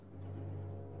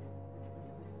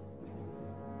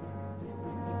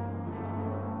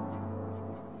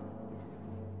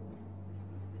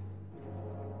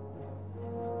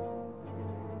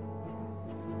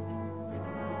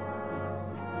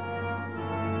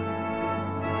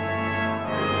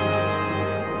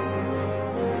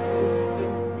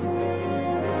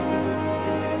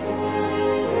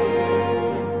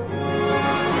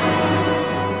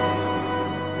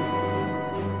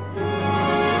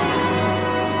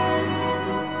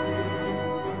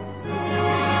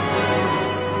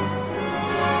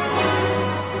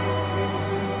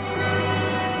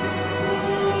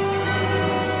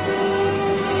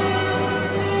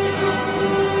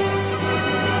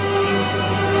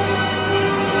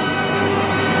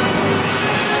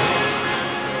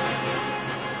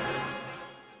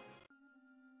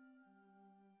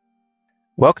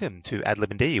Welcome to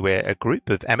AdLib&D, where a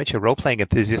group of amateur role-playing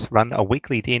enthusiasts run a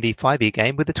weekly D&D 5e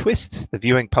game with a twist. The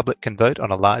viewing public can vote on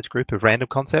a large group of random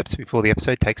concepts before the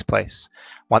episode takes place.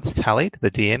 Once tallied, the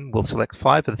DM will select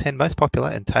 5 of the 10 most popular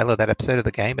and tailor that episode of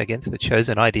the game against the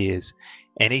chosen ideas.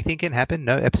 Anything can happen,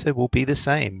 no episode will be the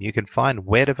same. You can find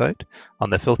where to vote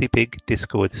on the Filthy Pig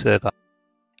Discord server.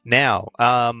 Now,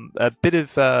 a bit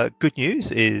of good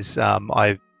news is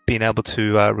I've been able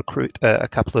to recruit a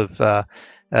couple of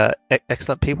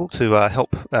excellent people to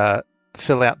help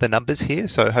fill out the numbers here.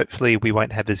 So hopefully we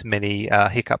won't have as many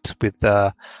hiccups with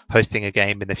hosting a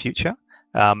game in the future.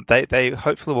 They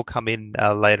hopefully will come in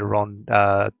later on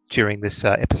during this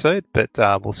episode, but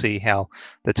we'll see how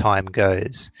the time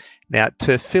goes. Now,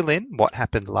 to fill in what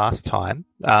happened last time,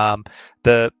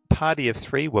 the party of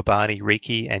 3, Wabani,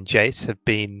 Riki, and Jace, have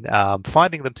been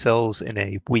finding themselves in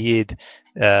a weird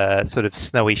sort of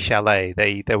snowy chalet.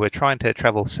 They were trying to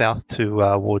travel south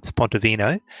towards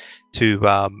Pontevino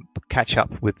to catch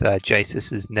up with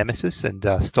Jace's nemesis and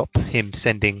stop him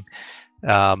sending,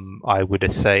 I would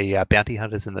say, bounty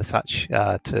hunters and the such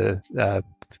to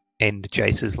end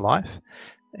Jace's life.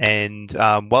 And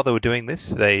while they were doing this,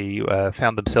 they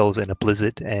found themselves in a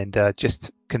blizzard and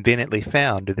just conveniently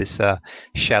found this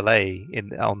chalet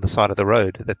on the side of the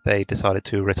road that they decided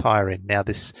to retire in. Now,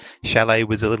 this chalet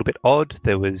was a little bit odd.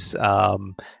 There was a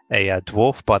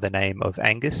dwarf by the name of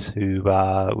Angus, who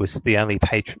was the only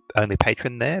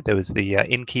patron there. There was the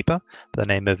innkeeper by the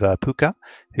name of Puka,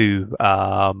 who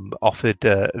offered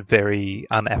very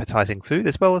unappetizing food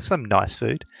as well as some nice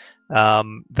food.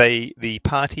 The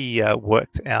party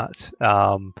worked out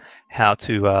how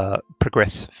to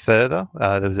progress further.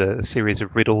 There was a series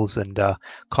of riddles and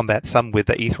combat, some with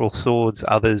the ethereal swords,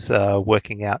 others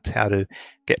working out how to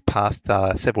get past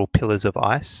several pillars of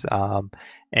ice.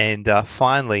 And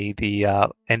finally,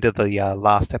 the end of the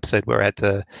last episode where I had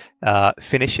to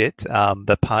finish it,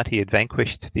 the party had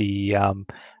vanquished the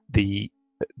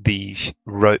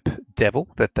rope devil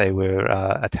that they were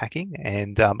attacking,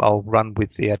 and I'll run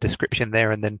with the description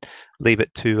there and then leave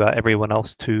it to everyone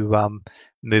else to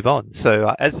move on.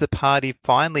 So as the party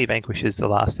finally vanquishes the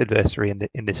last adversary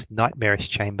in this nightmarish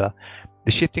chamber,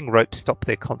 the shifting ropes stop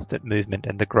their constant movement,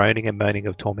 and the groaning and moaning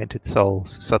of tormented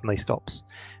souls suddenly stops.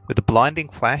 With a blinding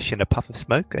flash and a puff of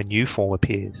smoke, a new form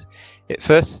appears. It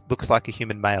first looks like a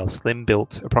human male,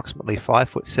 slim-built, approximately 5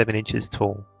 foot 7 inches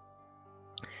tall.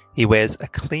 He wears a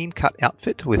clean-cut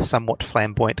outfit with somewhat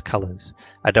flamboyant colours,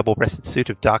 a double-breasted suit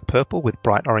of dark purple with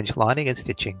bright orange lining and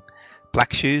stitching,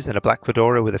 black shoes and a black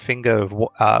fedora with a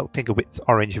finger-width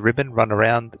orange ribbon run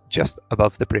around just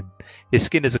above the brim. His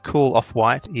skin is a cool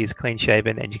off-white, he is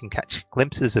clean-shaven, and you can catch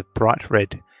glimpses of bright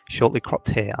red, shortly cropped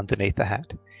hair underneath the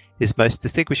hat. His most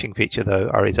distinguishing feature, though,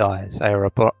 are his eyes. They are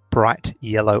a bright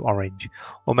yellow-orange,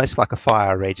 almost like a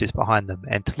fire rages behind them,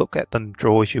 and to look at them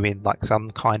draws you in like some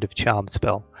kind of charm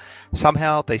spell.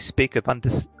 Somehow they speak of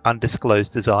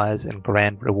undisclosed desires and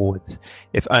grand rewards.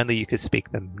 If only you could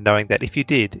speak them, knowing that if you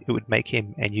did, it would make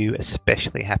him and you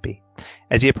especially happy.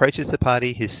 As he approaches the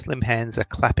party, his slim hands are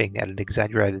clapping at an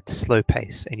exaggerated slow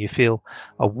pace, and you feel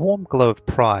a warm glow of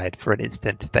pride for an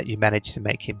instant that you managed to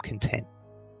make him content.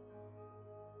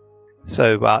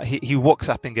 So he walks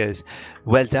up and goes,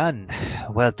 "Well done,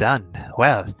 well done.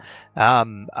 Well,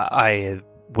 I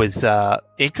was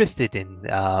interested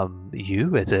in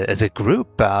you as a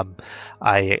group.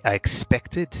 I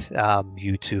expected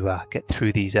you to get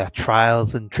through these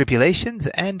trials and tribulations,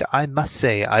 and I must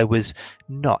say I was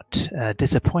not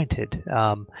disappointed.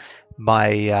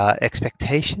 My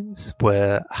expectations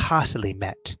were heartily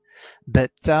met.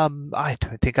 But I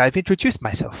don't think I've introduced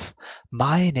myself.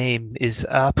 My name is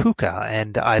Puka,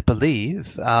 and I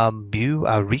believe you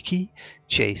are Riki,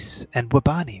 Jace, and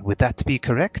Wabani. Would that be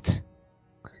correct?"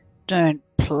 Don't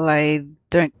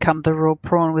come the raw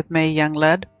prawn with me, young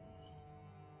lad.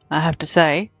 I have to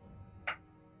say,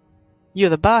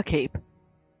 you're the barkeep.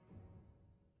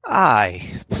 I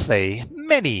play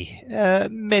many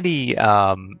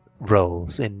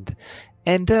roles, and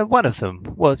one of them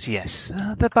was, yes,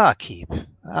 the barkeep.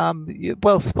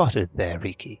 Well spotted there,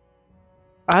 Riki.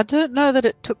 I don't know that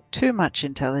it took too much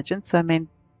intelligence. I mean,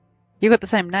 you got the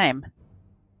same name.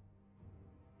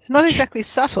 It's not exactly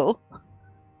subtle.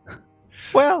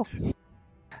 Well,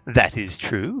 that is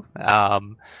true.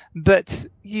 But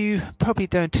you probably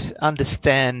don't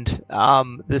understand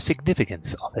the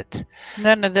significance of it.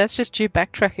 No, that's just you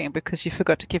backtracking because you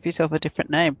forgot to give yourself a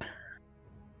different name.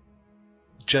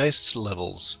 Jace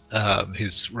levels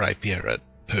his rapier at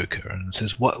Puka and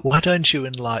says, why don't you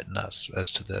enlighten us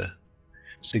as to the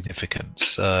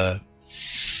significance?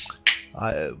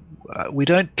 We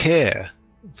don't care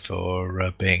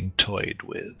for being toyed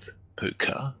with.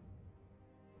 Puka.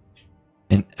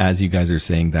 And as you guys are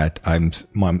saying that, I'm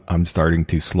starting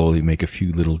to slowly make a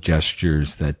few little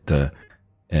gestures that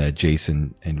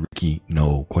Jason and Ricky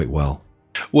know quite well.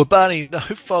 Wabani, no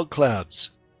fog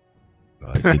clouds.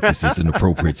 I think this is an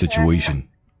appropriate situation.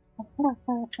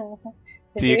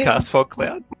 Do you cast Fog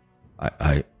Cloud?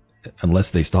 I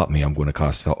unless they stop me, I'm going to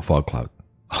cast Fog Cloud.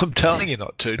 I'm telling you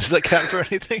not to. Does that count for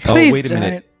anything? Oh, Please wait a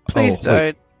minute. don't. Please Oh, wait.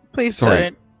 don't. Please Sorry.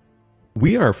 don't.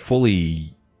 We are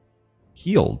fully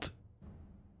healed.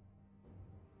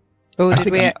 Oh, I did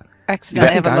think we I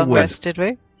accidentally think have a I long was- rest, did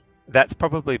we? That's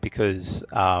probably because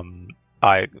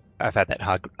I've had that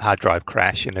hard drive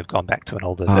crash and have gone back to an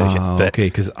older version. But Okay,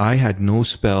 because I had no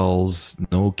spells,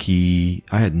 no key.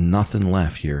 I had nothing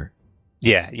left here.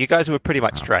 yeah, you guys were pretty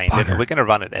much Oh, drained, and bugger. we're going to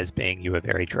run it as being you were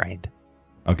very drained.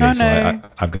 Okay, Oh, so no.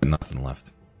 I've got nothing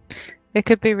left. It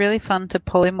could be really fun to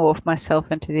polymorph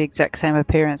myself into the exact same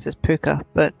appearance as Puka,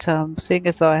 but seeing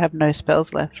as though I have no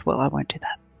spells left, well, I won't do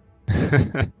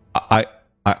that.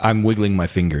 I'm wiggling my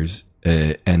fingers,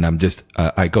 and I'm just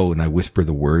I go and I whisper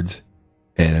the words,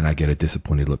 and then I get a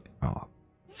disappointed look. Oh,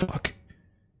 fuck.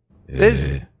 There's-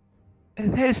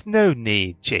 There's no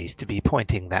need, Jace, to be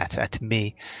pointing that at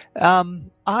me.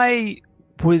 I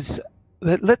was.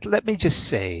 Let me just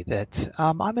say that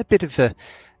I'm a bit of a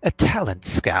talent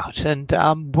scout,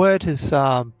 and word has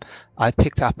I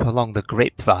picked up along the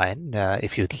grapevine,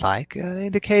 if you'd like,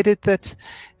 indicated that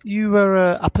you were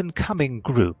an up-and-coming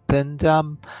group, and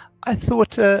I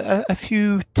thought a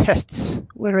few tests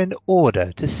were in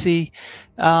order to see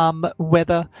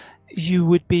whether you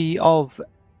would be of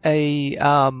a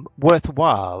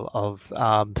worthwhile of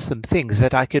some things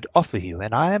that I could offer you,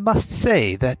 and I must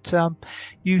say that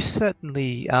you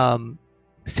certainly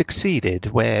succeeded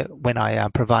when I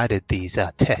provided these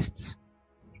tests.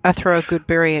 I throw a good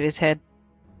berry at his head.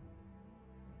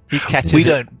 He catches We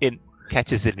it don't-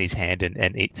 catches it in his hand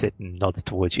and eats it and nods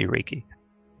towards you, Riki.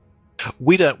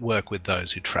 We don't work with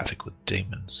those who traffic with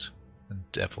demons and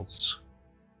devils.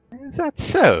 Is that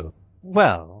so?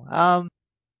 Well,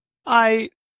 I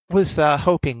was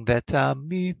hoping that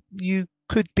you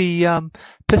could be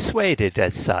persuaded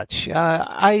as such.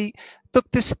 Look,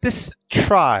 this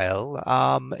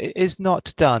trial is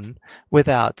not done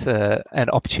without an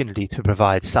opportunity to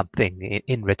provide something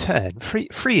in return,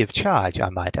 free of charge, I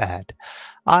might add.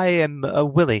 I am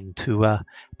willing to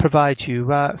provide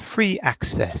you free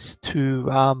access to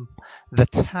the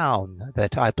town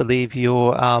that I believe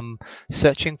you're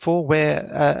searching for, where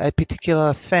a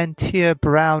particular Fantir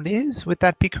Brown is. Would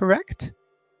that be correct?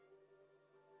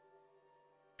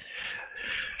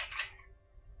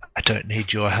 I don't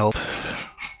need your help.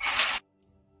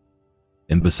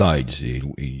 And besides,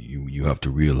 you have to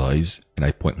realize, and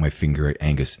I point my finger at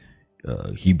Angus,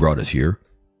 he brought us here.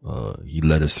 He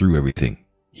led us through everything.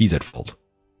 He's at fault.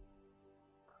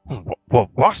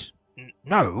 What?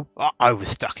 No, I was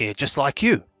stuck here just like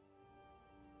you.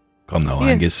 Come now, Yeah.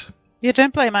 Angus. Yeah,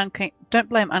 don't blame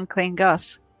unclean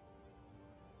Gus.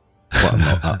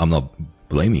 Well, I'm not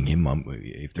blaming him.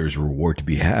 If there's a reward to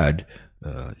be had,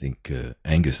 I think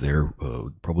Angus there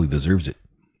probably deserves it.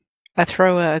 I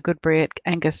throw a good berry at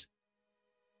Angus.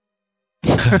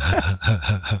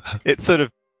 It sort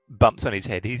of bumps on his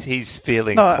head. He's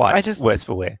feeling No, quite I just- worse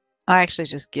for wear. I actually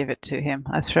just give it to him.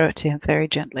 I throw it to him very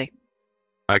gently.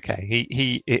 Okay,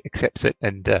 he accepts it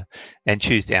and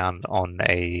chews down on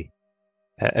a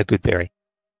good berry.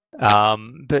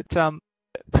 But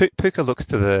Puka looks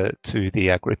to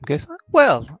the group and goes,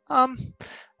 "Well,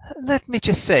 let me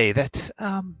just say that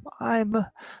I'm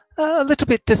a little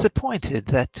bit disappointed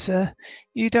that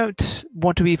you don't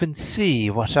want to even see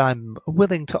what I'm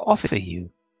willing to offer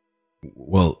you."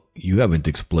 Well, you haven't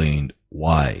explained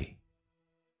why.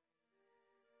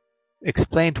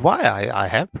 Explained why. I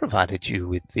have provided you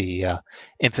with the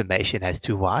information as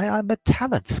to why. I'm a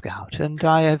talent scout, and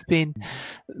I have been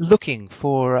looking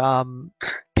for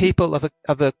people of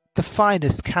the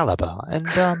finest caliber. And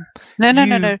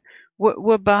No.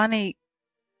 Wabani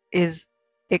is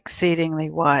exceedingly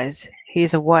wise.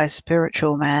 He's a wise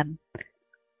spiritual man.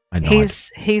 I know.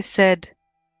 He's said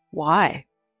why.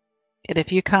 And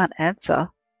if you can't answer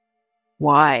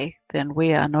why, then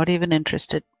we are not even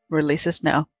interested. Release us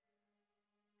now.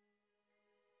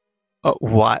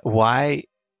 why?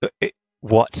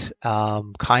 What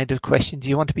kind of question do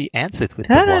you want to be answered with?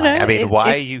 No, the why? no. I mean, why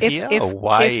If- are you if- here, if- or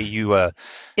why if- are you?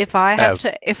 If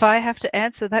I have to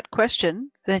answer that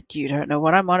question, then you don't know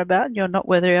what I'm on about, and you're not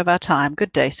worthy of our time.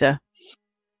 Good day, sir.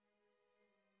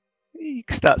 He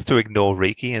starts to ignore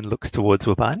Riki and looks towards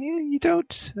Wabani. You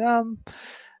don't.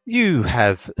 You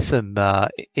have some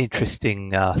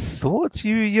interesting thoughts.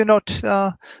 You're not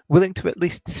willing to at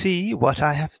least see what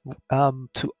I have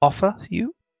to offer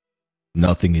you?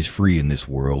 Nothing is free in this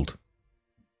world.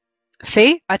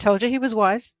 See, I told you he was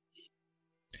wise.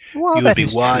 Well, You would that be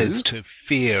is wise true. to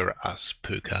fear us,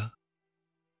 Puka.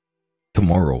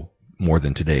 Tomorrow, more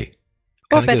than today.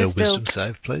 Or Can I get better a still, wisdom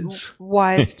save, please?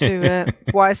 wise for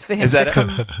him Is to that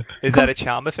come. is that a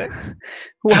charm effect?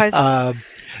 Wise.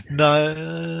 No,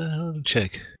 let me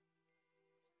check.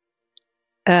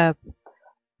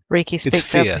 Riki It's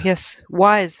speaks fear. up. Yes,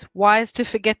 wise to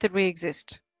forget that we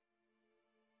exist.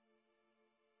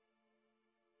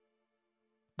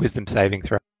 Wisdom saving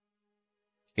throw.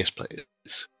 Yes,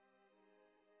 please.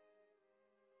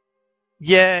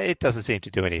 Yeah, it doesn't seem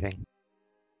to do anything.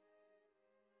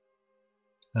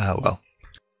 Oh, well.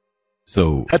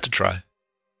 So Had to try.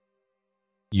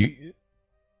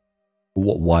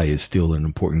 why is still an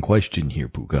important question here,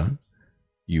 Puka.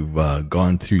 You've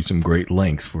gone through some great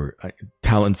lengths for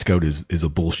talent scout is a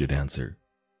bullshit answer.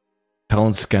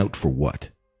 Talent scout for what?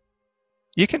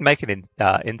 You can make an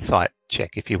insight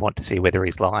check if you want to see whether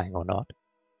he's lying or not.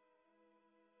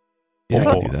 Yeah, I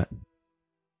Or- can do that.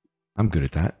 I'm good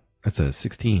at that. That's a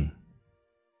 16.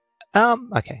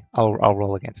 Okay, I'll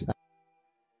roll against that.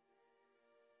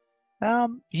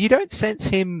 You don't sense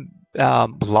him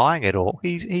lying at all.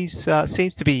 He's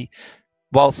seems to be,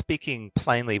 while speaking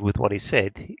plainly with what he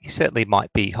said, he certainly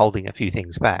might be holding a few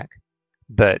things back.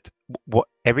 But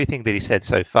everything that he said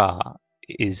so far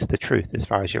is the truth, as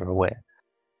far as you're aware.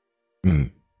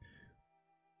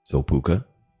 So Puka,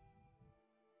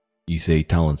 you say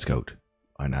talent scout,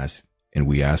 and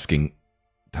we asking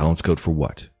talent scout for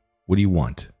what? What do you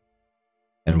want?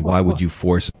 And why would you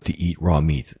force him to eat raw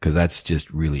meat? Because that's just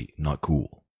really not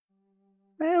cool.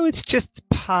 Well, it's just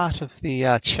part of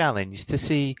the challenge to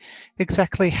see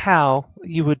exactly how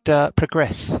you would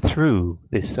progress through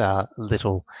this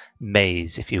little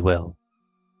maze, if you will.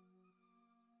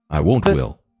 I won't But-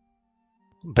 will.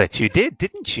 But you did,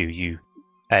 didn't you? You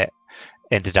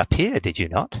ended up here, did you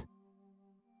not?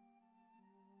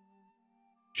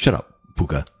 Shut up,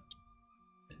 Puka.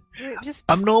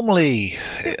 I'm normally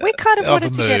We kind of of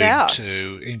wanted a to get mood out.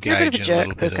 to of engage a in jerk, a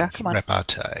little bit Puka. of Come on.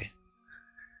 repartee.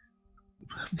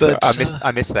 So But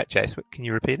I missed that, Jace. Can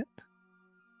you repeat it?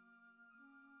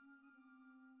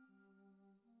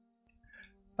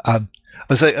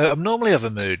 I say I'm normally of a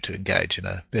mood to engage in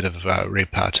a bit of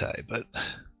repartee, but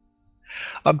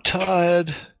I'm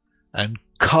tired and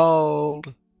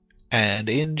cold and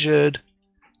injured,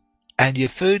 and your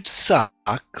food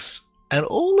sucks, and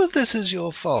all of this is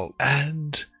your fault,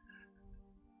 and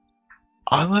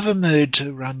I'm of a mood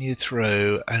to run you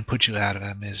through and put you out of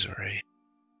our misery.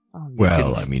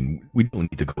 Well, I mean, we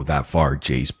don't need to go that far,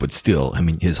 Jace, but still, I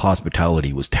mean, his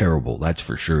hospitality was terrible, that's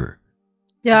for sure.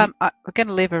 Yeah, I'm going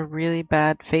to leave a really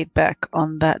bad feedback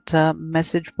on that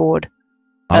message board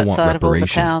I want outside of all the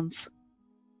reparation. towns.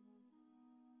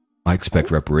 I expect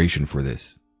reparation for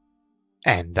this.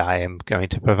 And I am going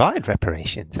to provide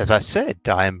reparations. As I said,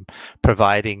 I am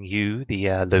providing you the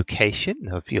location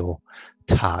of your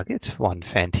target, one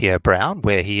Fantier Brown,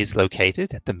 where he is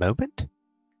located at the moment.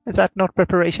 Is that not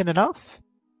reparation enough?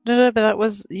 No, but that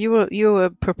was you were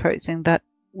proposing that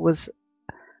was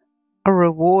a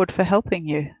reward for helping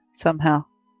you somehow.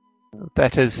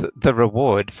 That is the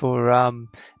reward for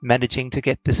managing to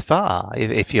get this far.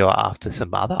 If you're after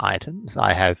some other items,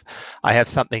 I have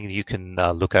something you can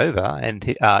look over. And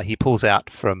he pulls out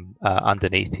from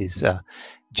underneath his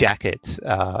jacket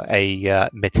a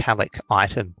metallic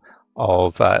item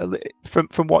of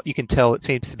from what you can tell, it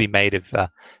seems to be made of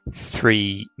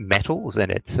 3 metals,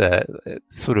 and it's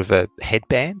sort of a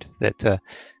headband that.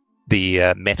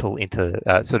 The metal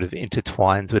sort of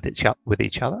intertwines with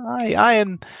each other. I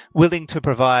am willing to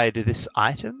provide this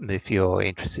item if you're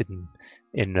interested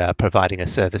in providing a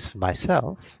service for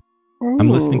myself. I'm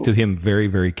listening to him very,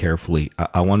 very carefully.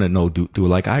 I want to know, do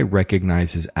like I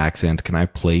recognize his accent? Can I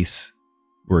place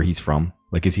where he's from?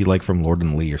 Like, is he like from Lord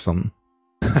and Lee or something?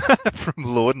 From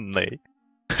Lord and Lee.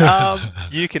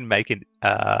 You can make an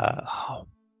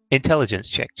intelligence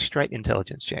check, straight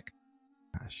intelligence check.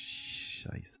 Ah,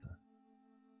 scheisse.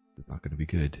 It's not going to be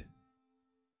good.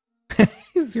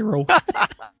 0.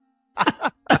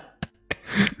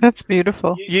 That's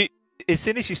beautiful. You, as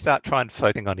soon as you start trying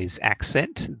focusing on his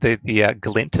accent, the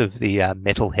glint of the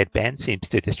metal headband seems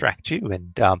to distract you,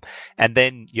 and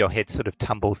then your head sort of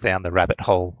tumbles down the rabbit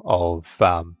hole of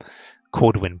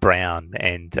Cordwin Brown,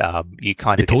 and you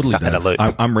kind of It totally get stuck in a does. loop.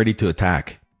 I'm ready to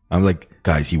attack. I'm like,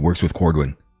 guys, he works with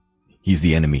Cordwin. He's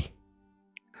the enemy.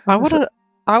 I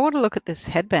want to look at this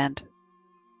headband.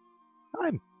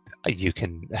 I'm You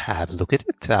can have a look at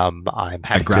it. I'm I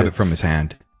happy grab to. it from his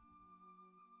hand.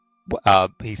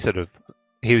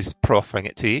 He was proffering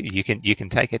it to you. You can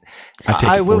take it. I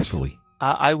take it will. forcefully.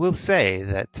 I will say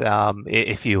that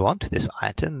if you want this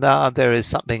item, there is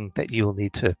something that you'll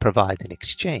need to provide in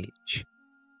exchange.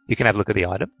 You can have a look at the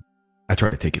item. I try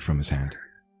to take it from his hand.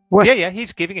 What? Yeah,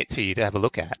 he's giving it to you to have a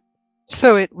look at.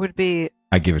 So it would be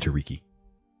I give it to Riki.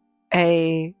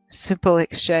 a simple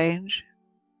exchange.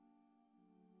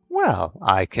 Well,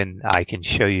 I can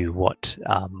show you what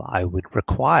I would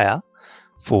require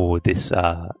for this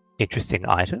interesting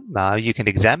item. You can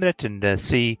examine it and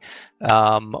see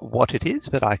what it is,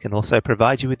 but I can also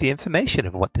provide you with the information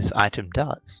of what this item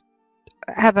does.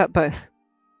 How about both?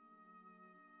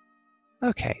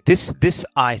 Okay, this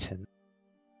item.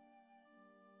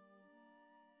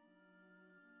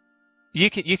 You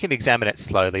can examine it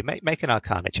slowly. Make an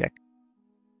Arcana check.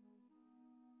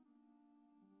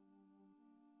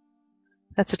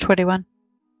 That's a 21.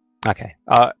 Okay.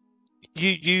 While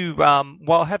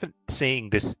haven't seen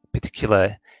this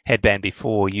particular headband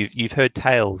before, you've heard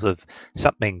tales of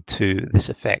something to this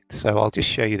effect. So I'll just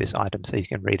show you this item so you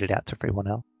can read it out to everyone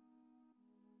else.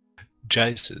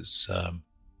 Jace is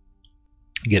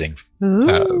getting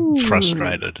Ooh.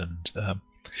 frustrated, and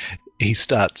he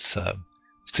starts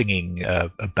singing a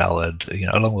ballad,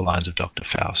 along the lines of Dr.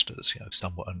 Faustus,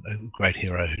 someone, a great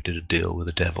hero who did a deal with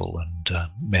the devil and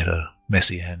met a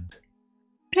messy end.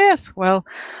 Yes, well,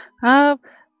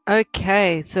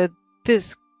 okay, so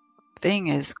this thing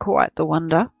is quite the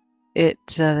wonder. It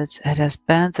has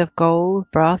bands of gold,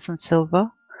 brass, and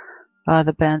silver.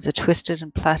 The bands are twisted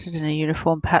and plaited in a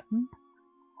uniform pattern.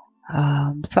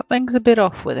 Something's a bit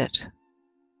off with it.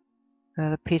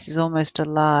 The piece is almost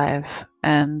alive,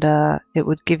 and it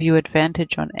would give you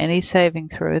advantage on any saving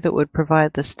throw that would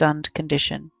provide the stunned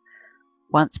condition.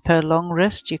 Once per long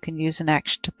rest, you can use an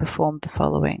action to perform the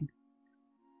following.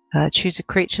 Choose a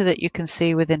creature that you can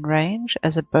see within range.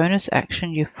 As a bonus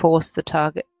action, you force the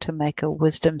target to make a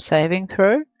wisdom saving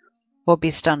throw or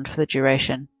be stunned for the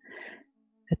duration.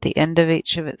 At the end of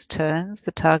each of its turns,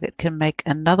 the target can make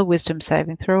another wisdom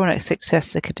saving throw, and at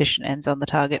success, the condition ends on the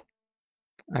target.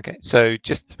 Okay, so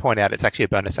just to point out, it's actually a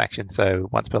bonus action. So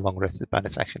once per long rest is a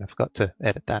bonus action. I forgot to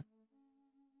edit that.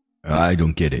 I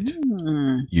don't get it.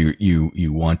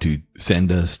 You want to send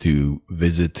us to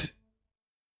visit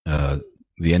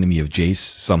the enemy of Jace?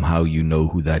 Somehow you know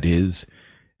who that is,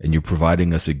 and you're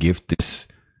providing us a gift.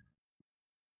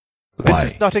 This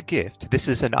is not a gift. This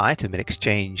is an item in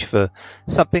exchange for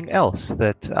something else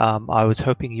that I was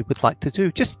hoping you would like to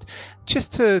do. Just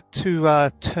to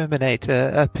terminate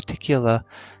a particular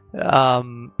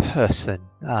person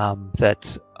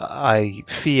that I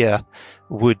fear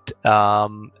would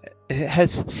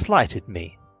has slighted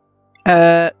me.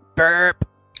 Burp.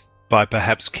 By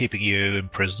perhaps keeping you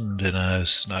imprisoned in a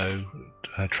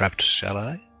snow-trapped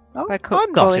chalet? Oh, By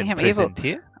I'm not calling him imprisoned evil.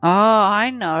 here. Oh,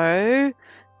 I know.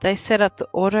 They set up the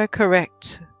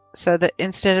autocorrect so that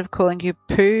instead of calling you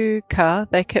Pooka,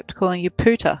 they kept calling you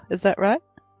Poota. Is that right?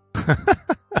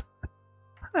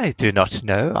 I do not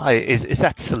know. Is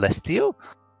that celestial?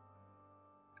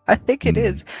 I think it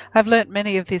is. I've learnt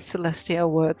many of these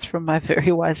celestial words from my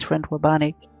very wise friend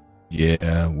Wabani.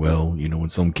 Yeah, well, in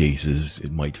some cases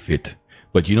it might fit.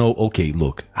 But okay,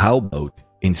 look, how about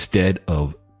instead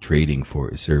of trading for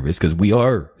a service, because we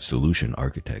are solution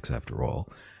architects after all,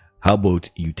 how about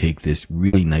you take this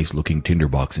really nice looking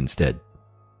tinderbox instead?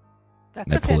 That's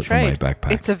And I a pull fair it from my trade.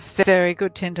 backpack. It's a very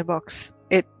good tinderbox.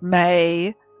 It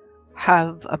may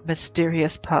have a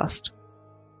mysterious past.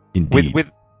 Indeed.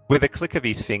 With a click of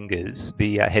his fingers,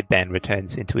 the headband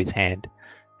returns into his hand.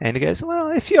 And he goes,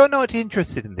 well, if you're not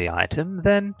interested in the item,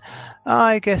 then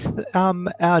I guess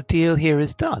our deal here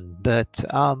is done. But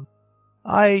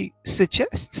I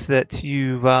suggest that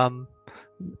you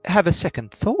have a second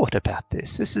thought about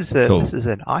this. This is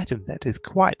an item that is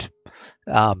quite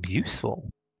useful.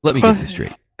 Let me get this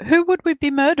straight. Who would we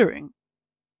be murdering?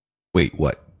 Wait,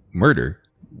 what? Murder?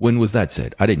 When was that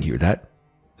said? I didn't hear that.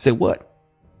 Say what?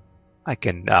 I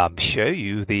can show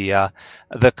you the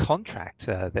contract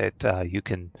that you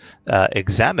can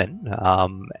examine,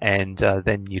 and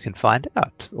then you can find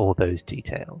out all those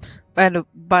details. And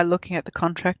by looking at the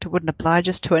contract, it wouldn't oblige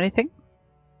us to anything?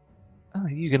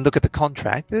 You can look at the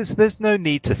contract. There's no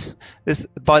need to.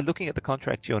 By looking at the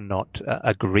contract, you're not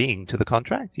agreeing to the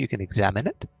contract. You can examine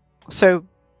it. So,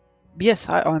 yes,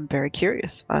 I'm very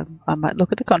curious. I might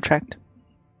look at the contract.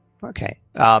 Okay.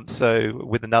 So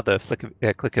with another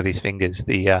click of his fingers,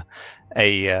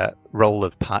 a roll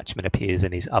of parchment appears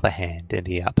in his other hand, and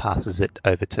he passes it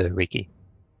over to Riki.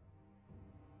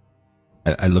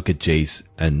 I look at Jace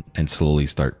and slowly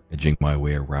start edging my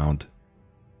way around.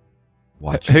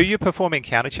 Watching. Who are you performing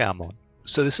Counter Charm on?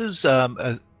 So this is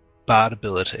a bard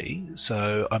ability.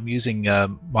 So I'm using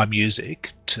my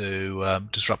music to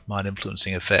disrupt mind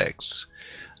influencing effects.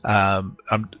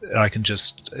 I can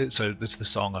just so it's the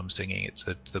song I'm singing. It's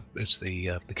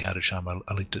the counter charm.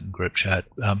 I linked it in group chat.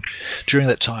 During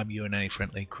that time, you and any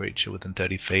friendly creature within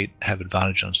 30 feet have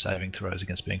advantage on saving throws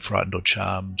against being frightened or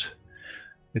charmed.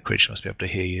 The creature must be able to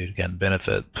hear you to gain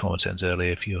benefit. Performance ends early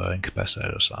if you are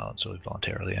incapacitated or silenced, or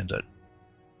voluntarily end it.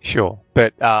 Sure,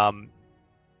 but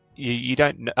you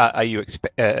don't. Are you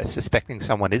suspecting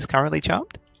someone is currently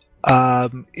charmed?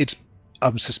 I'm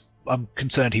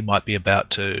concerned he might be about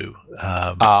to.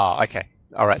 Okay.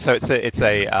 All right. So it's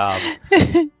a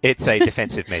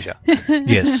defensive measure.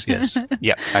 Yes.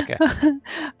 Yep. Okay.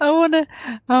 I wanna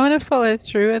follow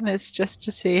through on this just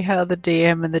to see how the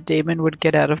DM and the demon would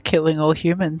get out of killing all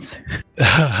humans.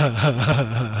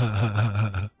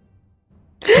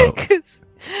 Because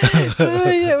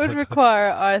it would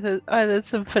require either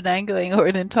some finagling or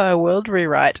an entire world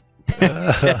rewrite.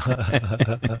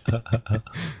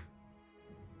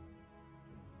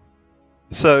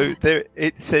 So there,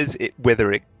 it says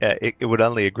whether it would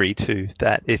only agree to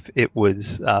that if it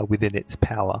was within its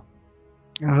power.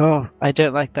 Oh, I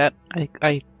don't like that.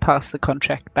 I pass the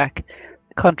contract back.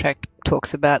 The contract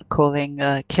talks about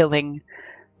killing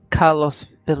Carlos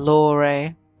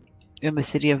Villore in the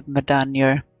city of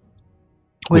Modano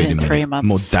within 3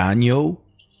 months. Modano?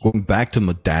 Going back to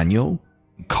Modano?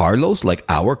 Carlos? Like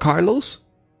our Carlos?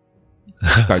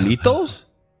 Carlitos?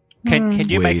 Can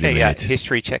you Wait make a a minute.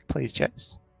 history check, please,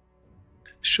 Jace?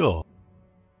 Sure.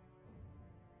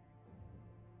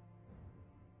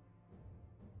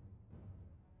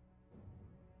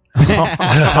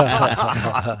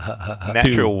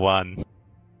 Natural one.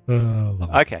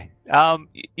 Okay.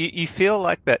 You feel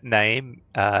like that name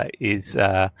is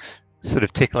sort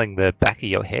of tickling the back of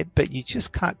your head, but you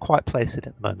just can't quite place it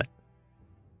at the moment.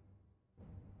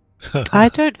 I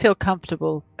don't feel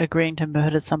comfortable agreeing to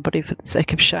murder somebody for the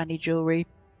sake of shiny jewelry,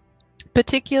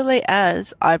 particularly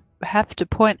as I have to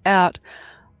point out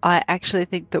I actually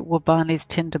think that Wabani's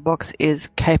tinderbox is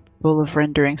capable of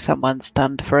rendering someone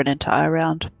stunned for an entire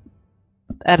round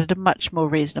at a much more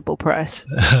reasonable price.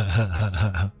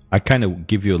 I kind of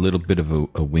give you a little bit of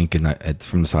a wink, and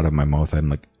from the side of my mouth, I'm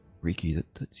like, Ricky,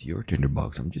 that's your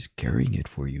tinderbox. I'm just carrying it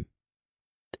for you.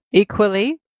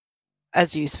 Equally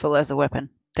as useful as a weapon.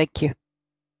 Thank you.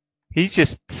 He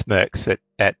just smirks at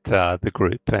the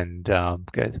group and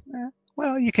goes,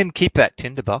 well, you can keep that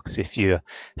tinderbox if you're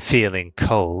feeling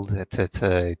cold at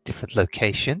a different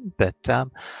location, but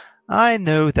I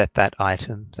know that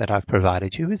item that I've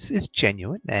provided you is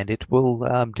genuine and it will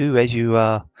do as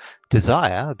you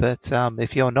desire, but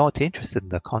if you're not interested in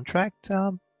the contract,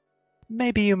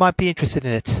 maybe you might be interested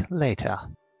in it later.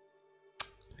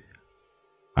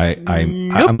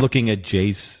 I'm looking at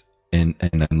Jace and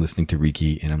I'm listening to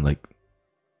Riki and I'm like,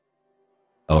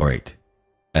 all right,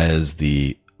 as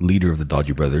the leader of the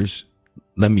Dodgy Brothers,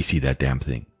 let me see that damn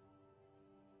thing.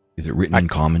 Is it written in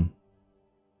common?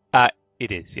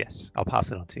 It is, yes. I'll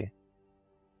pass it on to you.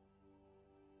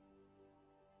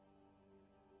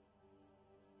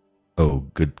 Oh,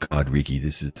 good God, Riki,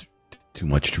 this is too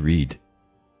much to read.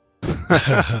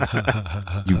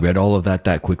 You read all of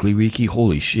that quickly, Riki?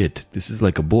 Holy shit, this is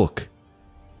like a book.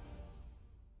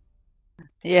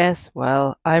 Yes,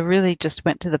 well, I really just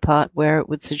went to the part where it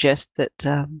would suggest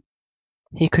that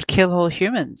he could kill all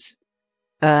humans,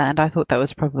 and I thought that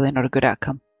was probably not a good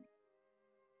outcome.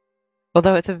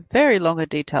 Although it's a very long and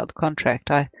detailed contract,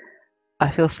 I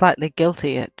feel slightly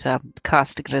guilty at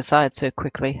casting it aside so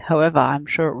quickly. However, I'm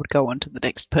sure it would go on to the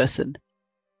next person.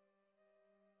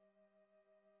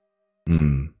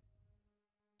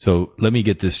 So let me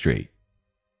get this straight.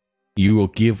 You will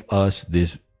give us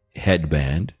this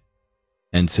headband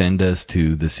and send us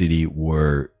to the city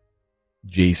where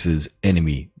Jace's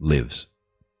enemy lives,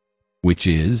 which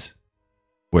is,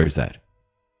 where's that?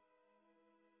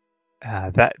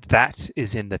 That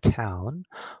is in the town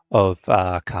of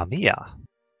Carmilla.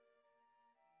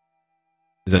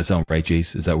 Does that sound right,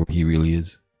 Jace? Is that where he really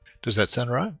is? Does that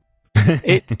sound right?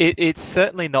 It's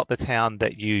certainly not the town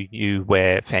that you knew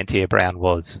where Fantia Brown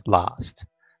was last.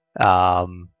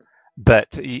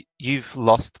 But you've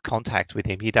lost contact with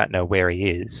him. You don't know where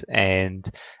he is, and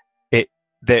it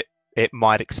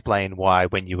might explain why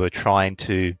when you were trying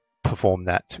to perform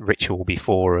that ritual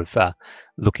before of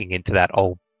looking into that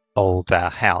old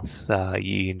house,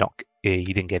 you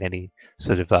didn't get any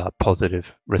sort of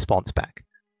positive response back.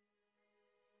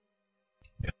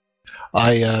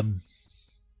 I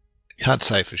can't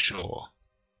say for sure,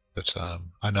 but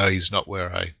I know he's not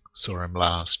where I saw him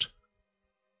last.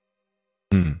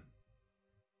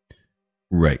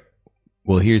 Right.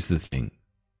 Well, here's the thing.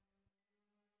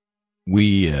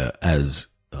 We, as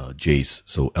Jace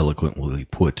so eloquently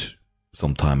put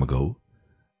some time ago,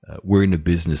 we're in the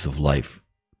business of life,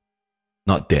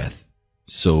 not death.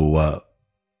 So,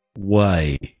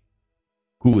 why?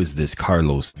 Who is this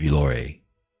Carlos Villore?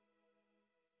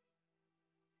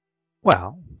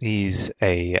 Well, he's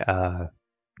a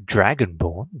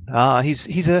dragonborn.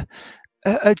 He's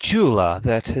a jeweler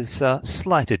that has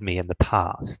slighted me in the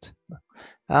past.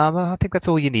 I think that's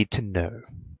all you need to know.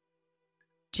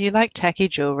 Do you like tacky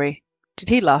jewelry? Did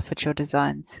he laugh at your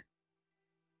designs?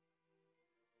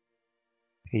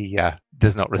 He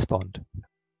does not respond.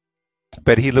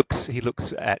 But he looks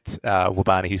at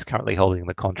Wabani, who's currently holding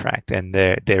the contract, and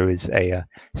there is a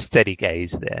steady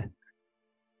gaze there.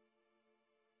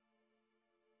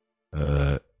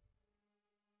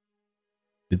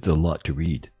 It's a lot to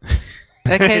read.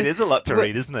 Okay. It is a lot to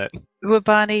read, isn't it?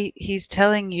 Wabani, he's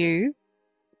telling you,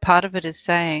 part of it is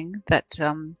saying that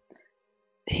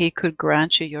he could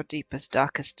grant you your deepest,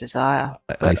 darkest desire.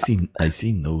 I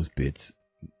seen those bits,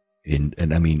 and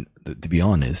I mean, to be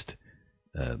honest,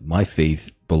 my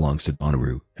faith belongs to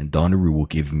Donaru, and Donaru will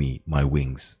give me my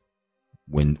wings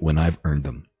when I've earned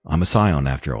them. I'm a scion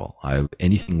after all.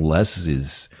 Anything less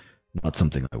is not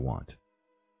something I want.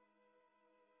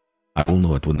 I will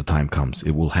know it when the time comes.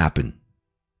 It will happen.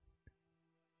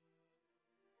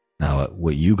 Now,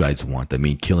 what you guys want, I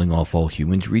mean, killing off all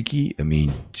humans, Riki? I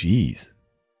mean, geez.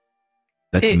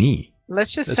 That's me.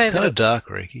 Let's just It's say kind that of dark,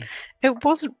 Riki. it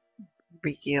wasn't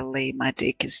really my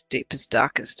deepest,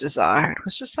 darkest desire. It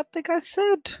was just something I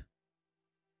said.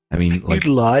 I mean, like,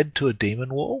 You lied to a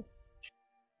demon wall?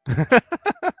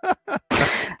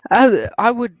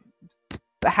 I would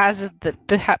hazard that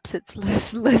perhaps it's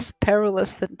less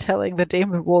perilous than telling the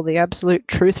demon wall the absolute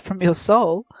truth from your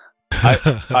soul.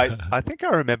 I think I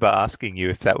remember asking you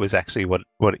if that was actually what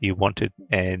you wanted,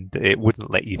 and it wouldn't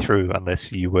let you through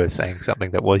unless you were saying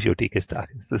something that was your deepest,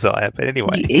 darkest desire. But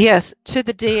anyway. Yes, to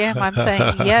the DM, I'm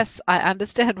saying, yes, I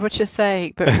understand what you're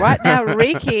saying. But right now,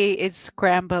 Riki is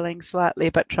scrambling slightly,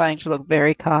 but trying to look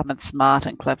very calm and smart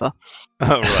and clever.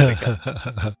 Oh, right.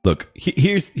 Okay. look,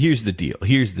 here's the deal.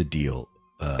 Here's the deal.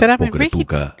 But I mean, Riki...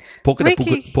 Puka de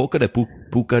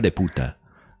puta.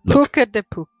 Look, Puka de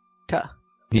puta.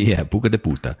 yeah, puka de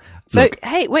puta. So, Look,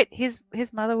 hey, wait, his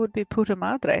mother would be puta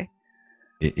madre.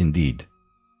 Indeed.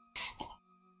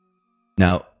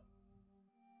 Now,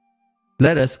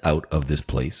 let us out of this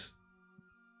place.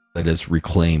 Let us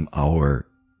reclaim our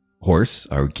horse,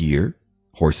 our gear,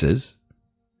 horses.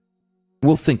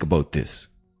 We'll think about this.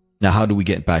 Now, how do we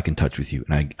get back in touch with you?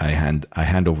 And I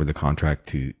hand over the contract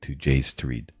to Jace to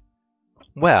read.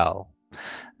 Well,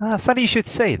 funny you should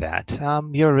say that.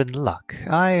 You're in luck.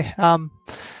 I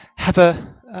have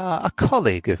a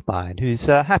colleague of mine who's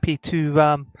happy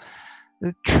to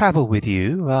travel with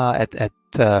you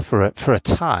for a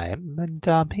time,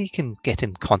 and he can get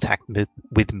in contact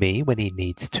with me when he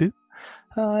needs to,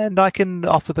 and I can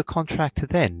offer the contract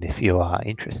then if you are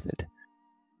interested.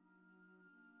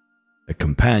 A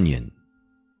companion.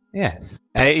 Yes.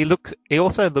 He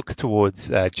also looks towards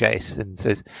Jace and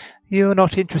says, "You're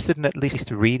not interested in at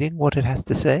least reading what it has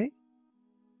to say?"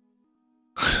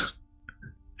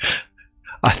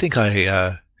 I think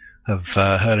I have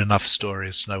heard enough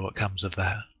stories to know what comes of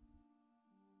that.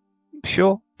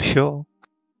 Sure.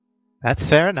 That's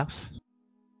fair enough.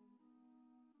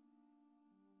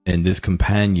 And this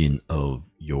companion of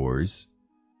yours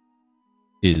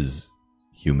is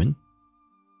human?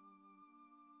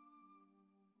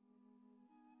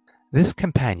 This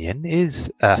companion is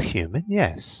a human,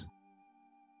 yes.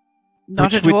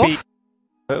 Not a dwarf?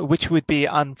 Which would be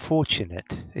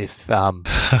unfortunate if,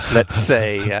 let's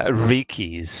say,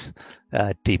 Riki's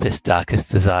deepest,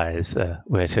 darkest desires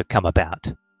were to come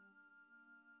about.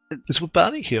 Is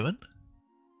Wabani human?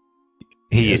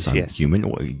 He Yes, is, I'm yes. human.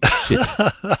 Shit.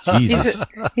 Jesus.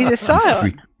 He's a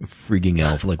scion. Freaking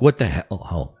elf. Like, what the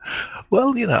hell?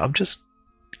 Well, I'm just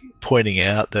pointing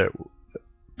out that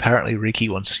apparently Riki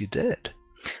wants you dead.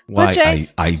 Why? Well,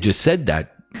 Jace- I just said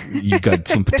that. You got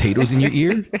some potatoes in your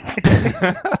ear?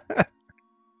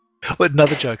 Well,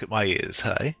 another joke at my ears,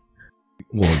 hey?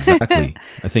 Well, exactly.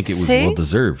 I think it was See? well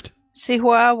deserved. See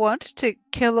why I want to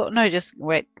kill... No, just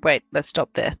wait. Let's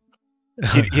stop there.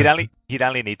 You'd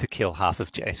only need to kill half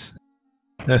of Jace.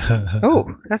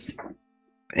 Oh, that's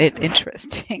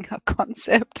interesting. A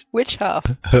concept. Which half?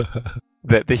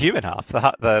 The human half,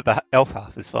 the elf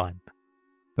half is fine.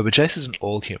 But Jace isn't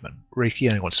all human. Riki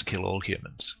only wants to kill all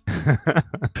humans.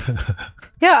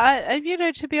 Yeah,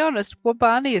 to be honest,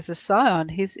 Wabani is a scion.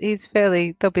 He's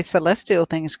fairly. There'll be celestial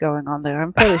things going on there.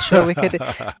 I'm fairly sure we could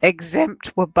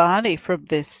exempt Wabani from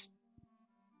this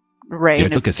reign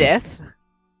Cierto of que sí. death.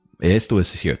 Esto es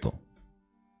cierto.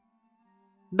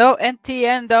 No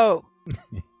entiendo.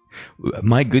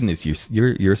 My goodness,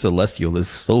 your celestial is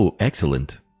so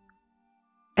excellent.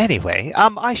 Anyway,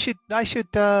 I should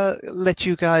let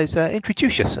you guys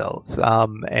introduce yourselves.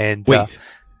 And Wait,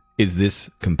 is this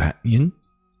companion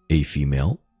a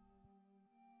female?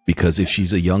 Because if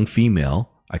she's a young female,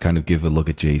 I kind of give a look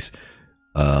at Jace.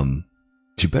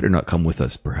 She better not come with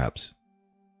us, perhaps.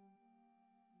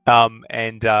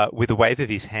 and with a wave of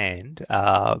his hand,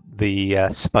 the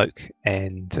smoke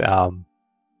and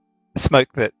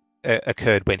smoke that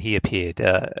occurred when he appeared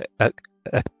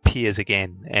appears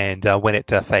again, and when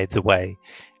it fades away,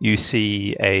 you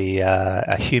see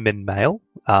a human male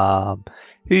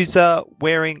who's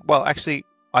wearing. Well, actually,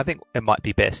 I think it might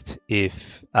be best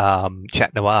if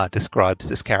Chat Noir describes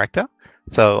this character.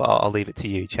 So I'll leave it to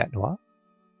you, Chat Noir.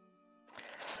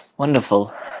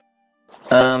 Wonderful.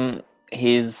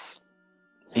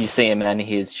 You see him and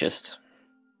he's just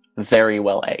very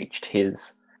well aged.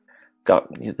 He's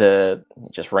got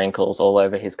just wrinkles all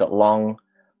over. He's got long,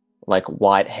 like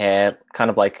white hair, kind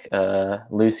of like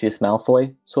Lucius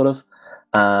Malfoy, sort of.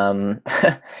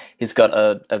 He's got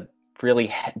a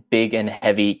really big and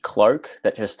heavy cloak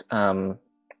that just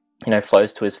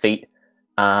flows to his feet,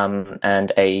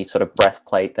 and a sort of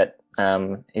breastplate that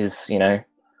is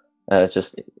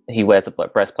just he wears a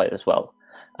breastplate as well.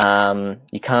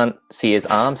 You can't see his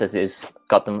arms as he's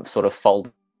got them sort of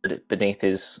folded beneath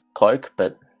his cloak,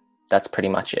 but that's pretty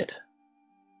much it.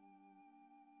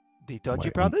 The Dodgy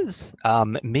Brothers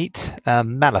meet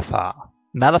Malafar.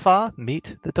 Malafar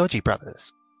meet the Dodgy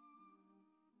Brothers.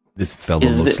 This fellow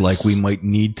looks like we might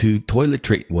need to toilet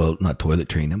train. Well, not toilet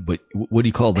train him, but what do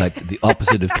you call that? The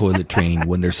opposite of toilet train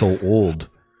when they're so old.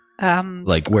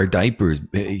 Like wear diapers,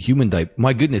 human diaper.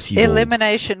 My goodness, he's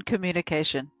elimination old.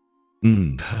 Communication.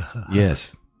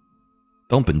 Yes.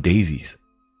 Dumping daisies.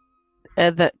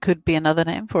 That could be another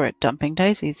name for it, dumping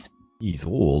daisies. He's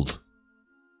old.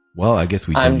 Well, I guess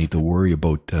we don't need to worry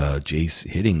about Jace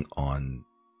hitting on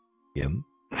him.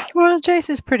 Well, Jace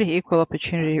is pretty equal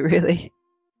opportunity, really.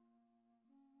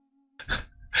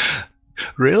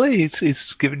 Really?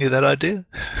 He's giving you that idea?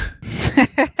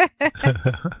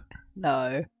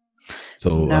 No.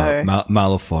 So, No.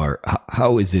 Malafar,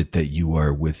 how is it that you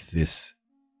are with this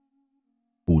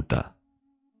puta?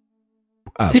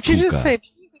 Did you puka. just say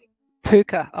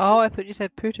puka? Oh, I thought you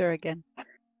said puta again.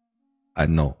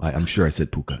 No, I'm sure I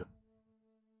said puka.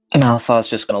 Malafar's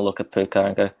just going to look at Puka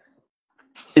and go,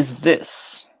 "Is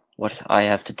this what I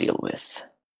have to deal with?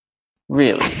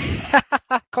 Really?"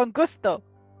 Con gusto.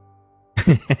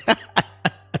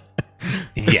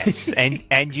 Yes,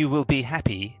 and you will be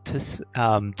happy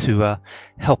to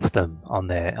help them on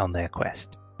their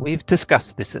quest. We've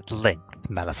discussed this at length,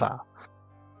 Malafar.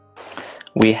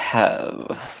 We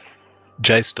have.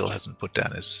 Jay still hasn't put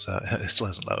down still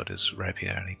hasn't lowered his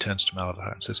rapier, and he turns to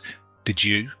Malavar and says, "Did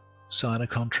you sign a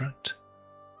contract?"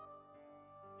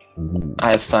 Ooh.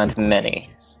 I have signed many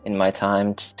in my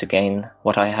time to gain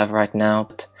what I have right now,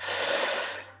 but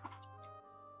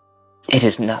it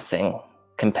is nothing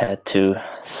compared to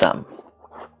some.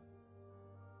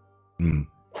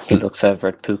 He looks over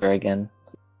at Puka again.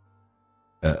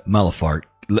 Malafar,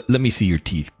 let me see your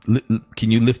teeth.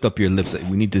 Can you lift up your lips?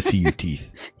 We need to see your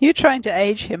teeth. You're trying to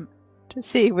age him to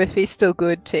see if he's still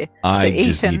good to I eat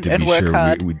just need to and be work sure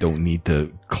hard. we don't need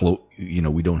to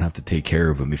we don't have to take care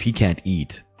of him. If he can't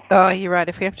eat, Oh, you're right.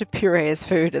 If we have to puree his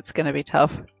food, it's going to be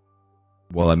tough.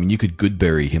 well, I mean, you could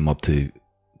Goodberry him up to...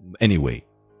 Anyway.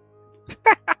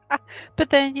 But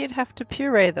then you'd have to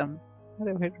puree them.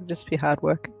 It would just be hard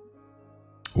work.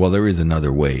 Well, there is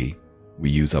another way we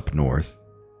use up north.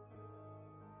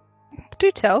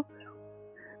 Do tell.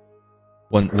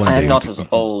 One I day am not as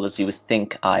old as you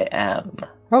think I am.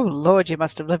 Oh, Lord, you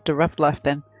must have lived a rough life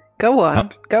then. Go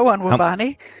on. Go on,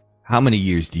 Wabani. How many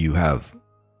years do you have?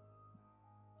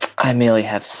 I merely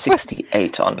have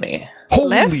 68 on me.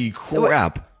 Holy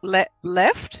crap!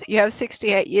 Left? You have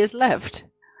 68 years left.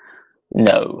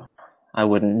 No, I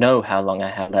wouldn't know how long I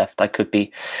have left. I could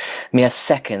be mere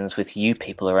seconds with you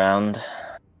people around.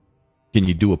 Can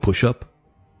you do a push-up?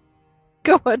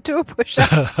 Go on, do a push-up.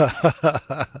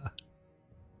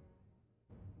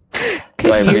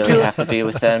 Do I really have to be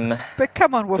with them? But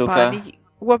come on, Puka? Wabani.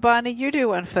 Wabani, you do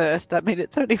one first. I mean,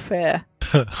 it's only fair.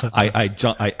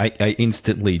 I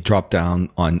instantly drop down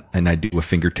on and I do a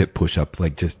fingertip push-up,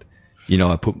 like just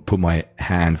I put my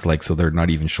hands like so they're not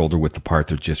even shoulder width apart;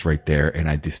 they're just right there, and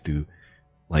I just do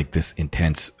like this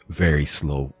intense, very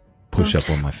slow push up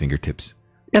on my fingertips.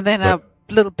 And then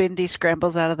little Bindi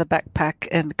scrambles out of the backpack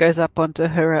and goes up onto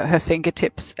her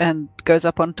fingertips and goes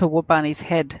up onto Wabani's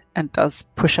head and does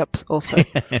push-ups also.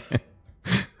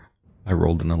 I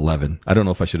rolled an 11. I don't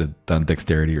know if I should have done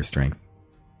dexterity or strength.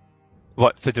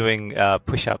 What, for doing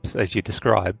push-ups as you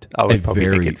described? I would probably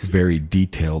think it's very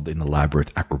detailed and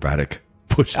elaborate acrobatic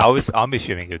push-ups. I'm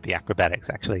assuming it would be acrobatics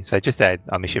actually. So just add.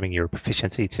 I'm assuming your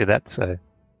proficiency to that. So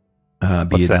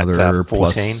be another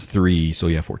 14? plus 3. So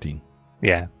yeah, 14.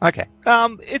 Yeah. Okay.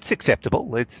 It's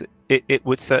acceptable. It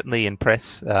would certainly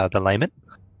impress the layman.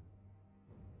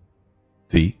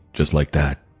 See, just like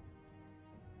that.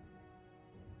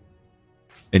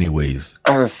 Anyways,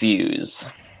 I refuse.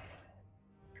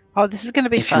 Oh, this is going to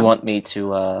be If fun. you want me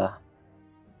to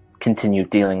continue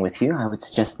dealing with you, I would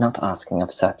suggest not asking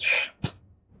of such.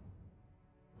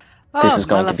 This is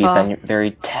going to be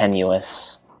very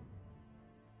tenuous.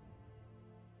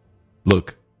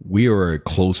 look, we are a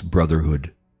close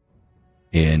brotherhood,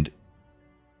 and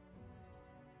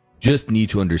just need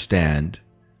to understand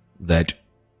that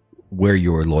where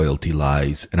your loyalty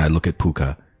lies. And I look at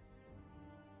Puka.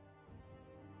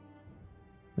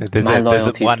 There's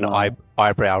one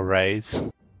eyebrow raise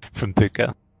from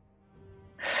Puka.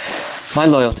 My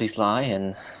loyalties lie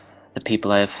in the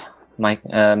people I've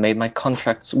made my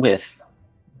contracts with.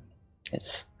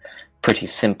 It's pretty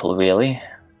simple, really.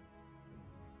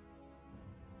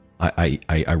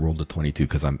 I rolled a 22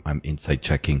 because I'm insight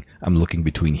checking. I'm looking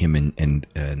between him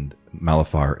and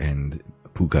Malafar and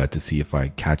Puka to see if I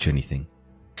catch anything.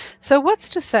 So what's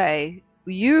to say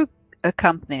you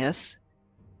accompany us?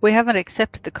 We haven't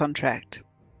accepted the contract.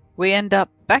 We end up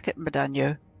back at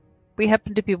Medanyo. We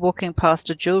happen to be walking past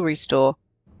a jewelry store.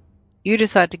 You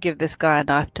decide to give this guy a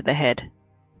knife to the head.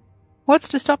 What's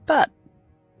to stop that?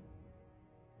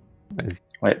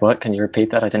 Wait, what? Can you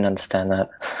repeat that? I didn't understand that.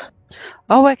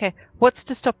 Oh, okay. What's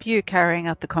to stop you carrying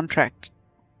out the contract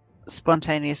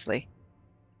spontaneously?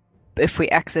 If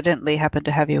we accidentally happen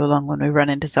to have you along when we run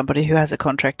into somebody who has a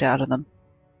contract out on them.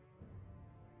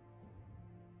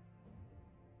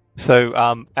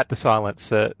 So at the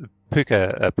silence,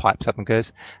 Puka pipes up and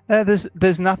goes,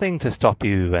 "There's nothing to stop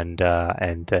you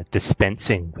and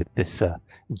dispensing with this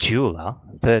jeweler,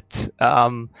 but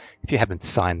if you haven't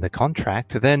signed the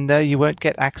contract, then you won't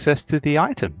get access to the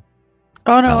item."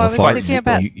 Oh no, I was Malafar, thinking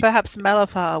about perhaps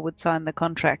Malafar would sign the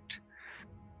contract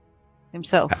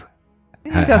himself.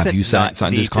 Have you signed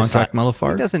this contract,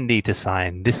 Malafar? He doesn't need to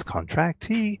sign this contract.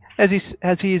 As he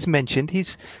has mentioned,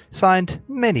 he's signed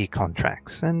many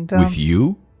contracts, and with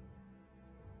you.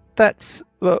 That's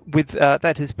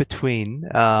that is between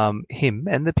him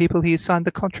and the people he has signed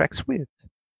the contracts with.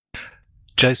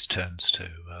 Jace turns to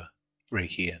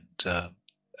Riki and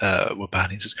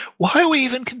Wabani and says, "Why are we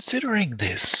even considering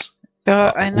this?"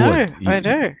 I know, I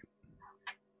know.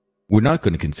 We're not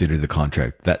going to consider the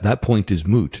contract. That point is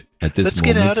moot at this Let's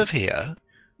moment. get out of here.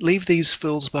 Leave these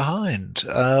fools behind,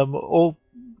 or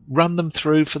run them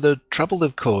through for the trouble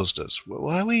they've caused us.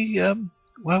 Why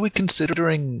are we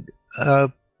considering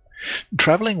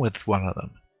traveling with one of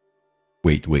them?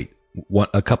 Wait.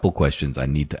 A couple questions I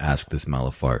need to ask this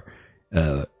Malafar.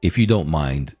 If you don't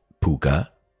mind,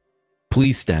 Puka,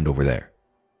 please stand over there.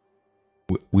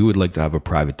 We would like to have a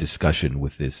private discussion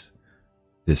with this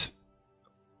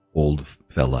old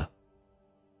fella.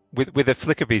 With a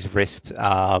flick of his wrist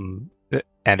and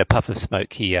a puff of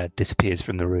smoke, he disappears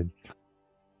from the room.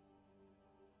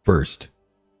 First,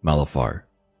 Malafar,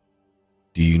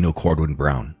 do you know Cordwin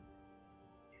Brown?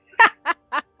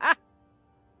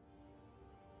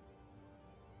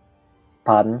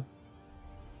 Pardon?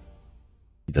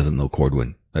 He doesn't know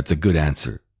Cordwin. That's a good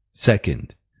answer.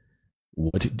 Second,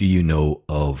 what do you know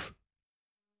of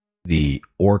the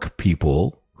orc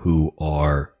people who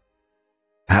are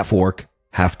half orc,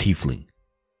 half tiefling?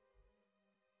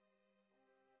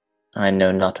 I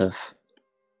know not of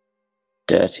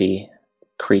dirty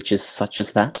creatures such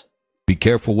as that. Be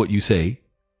careful what you say.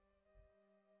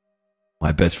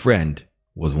 My best friend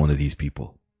was one of these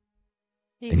people.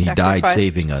 And he died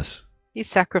saving us. He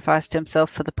sacrificed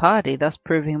himself for the party, thus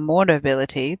proving more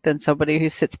nobility than somebody who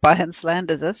sits by and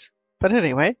slanders us. But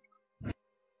anyway.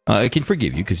 I can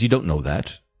forgive you because you don't know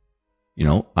that. You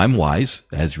know, I'm wise,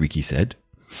 as Riki said.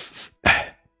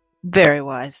 Very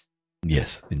wise.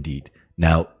 Yes, indeed.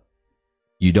 Now,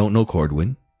 you don't know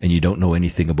Cordwin, and you don't know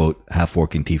anything about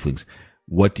half-orc and tieflings.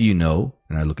 What do you know,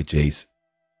 and I look at Jace,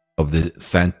 of the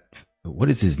what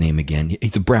is his name again?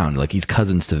 He's a Brown, like he's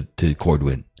cousins to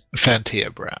Cordwin.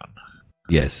 Fantia Brown.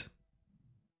 Yes.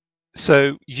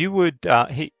 So you would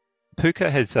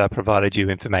Puka has provided you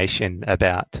information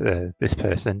about this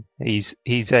person. He's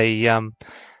a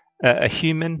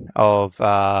human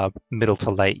of middle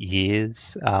to late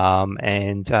years,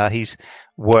 and he's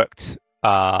worked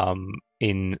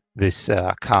in this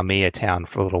Kamiya town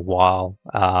for a little while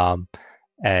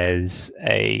as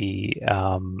a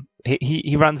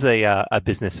he runs a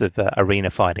business of arena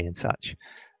fighting and such.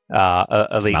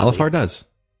 Illegally. Malafar does.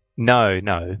 No.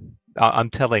 I'm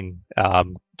telling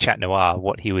Chat Noir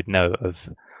what he would know of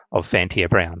Fantia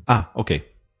Brown. Ah, okay.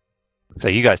 So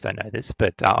you guys don't know this,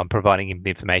 but I'm providing him the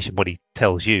information. What he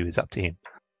tells you is up to him.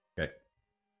 Okay.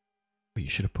 You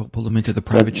should have pulled him into the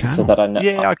private channel. So that I know.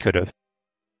 Yeah, I could have.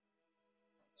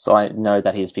 So I know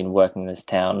that he's been working in this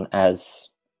town as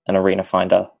an arena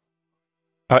finder.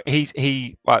 Well,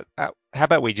 how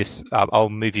about we just? I'll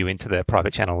move you into the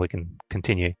private channel. We can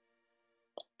continue.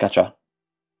 Gotcha.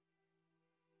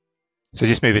 So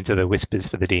just move into the whispers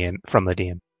for the DM from the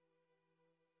DM.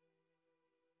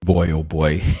 Boy, oh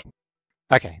boy.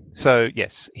 Okay, so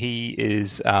yes, he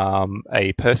is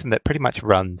a person that pretty much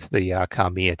runs the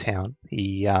Kamiya town.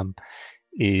 He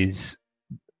has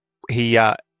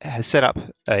set up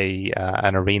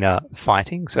an arena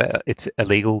fighting, so it's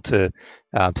illegal to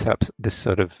set up this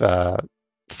sort of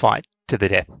fight to the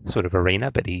death sort of arena,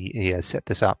 but he has set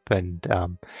this up and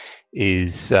he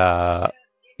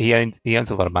owns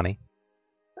a lot of money.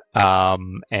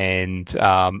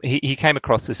 He came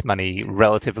across this money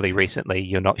relatively recently.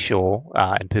 You're not sure,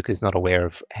 and Puka's not aware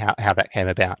of how that came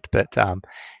about. But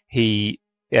he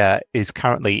is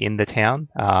currently in the town.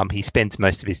 He spends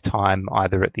most of his time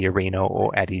either at the arena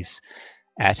or at his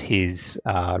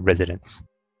residence.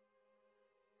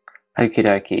 Okie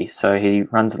dokie. So he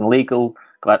runs an illegal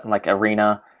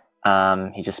arena.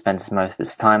 He just spends most of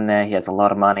his time there. He has a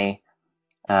lot of money.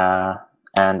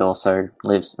 And also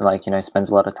lives spends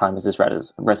a lot of time as his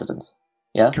residence.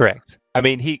 Yeah, correct. I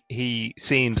mean, he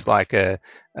seems like a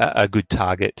good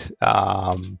target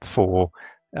for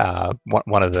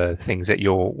one of the things that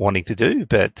you're wanting to do,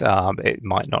 but it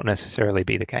might not necessarily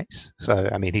be the case. So,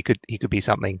 I mean, he could be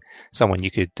someone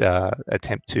you could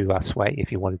attempt to sway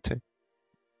if you wanted to.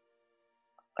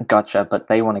 Gotcha. But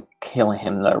they want to kill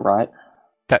him, though, right?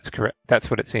 That's correct.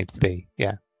 That's what it seems to be.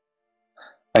 Yeah.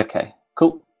 Okay.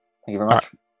 Cool. Thank you very much.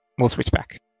 Right. We'll switch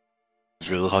back. It's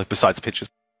really hard besides the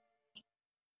pictures.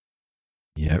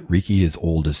 Yeah, Riki is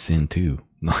old as sin too.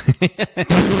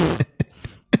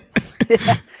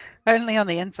 Only on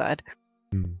the inside.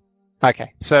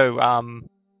 Okay, so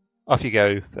off you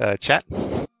go, Chat.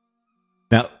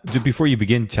 Now, before you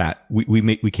begin, Chat,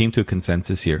 we came to a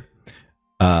consensus here.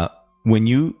 When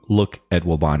you look at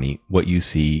Wabani, what you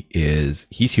see is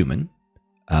he's human.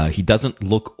 He doesn't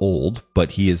look old,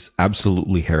 but he is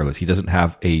absolutely hairless. He doesn't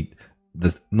have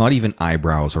not even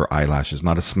eyebrows or eyelashes,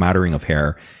 not a smattering of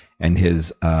hair. And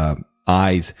his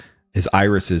eyes, his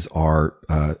irises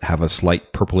have a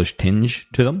slight purplish tinge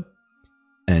to them.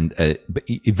 And but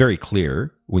very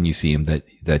clear when you see him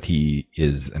that he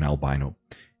is an albino.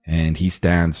 And he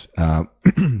stands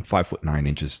 5'9"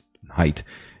 in height.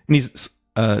 And he's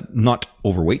not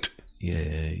overweight.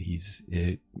 He's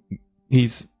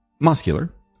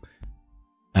muscular.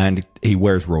 And he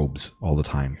wears robes all the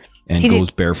time and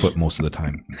goes barefoot most of the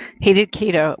time. He did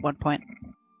keto at one point.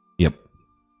 Yep.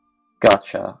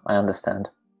 Gotcha. I understand.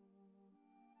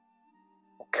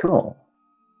 Cool.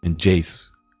 And Jace.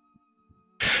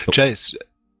 Jace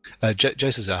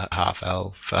is a half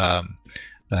elf.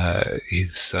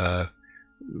 He's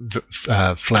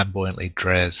flamboyantly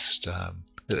dressed,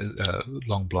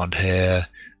 long blonde hair.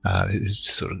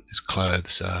 His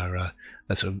clothes are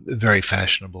sort of very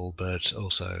fashionable, but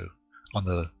also on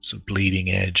the sort of bleeding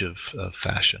edge of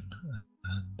fashion.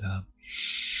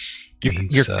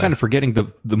 And you're kind of forgetting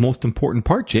the most important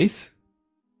part, Jace.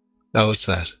 Oh, what's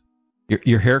that?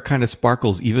 Your hair kind of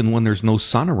sparkles even when there's no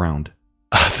sun around.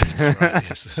 That's right,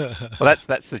 yes. Well,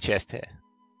 that's the chest hair.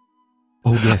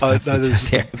 Oh yes, that's the chest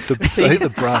hair. I think the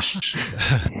brush.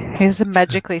 He has a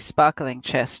magically sparkling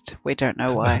chest. We don't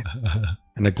know why.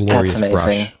 And a glorious That's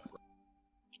amazing. brush.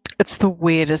 It's the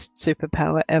weirdest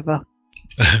superpower ever.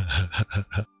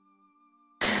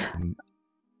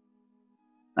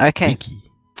 Okay. Riki.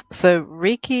 So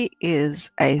Riki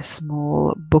is a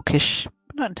small, bookish,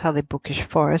 not entirely bookish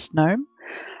forest gnome.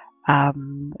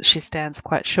 She stands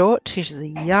quite short. She's a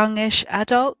youngish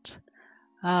adult,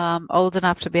 old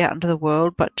enough to be out into the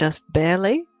world, but just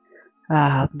barely.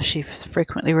 She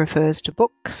frequently refers to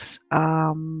books.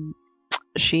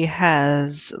 She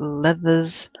has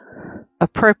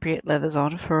appropriate leathers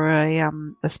on for a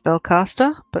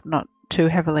spellcaster, but not too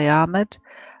heavily armored.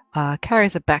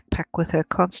 carries a backpack with her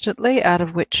constantly, out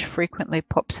of which frequently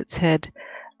pops its head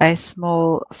a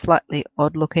small, slightly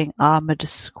odd-looking armored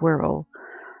squirrel.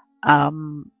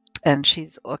 And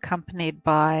she's accompanied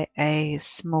by a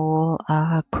small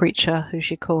creature who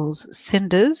she calls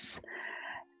Cinders.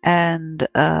 And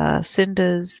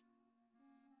Cinders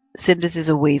is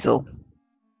a weasel.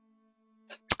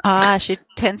 She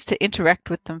tends to interact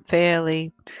with them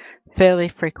fairly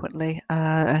frequently,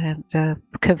 and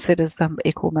considers them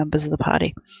equal members of the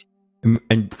party.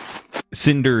 And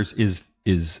Cinders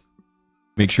is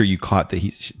make sure you caught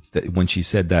that when she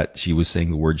said that she was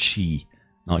saying the word she,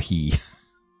 not he.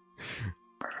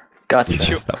 Gotcha.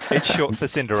 It's short for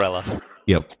Cinderella.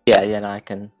 Yep. Yeah, no, I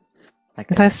can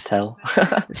tell.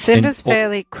 Cinder's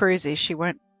fairly cruisy. She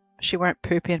won't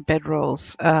poop in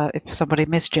bedrolls if somebody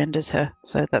misgenders her,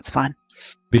 so that's fine.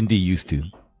 Bindi used to.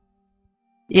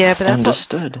 Yeah, but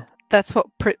Understood. That's what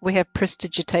we have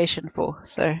prestigitation for.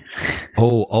 So.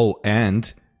 Oh,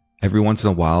 and every once in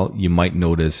a while, you might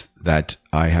notice that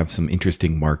I have some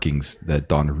interesting markings that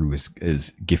Donnaroo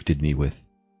is gifted me with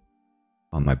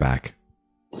on my back.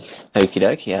 Okie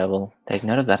dokie, I will take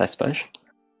note of that, I suppose.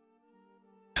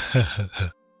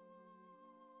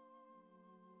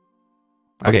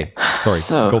 Okay, sorry.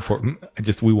 So- Go for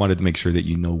it. We wanted to make sure that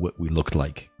you know what we looked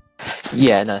like.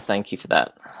 Yeah, no, thank you for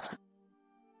that.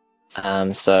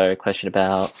 So, question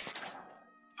about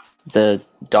the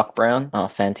Doc Brown? Oh,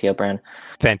 Fantia Brown.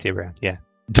 Fancy Brown, yeah.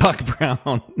 Doc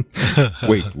Brown.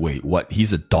 Wait, what?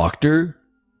 He's a doctor?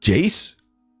 Jace?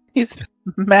 He's a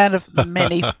man of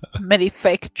many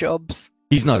fake jobs.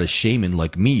 He's not a shaman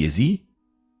like me, is he?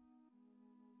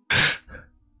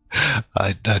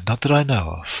 Not that I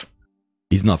know of.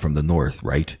 He's not from the north,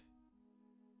 right?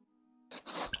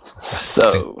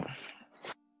 So,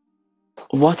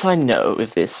 what I know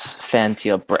of this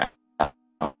Fantia Brown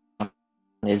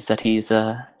is that he's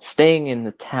staying in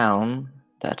the town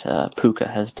that Puka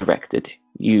has directed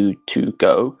you to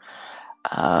go.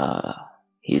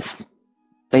 He's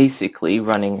basically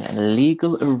running an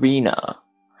illegal arena,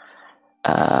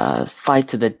 fight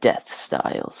to the death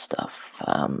style stuff,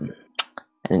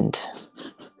 and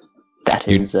that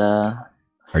is Are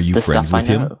you the friends stuff I with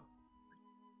him? know.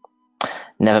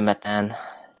 Never met Dan.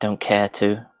 Don't care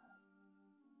to.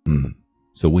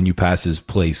 So when you pass his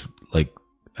place,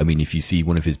 if you see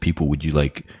one of his people, would you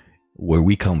where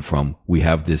we come from, we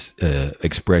have this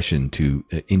expression to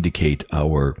indicate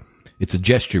it's a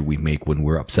gesture we make when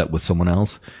we're upset with someone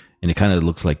else, and it kind of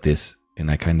looks like this.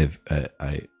 And I kind of,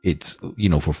 it's,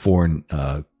 for foreign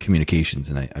communications,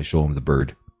 and I show him the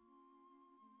bird.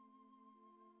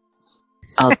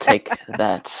 I'll take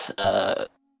that.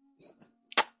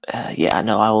 I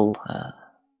will.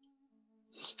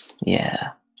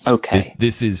 Yeah. Okay.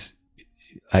 This is.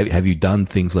 Have you done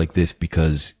things like this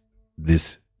because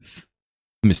this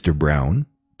Mr. Brown,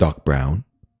 Doc Brown,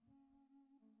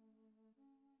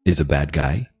 is a bad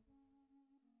guy?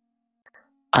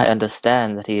 I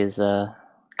understand that he is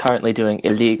currently doing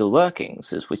illegal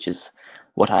workings, which is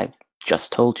what I've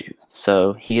just told you.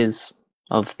 So he is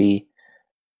of the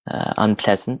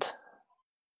unpleasant.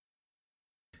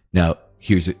 Now,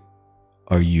 here's it.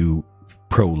 Are you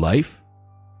pro-life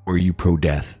or are you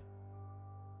pro-death?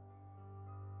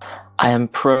 I am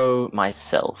pro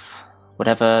myself.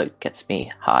 Whatever gets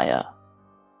me higher.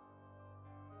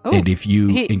 Oh, And if you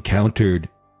encountered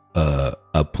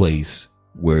a place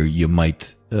where you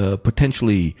might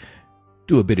potentially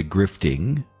do a bit of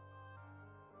grifting,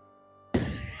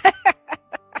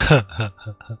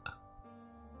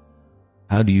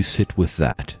 how do you sit with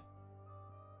that?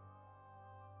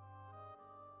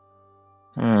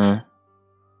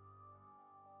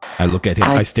 I look at him.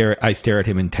 I stare at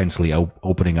him intensely,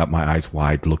 opening up my eyes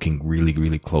wide, looking really,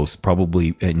 really close,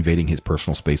 probably invading his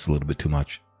personal space a little bit too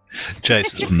much.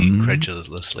 Jace is looking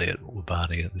incredulously at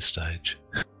Wabani at this stage.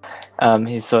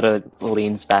 He sort of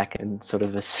leans back and sort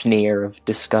of a sneer of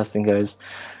disgust and goes,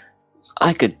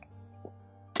 I could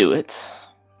do it.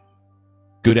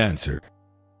 Good answer.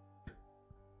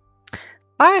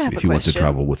 I have If a you want to question.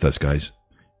 travel with us, guys.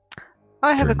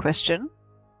 I have a Turn. question.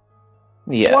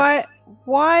 Yes.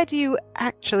 Why do you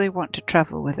actually want to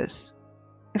travel with us?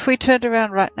 If we turned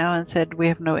around right now and said we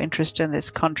have no interest in this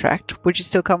contract, would you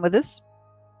still come with us?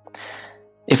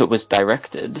 If it was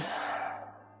directed,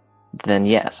 then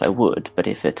yes, I would. But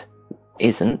if it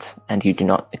isn't, and you do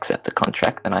not accept the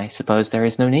contract, then I suppose there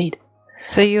is no need.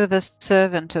 So you're the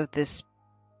servant of this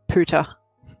Puta.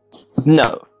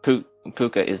 No,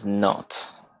 Puka is not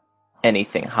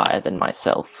anything higher than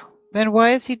myself. Then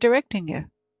why is he directing you?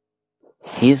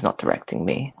 He is not directing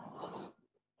me.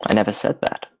 I never said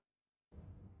that.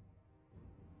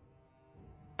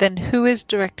 Then who is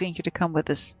directing you to come with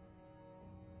us?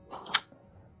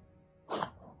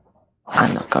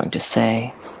 I'm not going to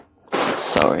say.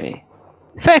 Sorry.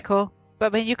 Fair call. But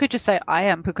I mean, you could just say, I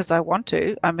am because I want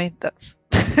to. I mean, that's...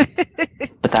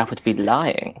 But that would be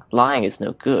lying. Lying is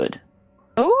no good.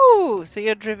 Oh, so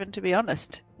you're driven to be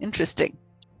honest. Interesting.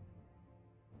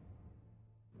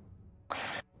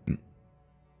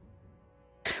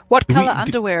 What color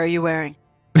underwear are you wearing?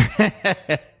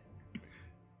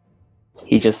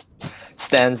 He just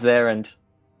stands there and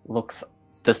looks,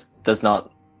 does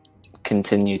not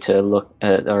continue to look,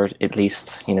 or at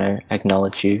least,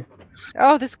 acknowledge you.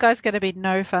 Oh, this guy's going to be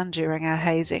no fun during our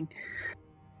hazing.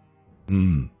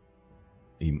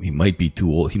 He might be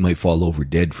too old. He might fall over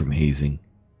dead from hazing.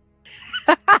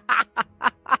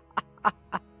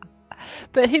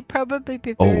 But he'd probably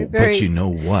be very, but you know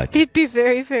what? He'd be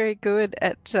very, very good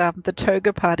at the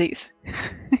toga parties.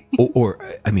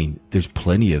 I mean, there's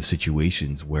plenty of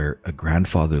situations where a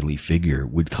grandfatherly figure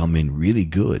would come in really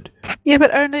good. Yeah,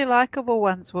 but only likable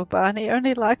ones, Barney.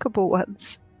 Only likable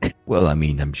ones. Well, I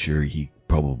mean, I'm sure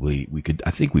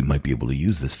I think we might be able to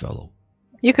use this fellow.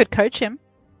 You could coach him.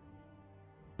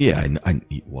 Yeah,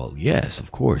 well, yes,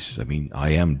 of course. I mean, I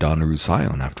am Donaru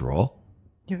Scion, after all.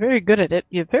 You're very good at it.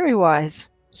 You're very wise.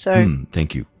 So,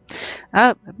 thank you.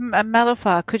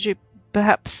 Malafar, could you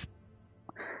perhaps,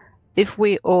 if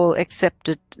we all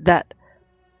accepted that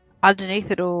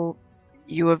underneath it all,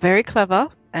 you were very clever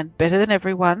and better than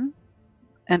everyone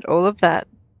and all of that,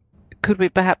 could we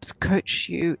perhaps coach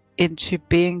you into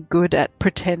being good at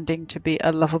pretending to be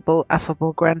a lovable,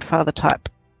 affable grandfather type?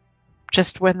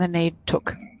 Just when the need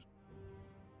took.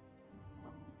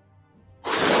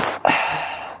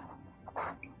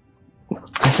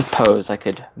 I suppose I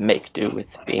could make do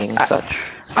with being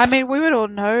such. I mean, we would all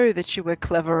know that you were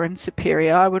clever and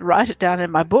superior. I would write it down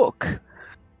in my book.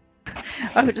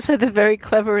 I would just say the very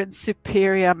clever and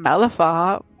superior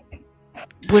Malafar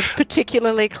was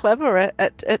particularly clever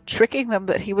at tricking them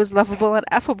that he was lovable and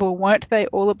affable. Weren't they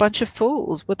all a bunch of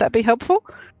fools? Would that be helpful?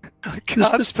 I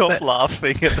can't stop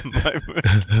laughing at the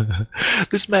moment.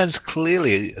 This man's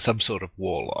clearly some sort of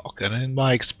warlock, and in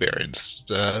my experience,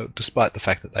 despite the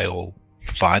fact that they all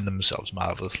find themselves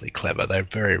marvelously clever, they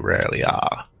very rarely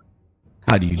are.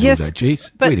 How do you do that,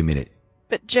 Jace? Wait a minute.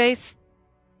 But Jace,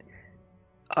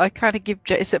 I kind of give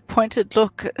Jace a pointed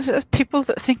look. People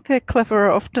that think they're clever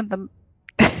are often the...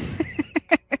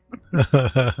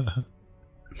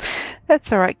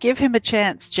 That's all right. Give him a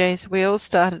chance, Jace. We all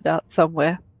started out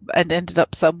somewhere and ended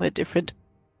up somewhere different.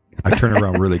 I turn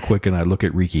around really quick and I look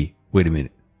at Riki. Wait a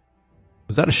minute.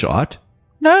 Was that a shot?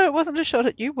 No, it wasn't a shot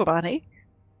at you, Barney.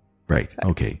 Right.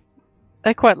 Okay.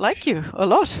 I quite like you a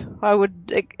lot. I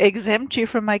would exempt you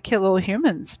from my kill all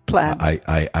humans plan.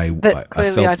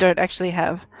 Clearly I don't actually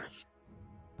have.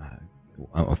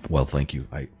 Well, thank you.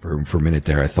 For a minute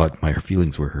there, I thought my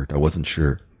feelings were hurt. I wasn't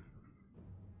sure.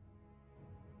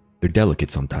 They're delicate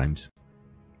sometimes.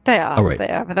 They are. All right. They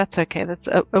are, but that's okay. That's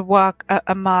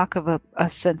a mark of a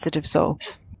sensitive soul.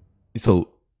 So,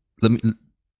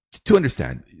 to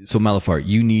understand. So, Malafar,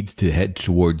 you need to head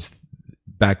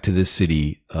back to this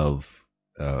city of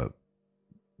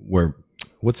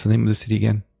what's the name of the city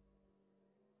again?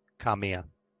 Carmia.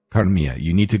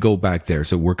 You need to go back there.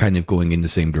 So we're kind of going in the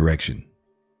same direction.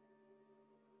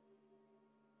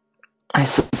 I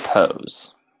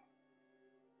suppose.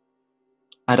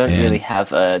 I don't really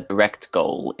have a direct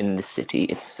goal in the city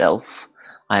itself.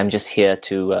 I am just here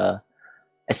to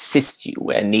assist you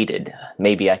where needed.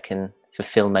 Maybe I can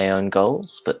fulfill my own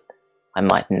goals, but I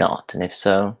might not. And if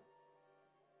so,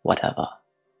 whatever.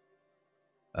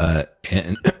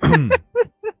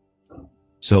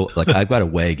 So, I've got a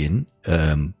wagon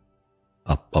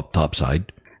up top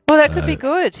side. Well, that could be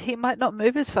good. He might not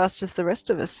move as fast as the rest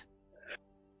of us.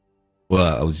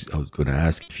 Well, I was going to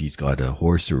ask if he's got a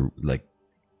horse or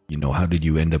how did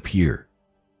you end up here?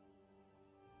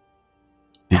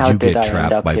 Did you get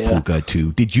trapped by Puka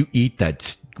too? Did you eat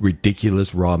that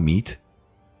ridiculous raw meat?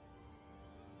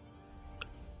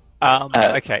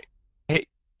 Okay.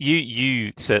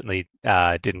 You certainly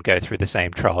didn't go through the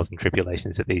same trials and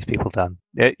tribulations that these people done.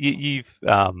 You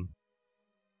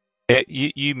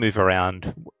move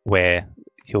around where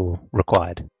you're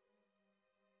required.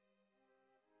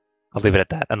 I'll leave it at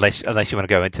that, unless you want to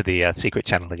go into the secret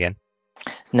channel again.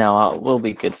 No, we'll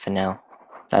be good for now.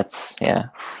 Yeah.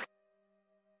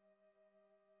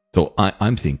 So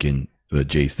I'm thinking,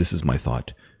 Jace, this is my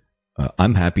thought.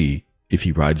 I'm happy if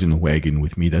he rides in the wagon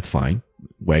with me. That's fine.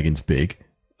 Wagon's big.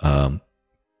 And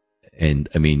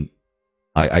I mean,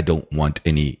 I don't want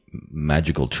any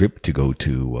magical trip to go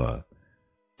to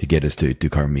get us to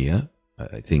Carmia.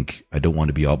 I think I don't want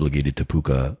to be obligated to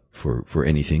Puka for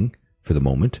anything for the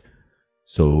moment.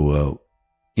 So,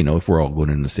 if we're all going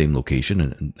in the same location,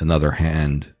 and another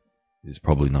hand is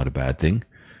probably not a bad thing.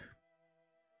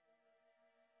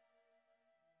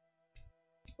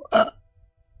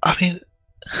 I mean,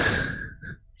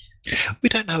 we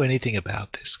don't know anything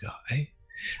about this guy.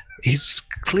 He's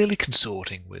clearly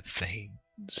consorting with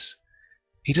fiends.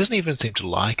 He doesn't even seem to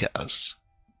like us.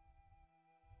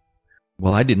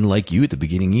 Well, I didn't like you at the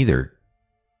beginning either.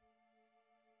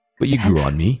 But you grew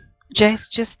on me. Jace,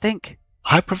 just think.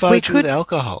 I provide you with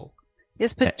alcohol.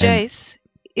 Yes, but Jace,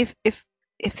 if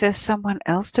there's someone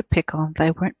else to pick on,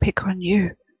 they won't pick on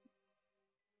you.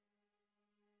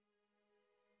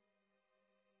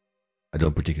 I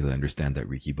don't particularly understand that,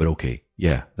 Riki, but okay.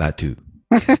 Yeah, that too.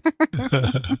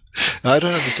 I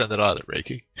don't understand that either,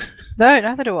 Riki. No,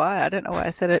 neither do I. I don't know why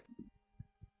I said it.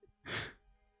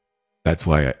 That's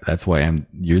why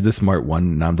you're the smart one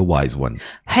and I'm the wise one.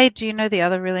 Hey, do you know the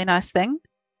other really nice thing?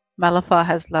 Malafar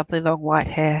has lovely long white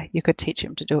hair. You could teach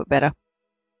him to do it better.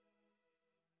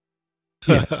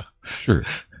 Yeah, sure.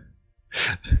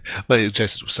 Well,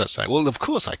 Jason starts saying, well, of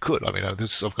course I could. I mean, I've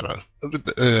got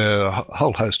a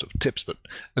whole host of tips,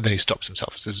 and then he stops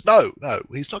himself and says, no,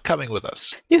 he's not coming with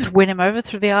us. You could win him over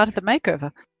through the art of the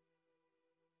makeover.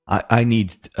 I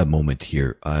need a moment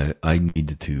here. I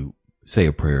needed to say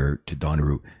a prayer to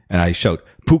Donaru, and I shout,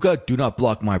 Puka, do not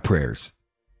block my prayers.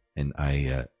 And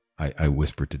I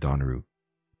whisper to Donaru,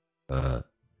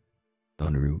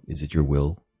 Donaru, is it your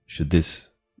will? Should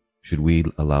we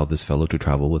allow this fellow to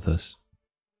travel with us?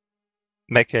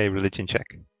 Make a religion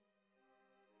check.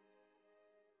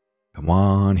 Come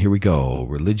on, here we go.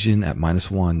 Religion at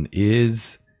 -1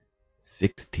 is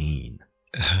 16.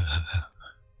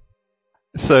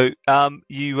 So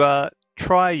you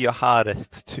try your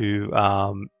hardest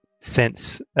to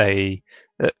sense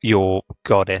your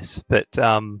goddess, but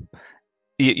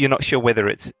you're not sure whether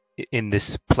it's in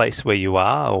this place where you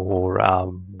are or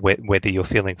whether you're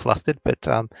feeling flustered, but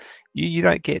you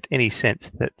don't get any sense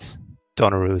that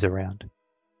Donaru is around.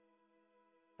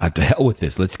 To hell with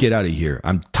this. Let's get out of here.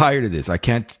 I'm tired of this. I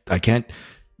can't.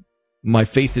 My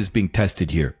faith is being tested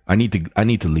here. I need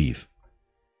to leave.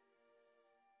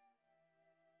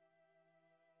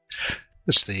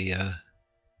 That's the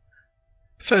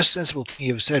first sensible thing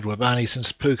you've said, Wabani,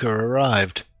 since Puka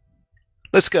arrived.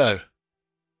 Let's go.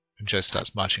 And Jace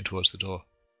starts marching towards the door.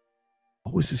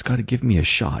 Always has got to give me a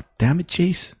shot. Damn it,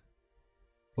 Jace.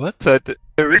 What? So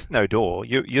there is no door.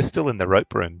 You're still in the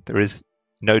rope room. There is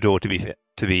no door to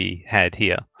be had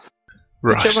here.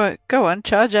 Right. Go on,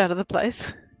 charge out of the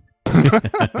place.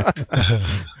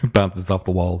 Bounces off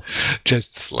the walls.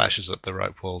 Jace slashes at the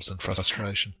rope walls in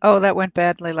frustration. Oh, that went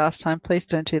badly last time. Please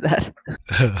don't do that.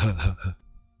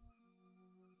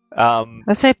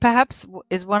 I say perhaps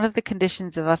is one of the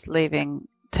conditions of us leaving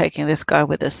taking this guy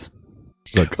with us.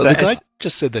 Look, well, the guy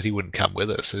just said that he wouldn't come with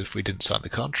us if we didn't sign the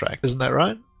contract. Isn't that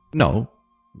right? No.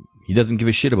 He doesn't give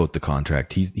a shit about the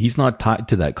contract. He's not tied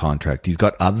to that contract. He's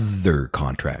got other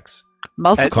contracts.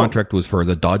 Multiple. The contract was for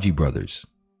the Dodgy brothers.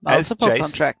 Multiple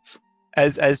contracts.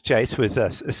 As Jace was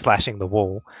slashing the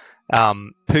wall,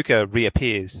 Puka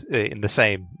reappears in the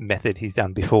same method he's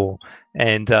done before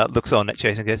and looks on at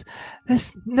Jace and goes,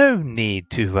 "There's no need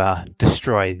to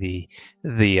destroy the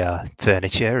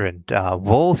furniture and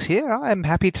walls here. I'm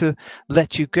happy to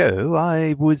let you go.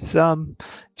 I was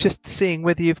just seeing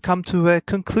whether you've come to a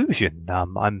conclusion.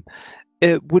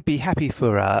 It would be happy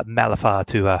for Malafar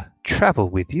to travel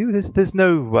with you. There's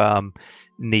no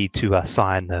need to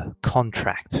sign the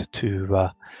contract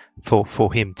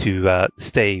for him to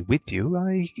stay with you.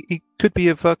 He could be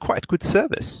of quite good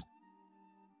service."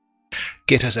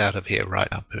 Get us out of here right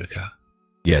now, Puka.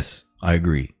 Yes, I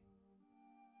agree.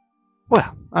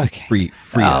 Well, okay.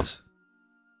 Free us.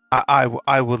 I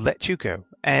will let you go.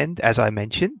 And as I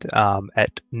mentioned,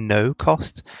 at no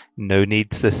cost, no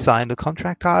need to sign the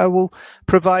contract, I will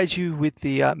provide you with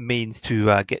the means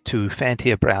to get to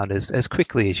Fantia Brown as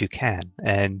quickly as you can.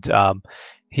 And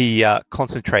he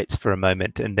concentrates for a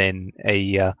moment, and then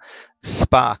a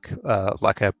spark,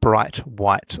 like a bright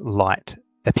white light,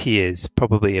 appears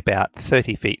probably about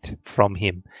 30 feet from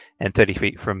him and 30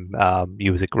 feet from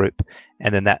you as a group.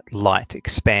 And then that light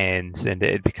expands and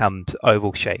it becomes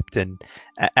oval shaped. And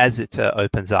as it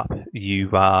opens up, you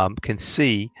can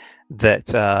see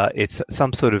that it's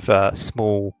some sort of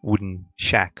small wooden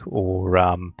shack or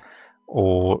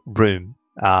room.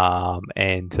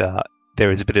 And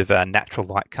there is a bit of natural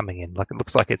light coming in. Like it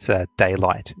looks like it's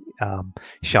daylight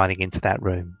shining into that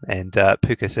room. And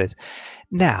Puka says,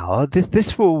 "Now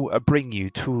this will bring you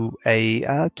to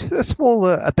a small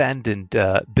abandoned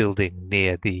building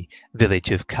near the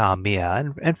village of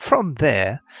Carmia, and from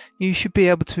there you should be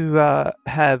able to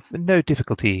have no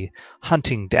difficulty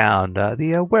hunting down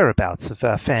the whereabouts of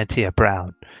Fantia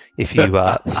Brown, if you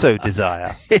so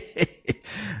desire."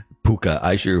 Puka,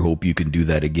 I sure hope you can do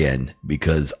that again,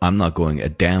 because I'm not going a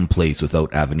damn place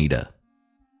without Avenida.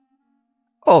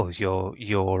 Oh, your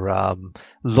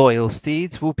loyal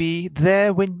steeds will be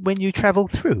there when you travel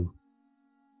through.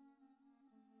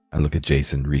 I look at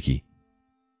Jason, Riki.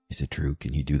 Is it true?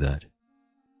 Can you do that?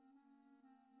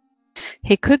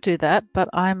 He could do that, but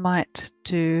I might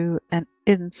do an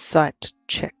insight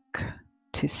check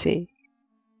to see.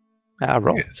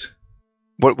 Roll. Yes.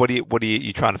 What are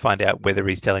you trying to find out whether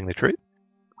he's telling the truth?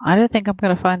 I don't think I'm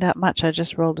going to find out much. I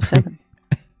just rolled a 7.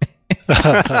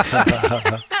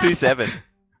 2-7.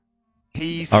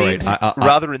 He All right, seems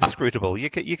rather inscrutable.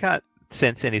 You can't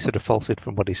sense any sort of falsehood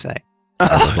from what he's saying.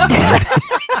 I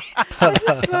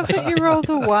just love that you rolled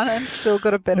a 1 and still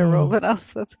got a better roll than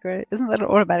us. That's great. Isn't that an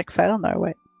automatic fail? No,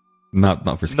 wait.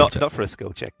 Not for skill check. Not for a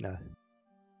skill check, no.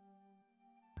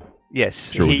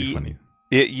 Yes, Sure would be funny.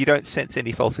 You don't sense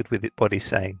any falsehood with what he's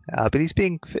saying, but he's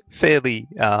being fairly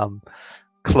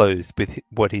closed with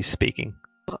what he's speaking.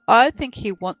 I think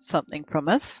he wants something from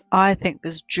us. I think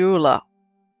this jeweler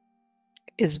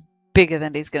is bigger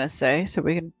than he's going to say, so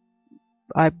we can.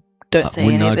 I don't say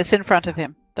any of this in front of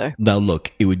him, though. Now,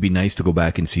 look, it would be nice to go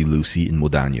back and see Lucy and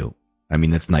Modano. I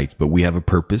mean, that's nice, but we have a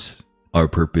purpose. Our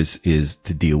purpose is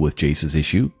to deal with Jace's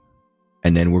issue,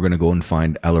 and then we're going to go and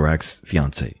find Alarak's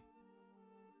fiance.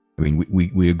 I mean,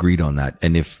 we agreed on that.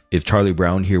 And if Charlie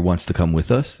Brown here wants to come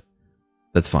with us,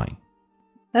 that's fine.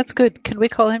 That's good. Can we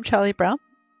call him Charlie Brown?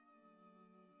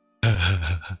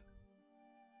 I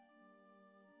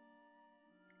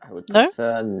would No?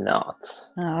 prefer not.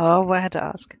 Oh, I had to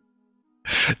ask.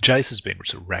 Jace has been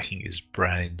sort of racking his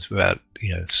brains about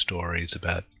stories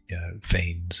about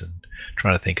fiends and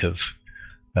trying to think of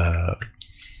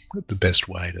the best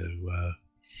way to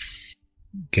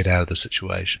get out of the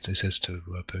situation. He says to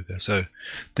Puka, "So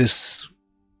this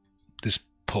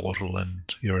portal and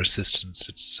your assistance,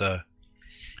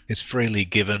 it's freely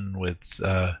given with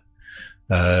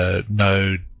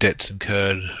no debts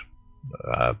incurred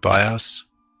by us."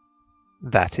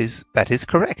 That is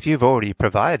correct. You've already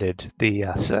provided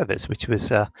the service, which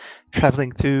was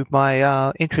traveling through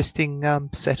my interesting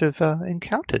set of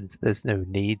encounters. There's no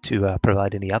need to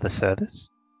provide any other service.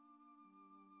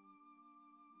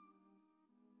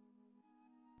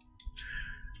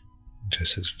 Jace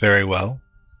says, "Very well."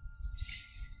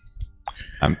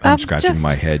 I'm scratching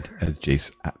my head as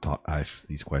Jace asks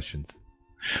these questions.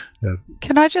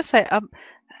 Can I just say,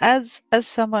 as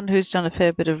someone who's done a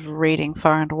fair bit of reading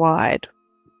far and wide,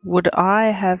 would I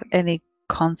have any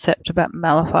concept about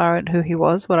Malafar and who he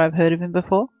was? Would I've heard of him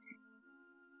before?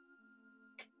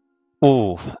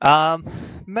 Oh,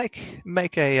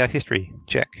 make a history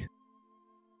check.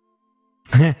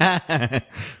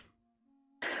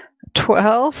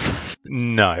 12?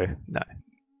 No.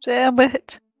 Damn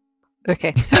it.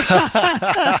 Okay.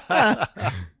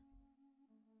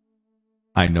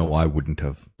 I know I wouldn't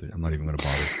have. I'm not even going to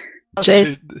bother.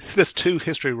 Jace There's 2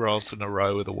 history rolls in a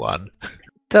row with a 1.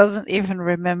 doesn't even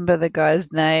remember the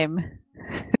guy's name.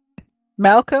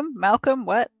 Malcolm,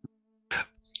 what?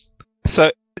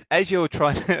 So as you're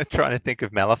trying to think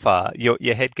of Malafar,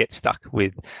 your head gets stuck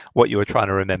with what you were trying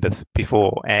to remember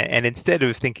before, and instead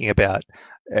of thinking about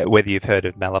whether you've heard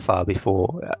of Malafar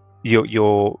before,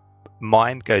 your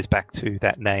mind goes back to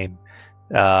that name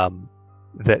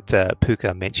that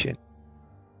Puka mentioned.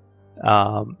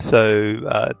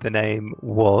 So the name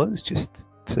was, just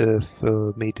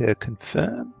for me to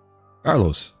confirm,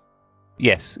 Carlos.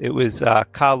 Yes, it was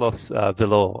Carlos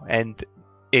Villar, and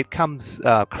it comes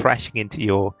crashing into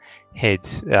your head,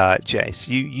 Jace.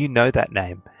 You know that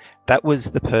name. That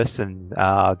was the person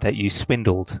that you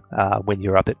swindled when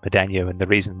you were up at Medano, and the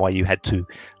reason why you had to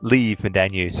leave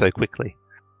Medano so quickly.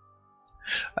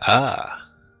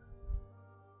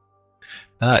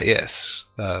 Yes.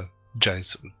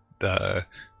 Jace, a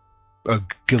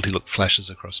guilty look flashes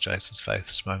across Jason's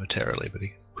face momentarily, but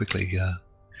he quickly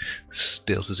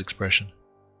steals his expression.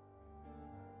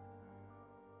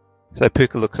 So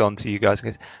Puka looks on to you guys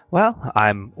and goes, "Well,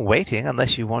 I'm waiting.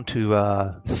 Unless you want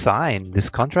to sign this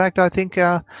contract, I think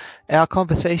our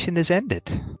conversation is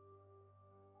ended."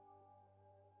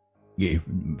 Yeah,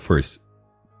 first,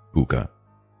 Puka,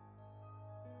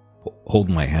 hold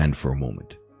my hand for a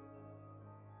moment.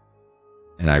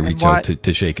 And I reach why- out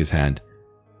to shake his hand.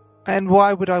 And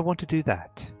why would I want to do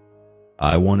that?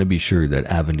 I want to be sure that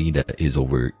Avenida is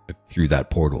over through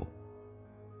that portal.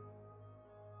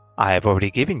 I have already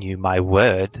given you my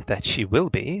word that she will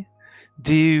be.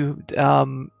 Do you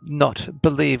not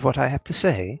believe what I have to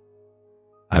say?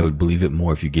 I would believe it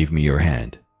more if you gave me your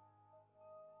hand.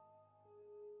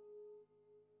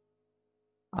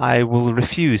 I will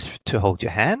refuse to hold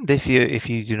your hand. If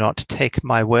you do not take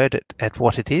my word at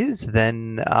what it is,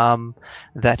 then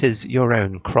that is your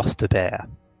own cross to bear.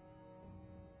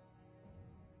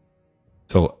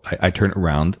 So I turn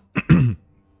around.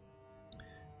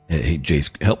 Hey, Jace,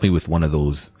 help me with one of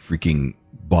those freaking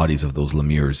bodies of those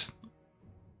Lemures.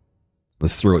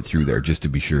 Let's throw it through there just to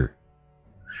be sure.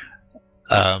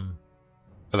 Are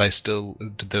they still?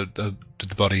 Did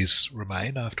the bodies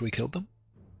remain after we killed them?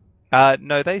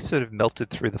 No, they sort of melted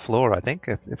through the floor, I think,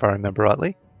 if I remember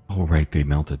rightly. Oh, right, they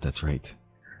melted. That's right.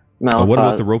 Malphite, What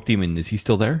about the rope demon? Is he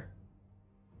still there?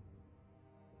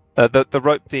 The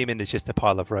rope demon is just a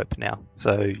pile of rope now,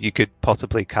 so you could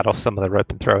possibly cut off some of the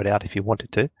rope and throw it out if you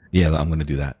wanted to. Yeah, I'm going to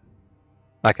do that.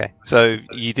 Okay, so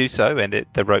you do so, and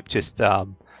the rope just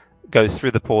goes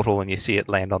through the portal, and you see it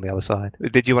land on the other side.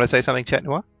 Did you want to say something, Chat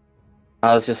Noir?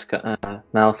 I was just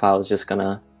Malphite was just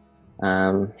gonna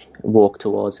walk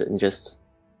towards it and just,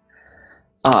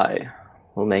 I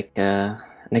will make an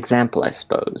example, I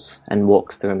suppose, and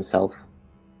walks through himself.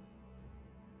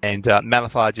 And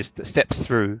Malphite just steps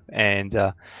through, and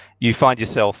you find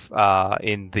yourself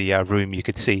in the room you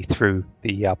could see through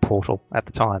the portal at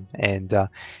the time. And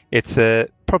it's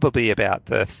probably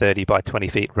about a 30 by 20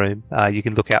 feet room. You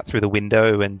can look out through the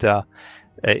window, and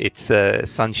it's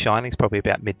sun shining. It's probably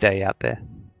about midday out there.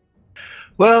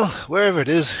 Well, wherever it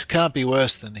is, can't be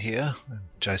worse than here. And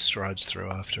Jace strides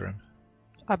through after him.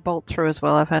 I bolt through as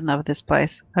well. I've had enough of this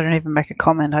place. I don't even make a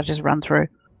comment. I just run through.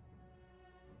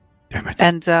 Damn it.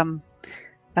 And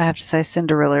I have to say,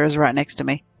 Cinderella is right next to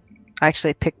me. I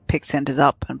actually pick Cinders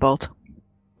up and bolt.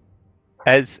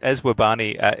 As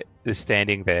Wabani is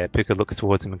standing there, Puka looks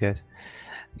towards him and goes,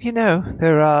 "You know,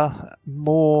 there are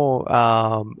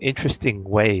more interesting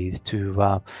ways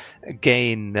to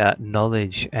gain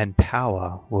knowledge and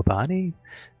power, Wabani.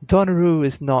 Donaru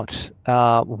is not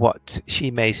what she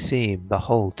may seem the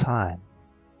whole time."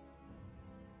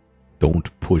 Don't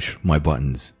push my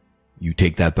buttons. You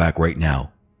take that back right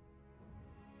now.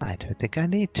 I don't think I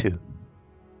need to.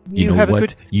 You know have what? a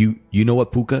good You know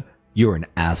what, Puka? You're an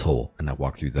asshole. And I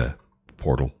walk through the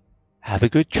portal. have a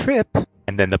good trip.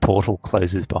 And then the portal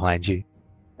closes behind you.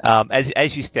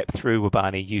 As you step through,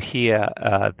 Wabani, you hear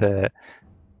the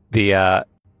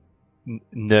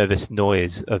nervous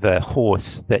noise of a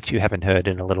horse that you haven't heard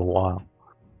in a little while.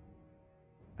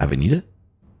 Avenida?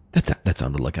 That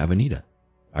sounded like Avenida.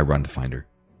 I run to find her.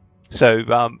 So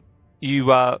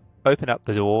you open up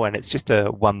the door, and it's just a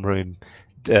one-room,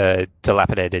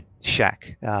 dilapidated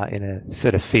shack in a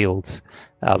set of fields,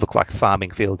 look like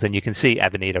farming fields, and you can see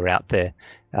Avenida out there.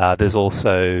 There's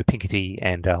also Pinkety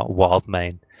and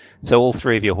Wildmane. So all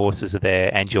three of your horses are there,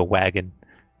 and your wagon.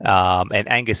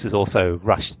 And Angus has also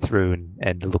rushed through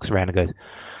and looks around and goes,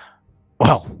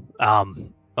 "Well,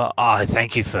 I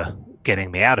thank you for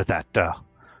getting me out of that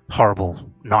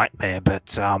horrible nightmare,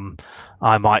 but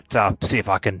I might see if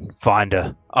I can find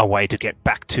a way to get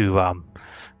back to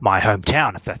my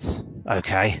hometown, if that's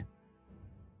okay."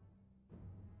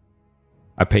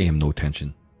 I pay him no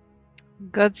attention.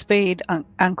 Godspeed,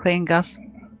 Unclean Gus.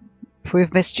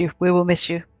 We've missed you. We will miss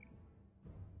you.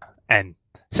 And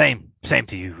same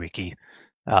to you, Ricky.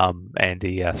 And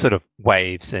he sort of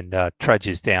waves and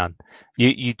trudges down.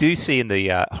 You do see in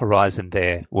the horizon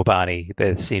there, Wabani,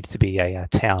 there seems to be a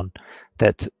town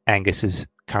that Angus is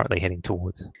currently heading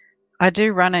towards. I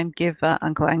do run and give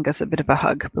Uncle Angus a bit of a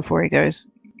hug before he goes.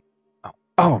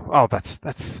 Oh, that's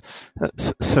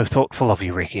so thoughtful of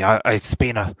you, Ricky. It's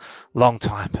been a long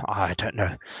time. I don't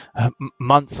know,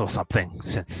 months or something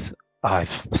since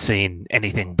I've seen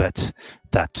anything but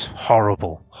that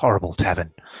horrible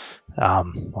tavern,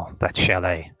 that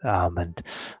chalet. And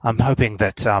I'm hoping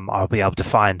that I'll be able to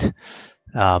find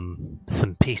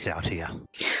some peace out here.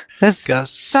 There's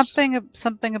Gus.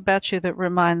 something about you that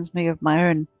reminds me of my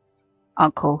own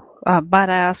uncle. Might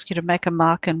I ask you to make a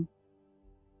mark in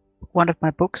one of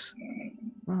my books?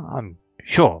 I'm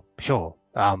sure.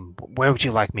 Where would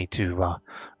you like me to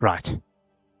write?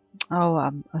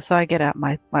 So I get out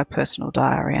my personal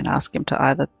diary and ask him to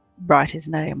either write his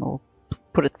name or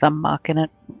put a thumb mark in it.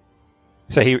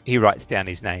 So he writes down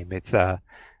his name. It's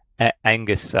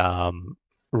Angus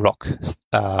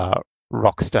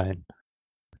Rockstone.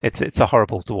 It's a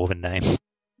horrible dwarven name.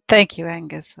 Thank you,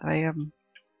 Angus.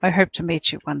 I hope to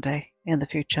meet you one day. in the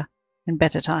future, in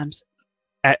better times.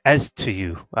 As to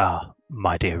you,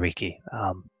 my dear Riki,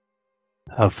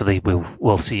 hopefully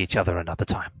we'll see each other another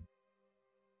time.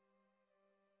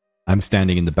 I'm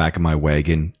standing in the back of my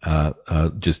wagon,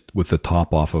 just with the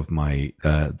top off of my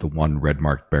the one red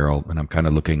marked barrel, and I'm kind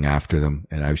of looking after them,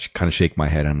 and I kind of shake my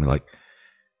head, and I'm like,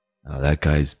 that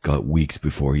guy's got weeks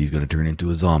before he's going to turn into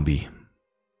a zombie.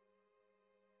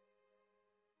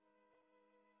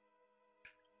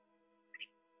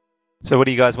 So what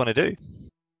do you guys want to do?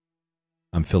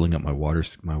 I'm filling up my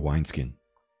wineskin.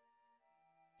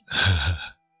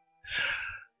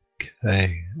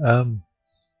 Okay.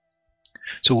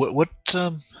 So what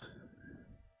can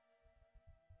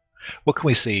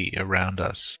we see around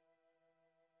us?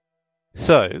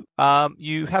 So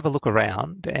you have a look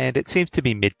around, and it seems to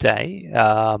be midday.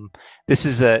 This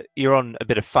is you're on a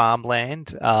bit of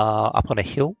farmland up on a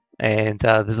hill, and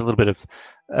there's a little bit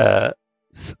of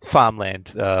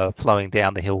farmland flowing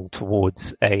down the hill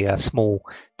towards a small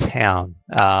town.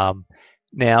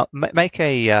 Now, make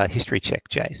a history check,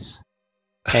 Jace,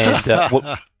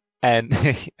 and and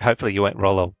hopefully you won't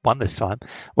roll a 1 this time.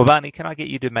 Well, Barney, can I get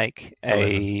you to make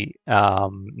a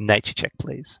nature check,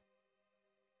 please?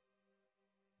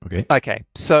 Okay. Okay,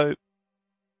 so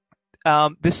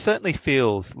this certainly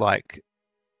feels like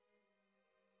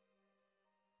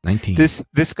 19.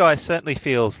 This guy certainly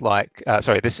feels like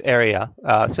this area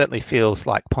certainly feels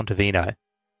like Pontevino,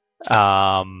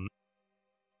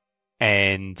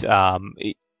 and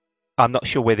I'm not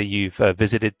sure whether you've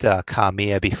visited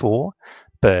Carmia before,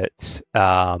 but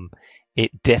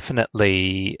it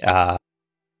definitely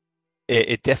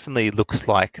looks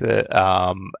like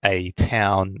a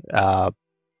town.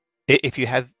 If you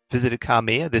have visited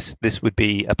Carmia, this would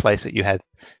be a place that you have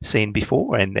seen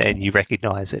before, and you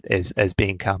recognise it as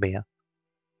being Carmia.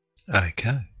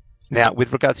 Okay. Now,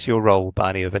 with regards to your roll,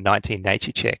 Barney, of a 19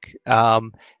 nature check,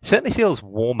 it certainly feels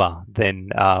warmer than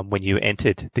when you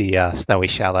entered the snowy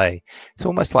chalet. It's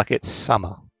almost like it's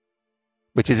summer,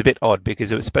 which is a bit odd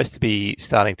because it was supposed to be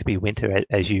starting to be winter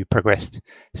as you progressed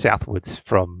southwards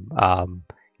from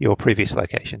your previous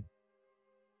location.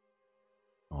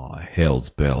 Oh, hell's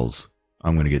bells.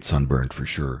 I'm going to get sunburned for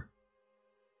sure.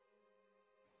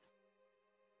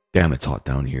 Damn, it's hot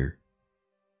down here.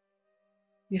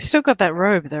 You've still got that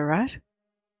robe though, right?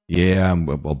 Yeah,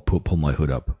 I'll pull my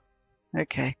hood up.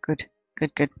 Okay, good.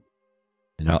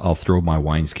 And I'll throw my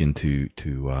wineskin to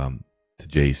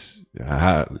Jace.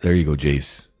 There you go,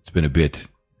 Jace. It's been a bit.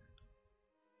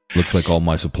 Looks like all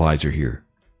my supplies are here.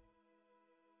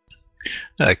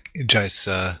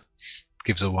 Jace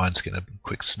gives a wineskin a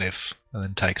quick sniff and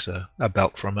then takes a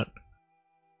belt from it.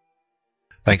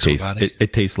 Thanks, Barney.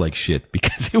 It tastes like shit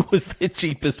because it was the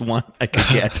cheapest one I could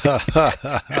get.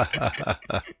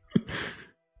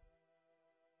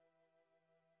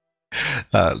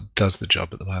 Does the job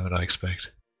at the moment, I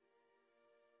expect.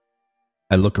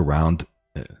 I look around.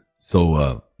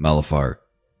 So, Malafar,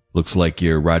 looks like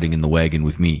you're riding in the wagon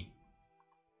with me.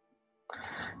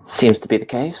 Seems to be the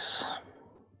case.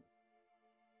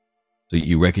 So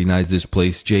you recognize this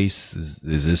place, Jace? Is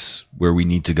this where we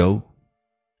need to go?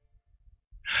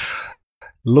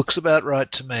 Looks about right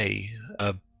to me,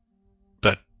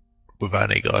 but we've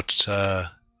only got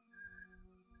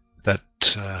that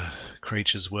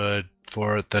creature's word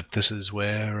for it that this is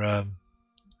where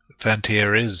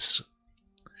Fantir is,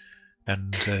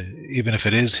 and even if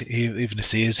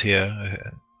he is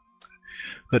here,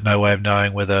 but no way of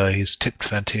knowing whether he's tipped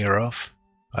Fantir off.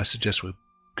 I suggest we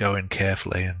go in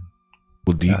carefully and.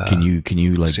 Well, can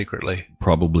you like secretly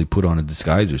probably put on a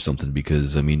disguise or something?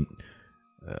 Because I mean,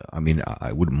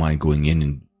 I wouldn't mind going in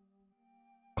and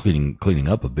cleaning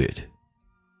up a bit.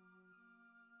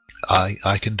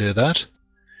 I can do that.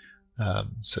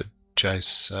 So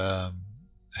Jace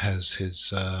has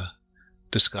his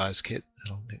disguise kit.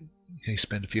 Can you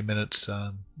spend a few minutes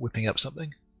whipping up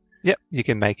something? Yep, you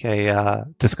can make a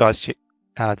disguise kit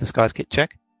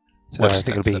check. So What's I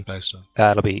think that based on?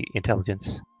 It'll be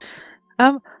intelligence.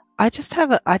 I just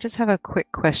have a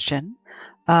quick question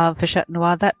for Chat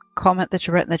Noir. That comment that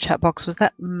you wrote in the chat box, was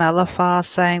that Malafar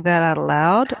saying that out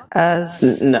loud?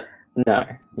 No.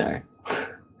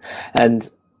 And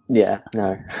yeah,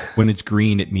 no. When it's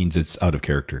green, it means it's out of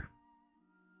character.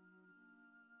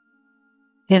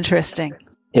 Interesting.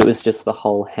 It was just the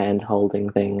whole hand-holding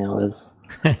thing. I was...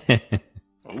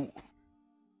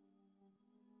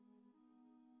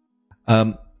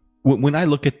 When I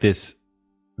look at this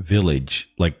village,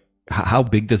 like, how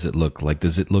big does it look? Like,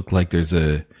 does it look like is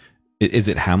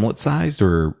it Hamlet sized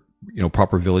or,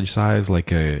 proper village size, like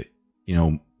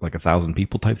 1,000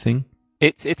 people type thing?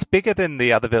 It's bigger than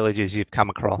the other villages you've come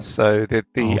across. So the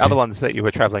Okay. other ones that you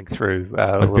were traveling through are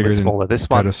a Like little bigger bit than smaller. This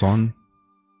one, Tarason?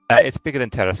 it's bigger than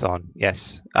Terrason.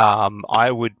 Yes, I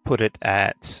would put it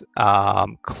at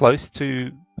close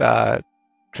to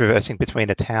traversing between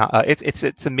a town.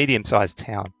 It's a medium-sized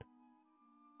town,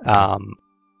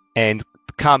 and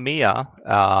Carmia,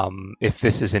 if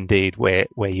this is indeed where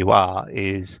you are,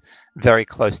 is very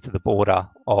close to the border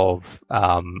of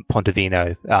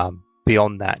Pontevino.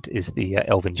 Beyond that is the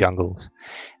Elven Jungles.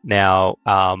 Now,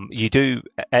 you do,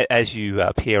 as you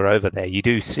peer over there, you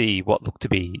do see what look to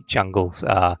be jungles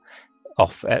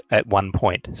off at one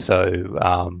point.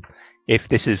 So, if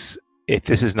this is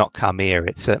not Carmia,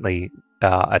 it's certainly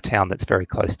a town that's very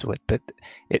close to it. But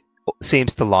it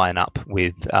seems to line up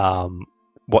with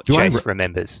what Do I Jace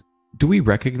remembers. Do we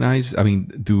recognize? I mean,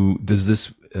 does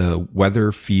this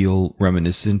weather feel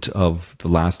reminiscent of the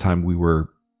last time we were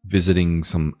visiting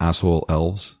some asshole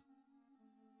elves?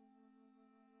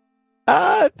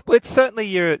 It's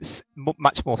certainly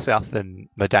much more south than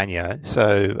Modano,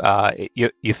 so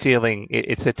you're feeling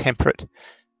it's a temperate,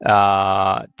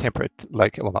 well,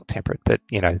 not temperate,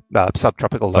 but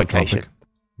subtropical location.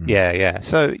 Hmm. Yeah.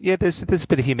 So yeah, there's a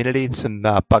bit of humidity, some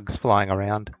bugs flying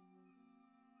around.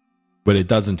 But it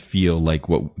doesn't feel like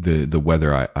what the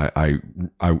weather I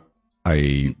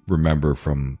remember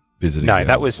from visiting. No,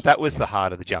 the elves. that was the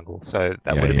heart of the jungle, so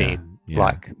that Yeah, would have yeah, been yeah.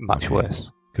 like much Okay.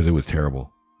 worse. Because it was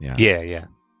terrible. Yeah. Yeah.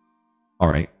 All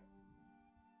right.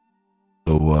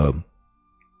 So,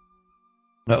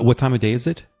 what time of day is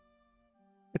it?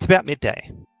 It's about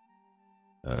midday.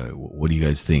 What do you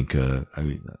guys think? I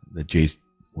mean, Jace.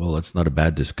 Well, that's not a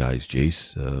bad disguise,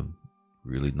 Jace.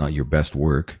 Really, not your best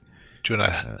work. Do you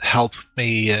want to help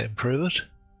me improve it?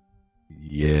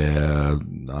 Yeah,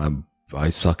 I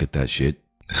suck at that shit.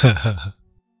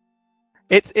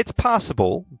 It's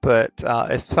passable, but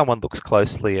if someone looks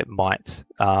closely, it might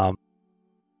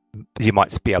you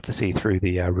might be able to see through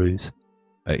the ruse.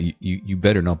 You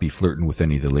better not be flirting with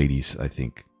any of the ladies. I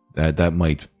think that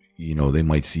might, they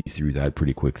might see through that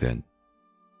pretty quick then.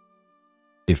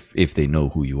 If they know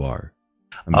who you are.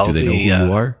 I mean, do they know who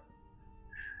you are?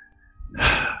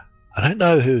 I don't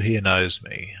know who here knows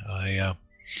me.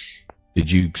 Did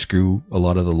you screw a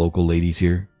lot of the local ladies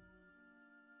here?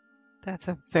 That's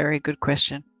a very good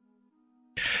question.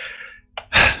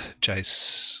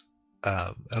 Jace,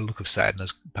 a look of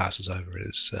sadness passes over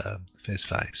his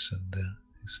face, and he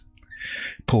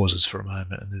pauses for a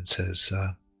moment, and then says,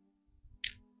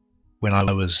 "When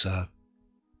I was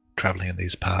traveling in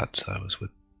these parts, I was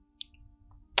with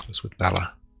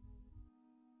Bella."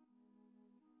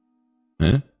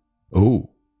 Huh? Oh,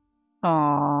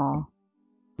 Aww.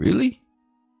 really?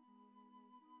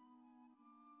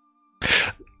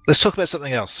 Let's talk about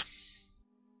something else.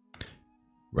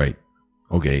 Right.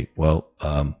 Okay. Well,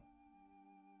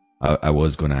 I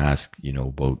was going to ask,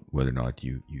 about whether or not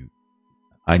you.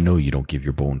 I know you don't give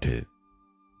your bone to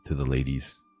the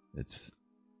ladies. It's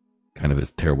kind of a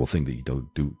terrible thing that you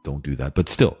don't do that. But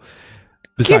still,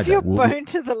 Give your bone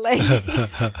to the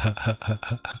ladies.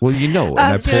 Well,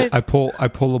 and I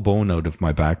pull a bone out of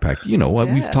my backpack. You know what?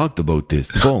 Yeah. We've talked about this.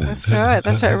 The bone. That's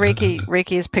right.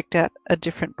 Riki has picked out a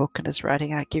different book and is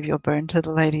writing out "Give Your Bone to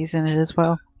the Ladies" in it as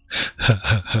well.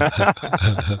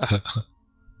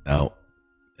 Now,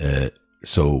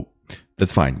 so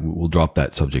that's fine. We'll drop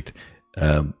that subject.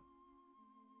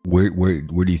 Where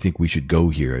do you think we should go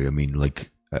here? I mean,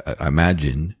 like, I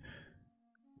imagine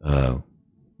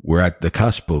we're at the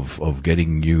cusp of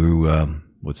getting you.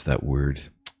 What's that word?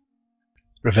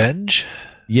 Revenge?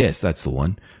 Yes, that's the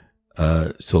one.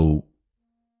 So,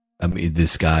 I mean,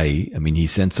 this guy. I mean, he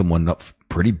sent someone up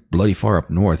pretty bloody far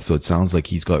up north. So it sounds like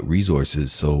he's got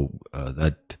resources. So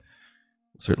that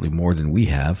certainly more than we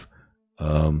have.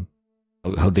 How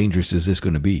dangerous is this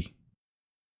going to be?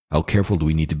 How careful do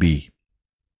we need to be?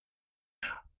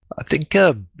 I think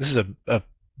this is a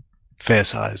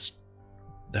fair-sized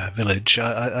village.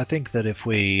 I think that if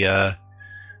we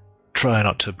try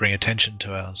not to bring attention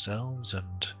to ourselves,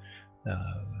 and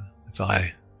if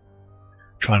I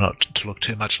try not to look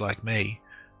too much like me,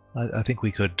 I think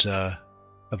we could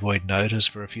avoid notice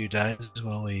for a few days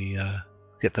while we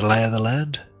get the lay of the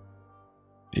land.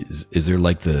 Is there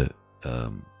like the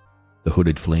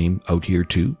hooded flame out here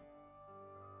too?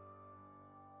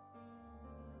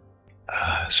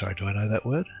 Sorry, do I know that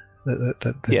word?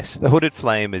 Yes, the Hooded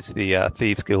Flame is the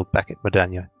Thieves Guild back at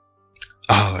Modano.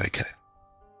 Oh, okay.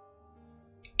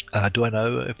 Do I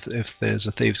know if there's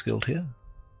a Thieves Guild here?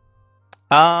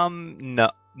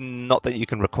 No, not that you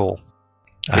can recall.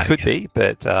 It could be,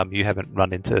 but you haven't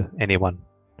run into anyone.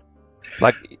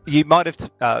 Like, you might have...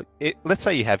 let's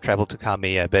say you have travelled to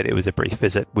Carmia, but it was a brief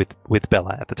visit with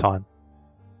Bella at the time.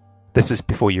 This is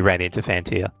before you ran into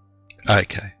Fantia.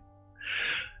 Okay.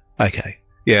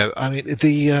 Yeah, I mean,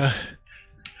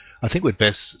 I think we'd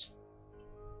best...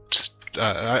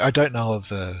 I don't know of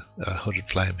the Hooded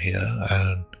Flame here,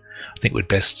 and I think we'd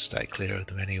best stay clear of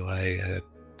them anyway.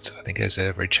 So I think there's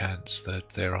every chance that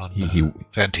they're on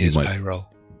Fantia's payroll.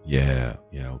 Yeah,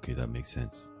 okay, that makes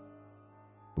sense.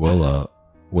 Well,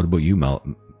 what about you,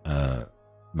 Malafar?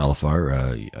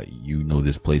 You know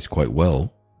this place quite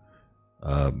well.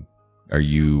 Are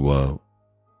you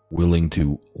willing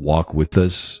to walk with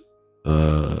us?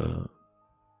 And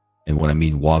when I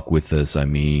mean walk with us, I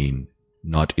mean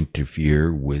not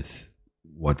interfere with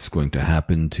what's going to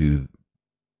happen to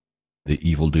the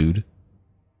evil dude?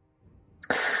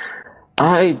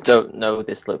 I don't know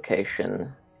this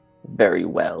location very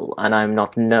well, and I'm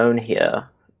not known here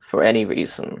for any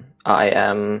reason. I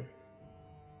am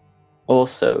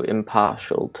also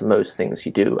impartial to most things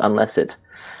you do, unless it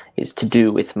is to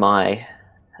do with my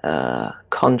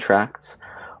contracts,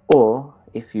 or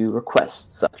if you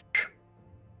request such.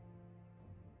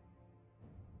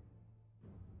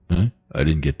 Huh? I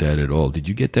didn't get that at all. Did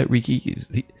you get that, Riki?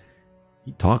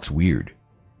 He talks weird.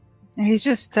 He's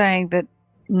just saying that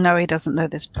no, he doesn't know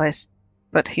this place,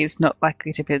 but he's not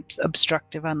likely to be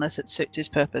obstructive unless it suits his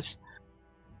purpose.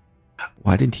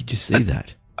 Why didn't he just say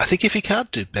that? I think if he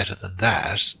can't do better than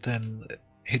that, then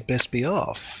he'd best be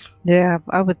off. Yeah,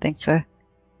 I would think so.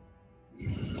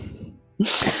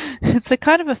 It's a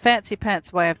kind of a fancy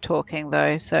pants way of talking,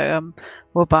 though. So,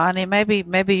 well, Barney,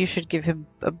 maybe you should give him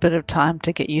a bit of time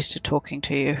to get used to talking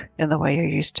to you in the way you're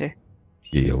used to.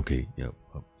 Yeah, okay, yeah,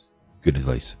 good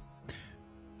advice.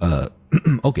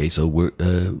 Okay, so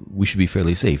we should be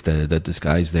fairly safe. That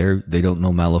disguise there, they don't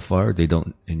know Malafar. They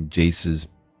don't in Jace's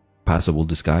passable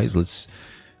disguise.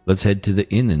 Let's head to the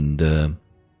inn and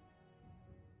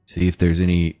see if there's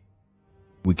any.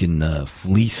 We can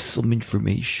fleece some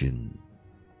information.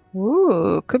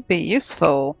 Ooh, could be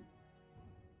useful.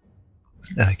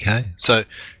 Okay, so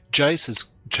Jace has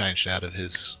changed out of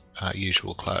his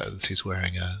usual clothes. He's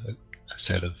wearing a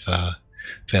set of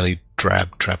fairly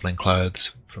drab travelling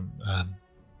clothes from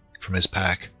his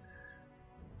pack.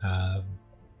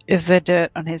 Is there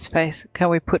dirt on his face? Can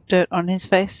we put dirt on his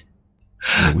face?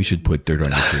 Yeah, we should put dirt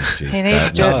on his face, Jace. He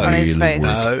needs dirt on his face.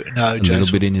 No, a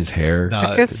little bit in his hair.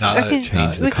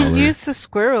 We can use the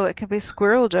squirrel. It can be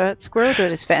squirrel dirt. Squirrel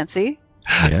dirt is fancy.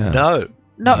 Yeah. No.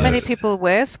 Not many people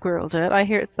wear squirrel dirt. I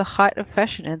hear it's the height of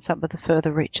fashion in some of the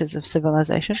further reaches of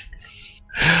civilization.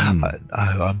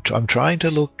 I'm trying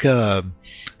to look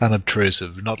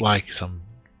unobtrusive, not like some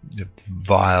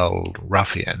vile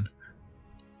ruffian.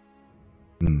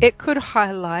 It could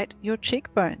highlight your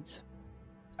cheekbones.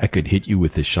 I could hit you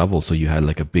with a shovel so you had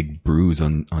like a big bruise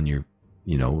on your,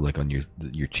 like on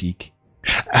your cheek.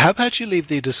 How about you leave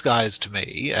the disguise to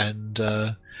me and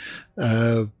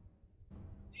put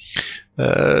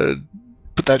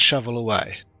that shovel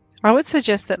away? I would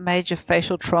suggest that major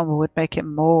facial trauma would make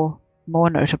him more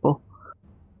notable.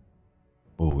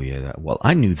 Oh yeah, well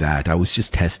I knew that. I was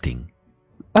just testing.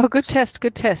 Oh, good test.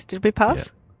 Did we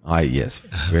pass? Yeah. Yes,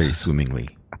 very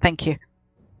swimmingly. Thank you.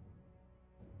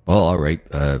 Well, all right.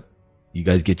 You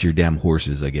guys get your damn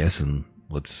horses, I guess, and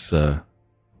let's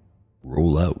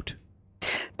roll out.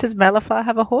 Does Malafar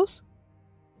have a horse?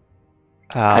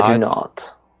 I do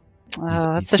not.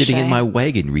 Oh, He's that's a sitting shame. in my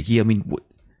wagon, Riki. I mean,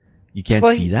 you can't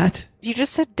see that? You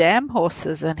just said damn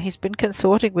horses, and he's been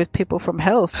consorting with people from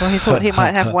hell, so he thought he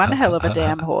might have one hell of a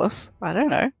damn horse. I don't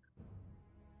know.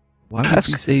 Why would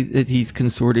you say that he's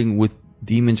consorting with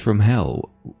demons from hell?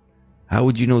 How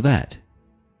would you know that?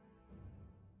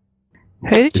 Who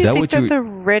did Is you that think what that you- the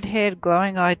red-haired,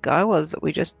 glowing-eyed guy was that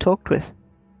we just talked with?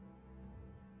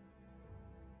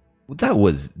 Well, that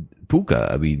was Puka.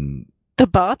 I mean, The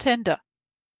bartender.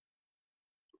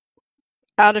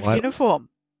 Out of Why- uniform.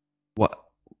 what?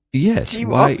 Yes. Do you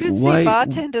why? often see Why?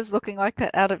 bartenders looking like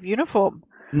that out of uniform?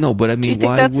 No, but I mean, Do you think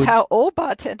why that's would? how all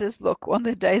bartenders look on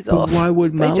their days But off? why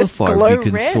would They just Malafar glow be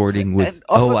red consorting with? and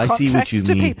offer Oh, I see what you contracts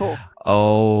to mean. people.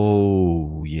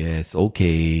 Oh, yes.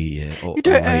 Okay. Yeah. Oh, You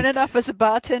don't earn right. enough as a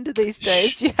bartender these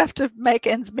days. You have to make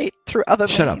ends meet through other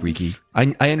Shut up, means.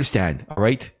 Riki. I understand. All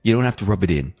right. You don't have to rub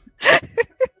it in.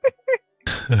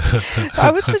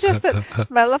 I would suggest that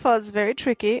Malafar is very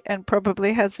tricky and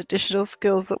probably has additional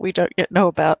skills that we don't yet know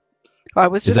about. I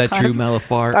was Is just that true,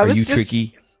 Malafar? Are was you just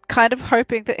tricky? kind of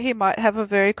hoping that he might have a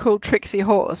very cool tricksy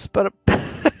horse, but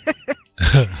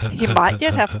he might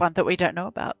yet have one that we don't know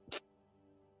about.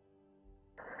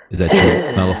 Is that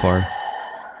true, Malafar?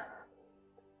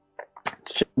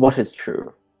 What is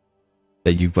true?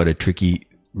 that you've got a tricky,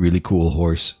 really cool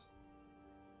horse.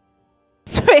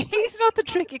 He's not the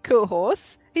tricky cool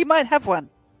horse. He might have one.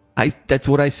 That's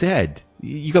what I said.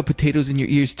 You got potatoes in your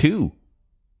ears too.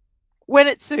 When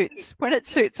it suits. When it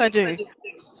suits, I do.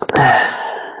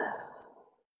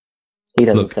 He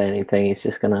doesn't Look. say anything. He's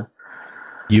just gonna.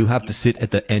 You have to sit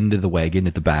at the end of the wagon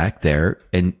at the back there,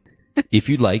 and if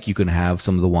you'd like, you can have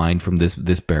some of the wine from this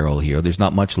barrel here. There's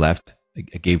not much left. I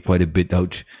gave quite a bit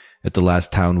out at the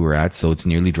last town we were at, so it's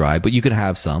nearly dry. But you can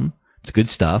have some. It's good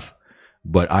stuff.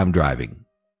 But I'm driving.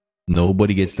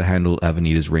 Nobody gets to handle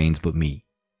Avenita's reins but me.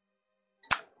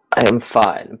 I am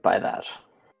fine by that.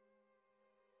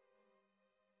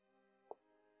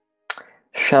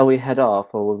 Shall we head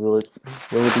off, or will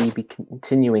we be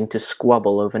continuing to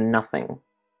squabble over nothing?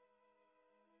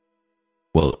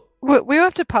 Well, We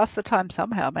have to pass the time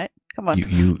somehow, mate. Come on.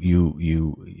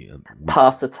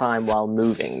 Pass the time while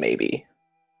moving, maybe.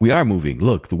 We are moving.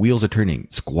 Look, the wheels are turning.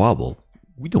 Squabble.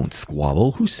 We don't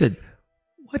squabble. Who said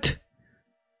what?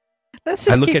 Let's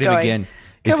just I look keep at him going. again.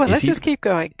 Come on, let's just keep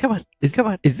going. Come on. Come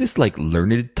on. Is this like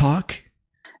learned talk?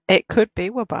 It could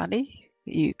be, Wabani.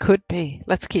 You could be.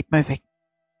 Let's keep moving.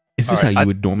 Is this All right, how you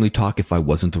would normally talk if I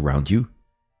wasn't around you?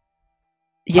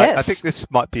 Yes. I think this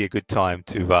might be a good time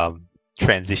to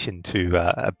transition to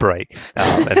a break,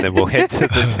 and then we'll head to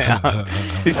the town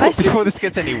before this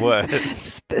gets any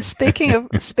worse. Speaking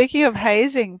of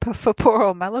hazing for poor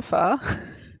old Malafar.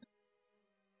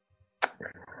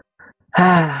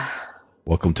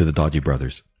 Welcome to the Dodgy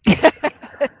Brothers.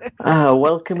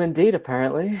 Welcome indeed,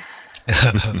 apparently.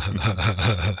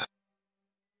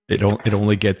 It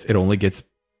only gets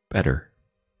better.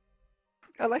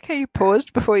 I like how you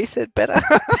paused before you said better.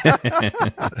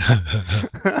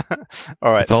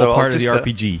 All right, It's all so part of the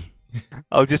RPG.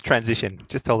 I'll just transition.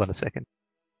 Just hold on a second.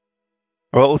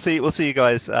 All right, we'll see you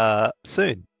guys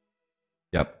soon.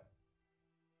 Yep.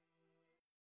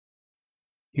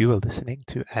 You are listening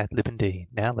to Ad Lib and D.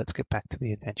 Now let's get back to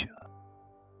the adventure.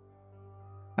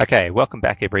 Okay, welcome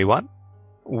back, everyone.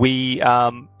 We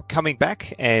coming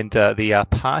back, and the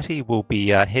party will be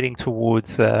heading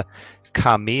towards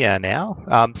Carmia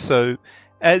now. So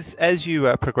as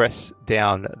you progress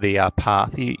down the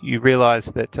path, you realise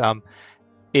that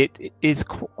it is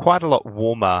quite a lot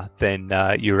warmer than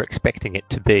you were expecting it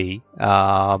to be.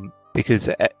 Because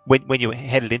when you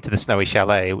headed into the snowy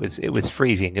chalet, it was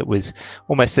freezing. It was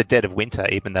almost the dead of winter,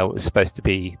 even though it was supposed to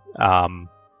be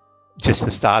just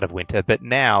the start of winter. But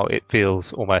now it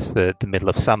feels almost the middle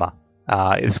of summer.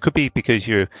 This could be because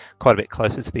you're quite a bit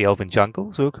closer to the elven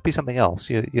jungles, or it could be something else.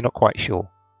 You're not quite sure.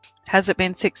 Has it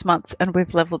been 6 months and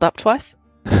we've leveled up twice?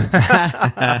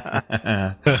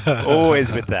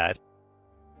 Always with that.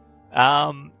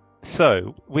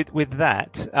 So with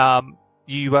that,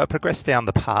 you progress down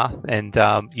the path, and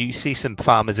you see some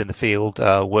farmers in the field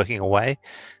working away,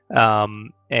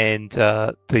 and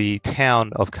the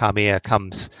town of Carmia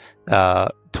comes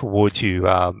towards you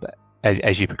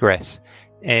as you progress.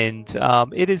 And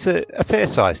it is a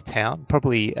fair-sized town.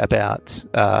 Probably about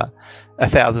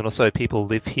 1,000 or so people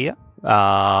live here.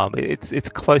 It's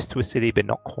close to a city, but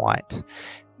not quite.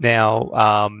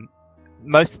 Now,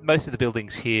 most of the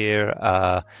buildings here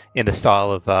are in the style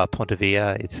of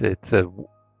Pontevia.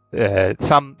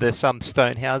 There's some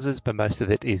stone houses, but most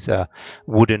of it is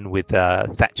wooden with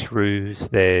thatched roofs.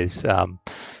 There's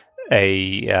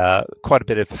quite a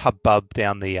bit of hubbub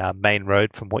down the main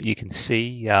road from what you can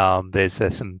see. There's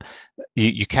some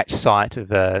you catch sight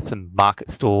of some market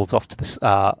stalls off to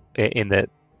the in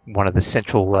one of the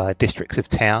central districts of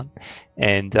town,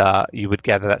 and you would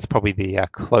gather that's probably the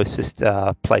closest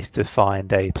place to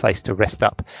find a place to rest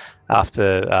up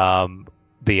after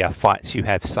the fights you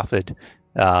have suffered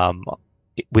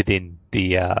within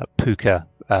the Puka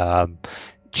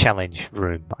challenge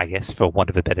room, I guess, for want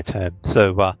of a better term.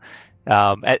 So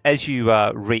as you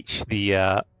reach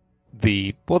there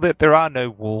are no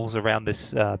walls around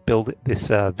this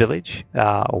village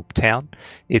or town.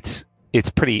 It's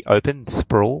pretty open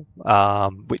sprawl,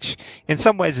 which in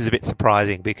some ways is a bit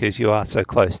surprising because you are so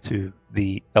close to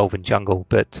the elven jungle.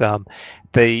 But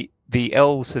the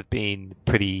elves have been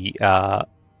pretty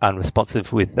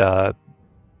unresponsive with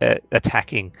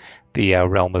attacking the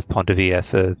realm of Pontevia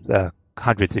for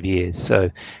hundreds of years.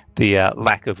 So the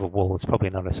lack of a wall is probably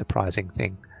not a surprising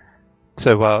thing.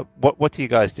 So what do you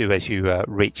guys do as you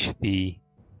reach the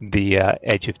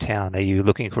edge of town? Are you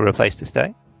looking for a place to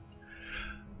stay?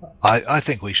 I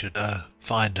think we should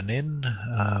find an inn.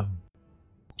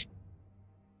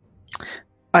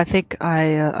 I think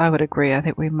I would agree. I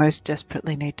think we most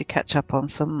desperately need to catch up on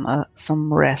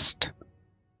some rest.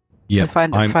 Yeah,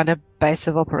 And find a base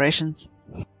of operations.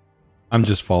 I'm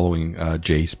just following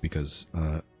Jace because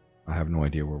I have no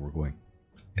idea where we're going.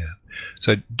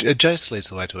 So Jace leads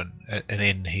the way to an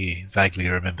inn he vaguely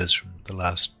remembers from the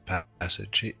last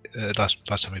passage. Last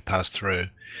time he passed through,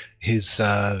 he's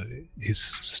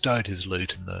stowed his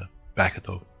loot in the back of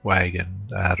the wagon,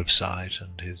 out of sight,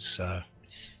 and he's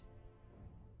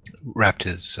wrapped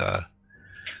his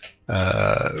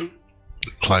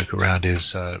cloak around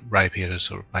his rapier to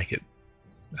sort of make it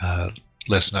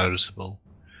less noticeable.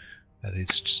 And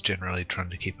he's just generally trying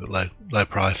to keep it low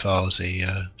profile as he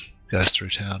goes through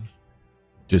town.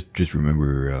 Just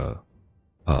remember,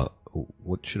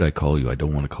 what should I call you? I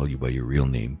don't want to call you by your real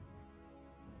name.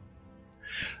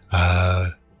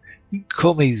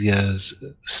 Call me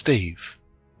Steve.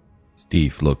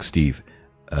 Steve. Look, Steve.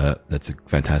 That's a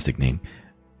fantastic name.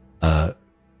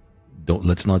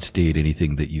 Let's not stay at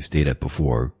anything that you stayed at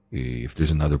before. If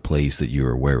there's another place that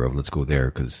you're aware of, let's go there,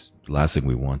 because the last thing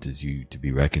we want is you to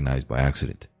be recognized by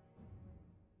accident.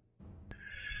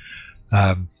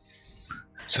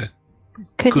 So,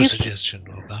 Can good you suggestion,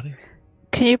 Lord Barney.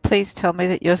 can you please tell me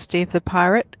that you're Steve the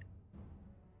pirate?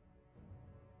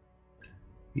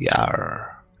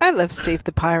 Yar. I love Steve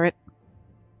the pirate.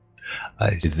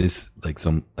 Is this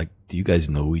do you guys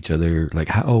know each other? Like,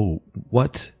 how,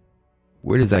 what,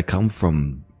 where does that come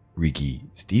from, Riki?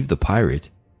 Steve the pirate?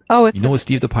 Oh, it's You know a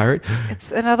Steve the pirate?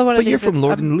 it's another one of But these. you're from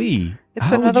Lord and Lee. it's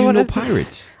How would another you one know of these-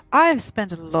 pirates? I've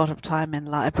spent a lot of time in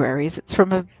libraries. It's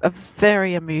from a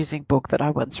very amusing book that I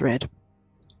once read.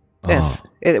 Yes,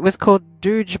 it was called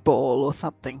Dooge Ball or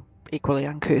something equally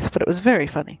uncouth, but it was very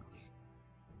funny.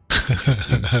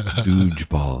 Dooge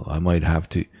ball. I might have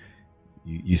to.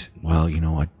 Well,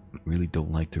 I really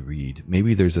don't like to read.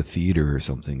 Maybe there's a theater or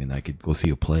something, and I could go see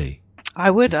a play.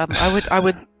 I would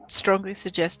strongly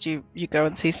suggest you go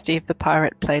and see Steve the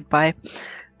Pirate, played by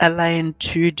Alain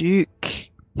Tudyk.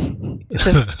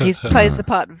 He plays the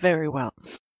part very well.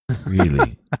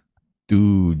 Really,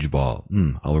 Dooge ball.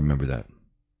 I'll remember that.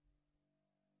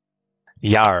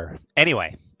 Yar.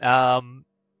 Anyway,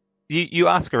 you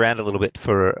ask around a little bit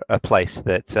for a place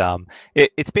that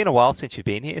it's been a while since you've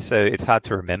been here, so it's hard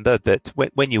to remember. But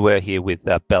when you were here with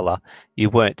Bella, you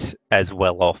weren't as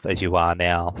well off as you are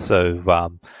now.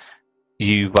 So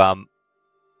you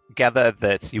gather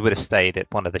that you would have stayed at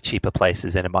one of the cheaper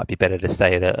places, and it might be better to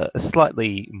stay at a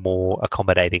slightly more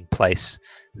accommodating place,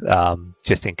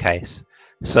 just in case.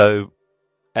 So,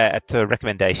 at a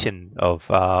recommendation of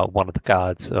one of the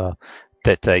guards,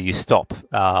 that you stop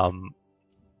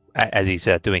as he's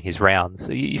doing his rounds,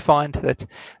 you find that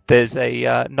there's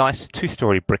a nice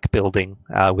two-story brick building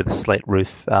with a slate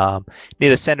roof near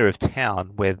the centre of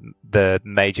town, where the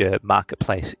major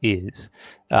marketplace is,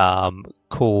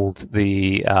 called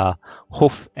the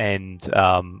Hoof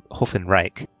and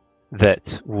Rake,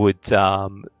 that would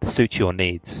suit your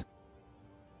needs.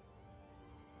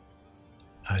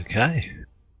 Okay.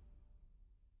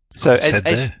 So Let's head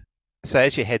there.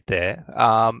 as you head there,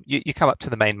 you come up to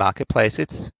the main marketplace.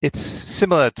 It's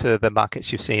similar to the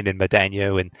markets you've seen in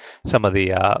Medanio and some of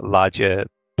the larger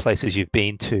places you've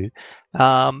been to,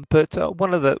 but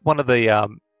one of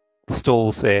the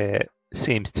stalls there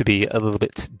seems to be a little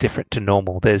bit different to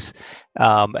normal. There's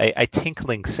a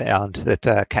tinkling sound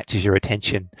that catches your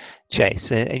attention,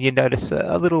 Chase, and you notice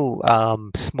a little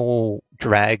small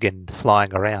dragon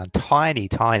flying around, tiny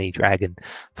dragon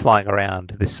flying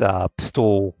around this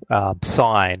stall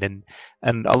sign,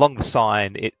 and along the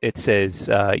sign it says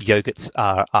yogurts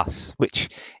are us, which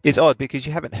is odd because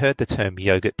you haven't heard the term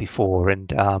yogurt before,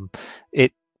 and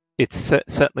it's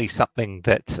certainly something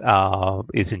that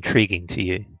is intriguing to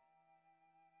you.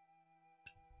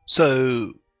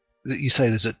 So you say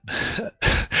there's a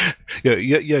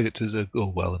yogurt is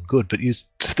all well and good, but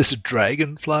there's a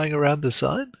dragon flying around the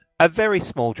sign? A very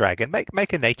small dragon.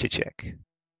 Make a nature check.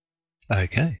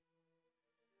 Okay.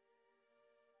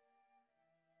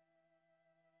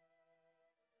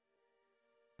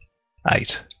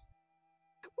 Eight.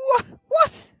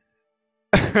 What?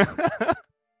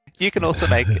 You can also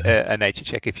make a nature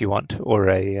check if you want, or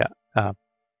a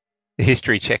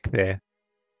history check there.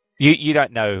 You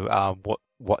don't know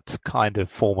what kind of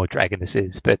form of dragon this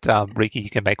is, but Riki, you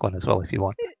can make one as well if you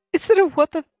want. Is it a what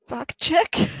the fuck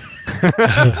check?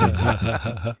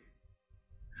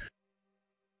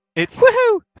 It's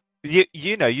Woohoo!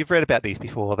 you've read about these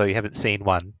before, although you haven't seen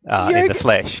one in the Yogurt.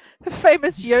 flesh. The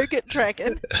famous yogurt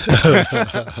dragon.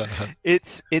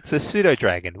 It's a pseudo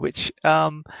dragon, which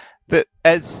that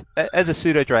as a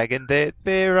pseudo dragon,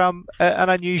 they're an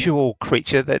unusual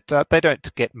creature that they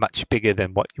don't get much bigger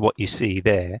than what you see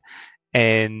there,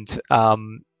 and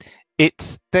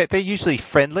They're usually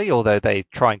friendly, although they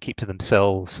try and keep to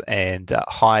themselves and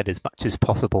hide as much as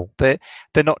possible. They're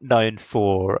not known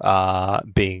for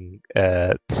being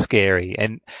scary,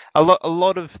 and a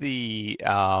lot of the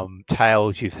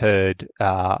tales you've heard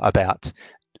about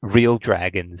real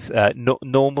dragons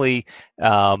normally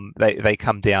they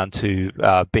come down to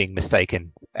being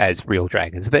mistaken as real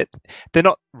dragons. They're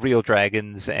not real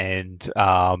dragons, and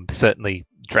certainly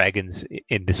dragons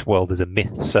in this world is a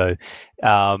myth. So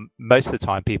most of the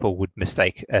time people would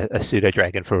mistake a pseudo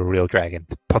dragon for a real dragon,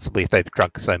 possibly if they've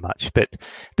drunk so much. But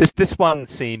this one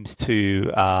seems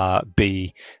to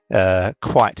be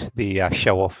quite the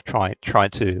show off, trying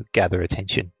to gather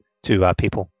attention to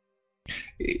people.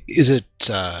 Is it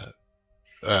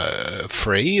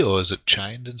free, or is it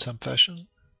chained in some fashion?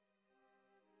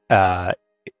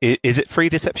 Is it free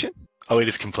deception? Oh, it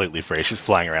is completely free. It's just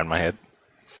flying around my head.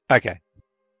 Okay.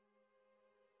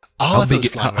 Oh,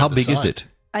 How big is it?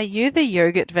 Are you the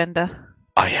yogurt vendor?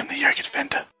 I am the yogurt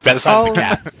vendor. About the size of a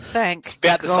cat. Thank It's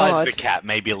about the God. size of a cat,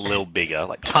 maybe a little bigger,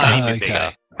 like tiny bit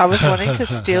bigger. I was wanting to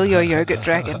steal your yogurt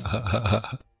dragon.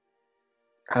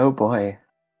 Oh boy.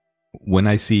 When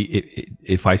I see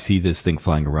if I see this thing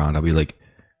flying around, I'll be like,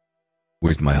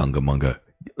 "Where's my hunga munga?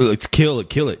 Let's kill it!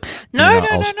 Kill it!" No, And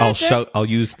no, I'll shout. I'll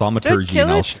use thaumaturgy. kill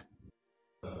and I'll it.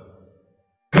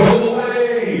 Go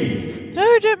away!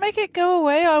 No, don't make it go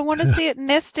away. I want to see it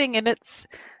nesting in its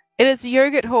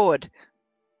yogurt hoard.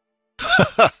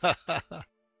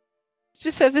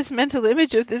 Just have this mental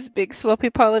image of this big sloppy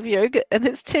pile of yogurt and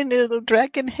this tiny little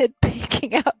dragon head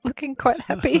peeking out, looking quite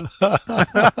happy.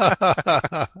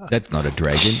 That's not a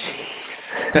dragon.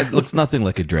 That looks nothing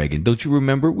like a dragon. Don't you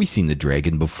remember? We've seen the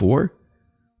dragon before.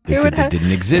 They Who said would it have-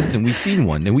 didn't exist, and we've seen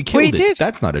one, and we killed it. did.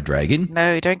 That's not a dragon.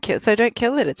 No, don't kill. So don't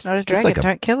kill it. It's not a It's dragon. like a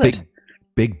Don't kill big, it.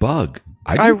 big bug.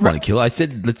 I I didn't ru- want to kill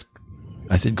it.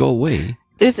 I said go away.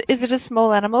 Is it a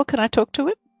small animal? Can I talk to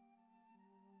it?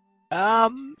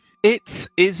 It's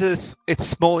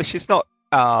smallish. It's not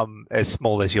as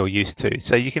small as you're used to,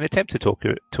 so you can attempt to talk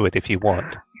to it if you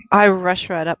want. I rush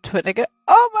right up to it and I go,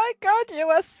 "Oh my God, you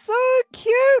are so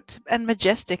cute and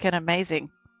majestic and amazing.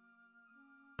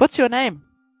 What's your name?"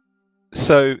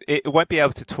 So it won't be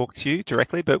able to talk to you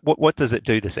directly, but what does it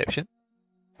do, Deception?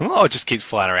 Oh, it just keeps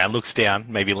flying around, looks down,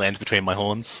 maybe lands between my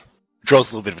horns.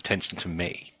 Draws a little bit of attention to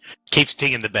me. Keeps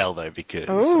dinging the bell, though, because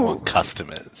I Ooh. want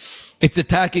customers. It's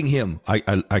attacking him.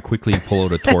 I quickly pull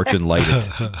out a torch and light it.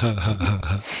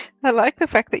 I like the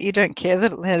fact that you don't care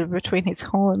that it landed between his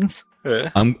horns.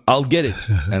 I'll get it,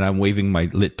 and I'm waving my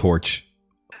lit torch.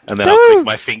 And then I'll click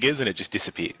my fingers and it just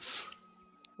disappears.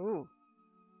 Ooh.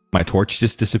 My torch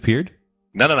just disappeared.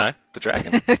 No, the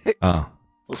dragon. Oh,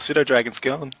 Well, pseudo-dragon's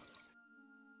gone.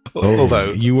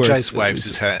 Although you were Jace waves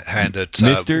his hand at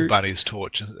Mr. Bunny's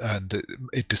torch, and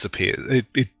it disappears.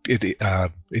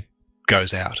 It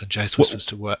goes out, and Jace whispers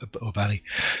to Bunny,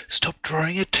 "Stop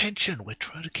drawing attention. We're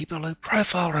trying to keep a low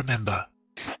profile. Remember."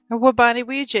 Well, Barney,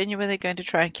 were you genuinely going to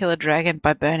try and kill a dragon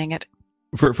by burning it?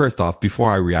 First off,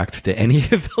 before I react to any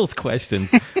of those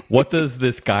questions, what does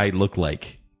this guy look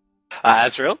like?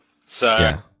 Azrael.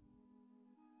 Yeah.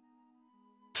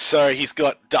 So he's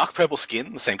got dark purple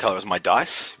skin, the same color as my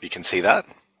dice, if you can see that.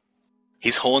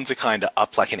 His horns are kind of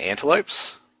up like an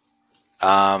antelope's.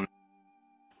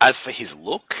 As for his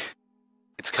look,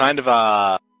 it's kind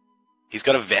of he's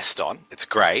got a vest on. It's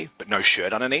grey, but no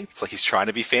shirt underneath. It's like he's trying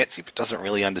to be fancy, but doesn't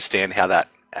really understand how that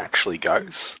actually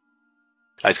goes.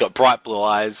 He's got bright blue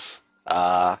eyes,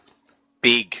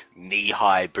 big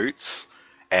knee-high boots,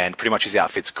 and pretty much his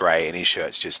outfit's grey, and his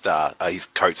shirt's just his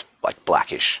coat's like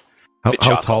blackish. How Bit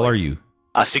tall charcoal-y. are you?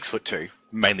 6'2",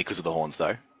 mainly because of the horns,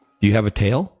 though. Do you have a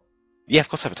tail? Yeah, of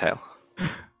course I have a tail.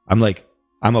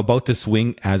 I'm about to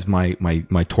swing as my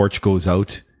torch goes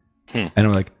out, and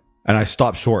I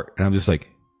stop short, and I'm just like,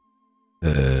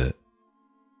 you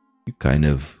kind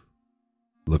of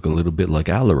look a little bit like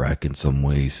Alarak in some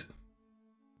ways.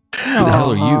 Who the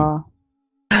hell are you? Aw.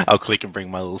 I'll click and bring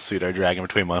my little pseudo dragon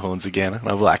between my horns again, and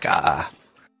I'll be like,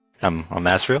 I'm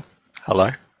Asriel.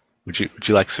 Hello. Would you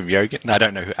like some yogurt? And I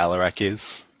don't know who Alarak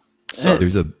is. So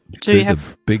There's a Do you there's a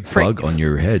have big free- bug on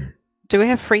your head. Do we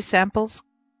have free samples?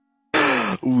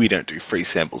 we don't do free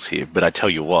samples here, but I tell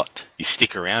you what, you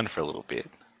stick around for a little bit,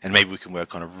 and maybe we can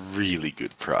work on a really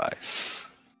good price.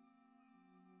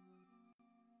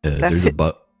 There's a fe-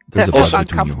 bug. that There's a feels bug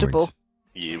between your uncomfortable. horns.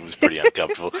 Yeah, it was pretty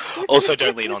uncomfortable. Also,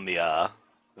 don't lean on the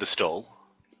stall.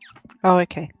 Oh,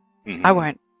 okay. Mhm. I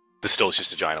won't. The stall's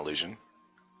just a giant illusion.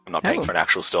 I'm not paying Oh. for an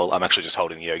actual stall. I'm actually just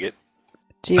holding the yogurt.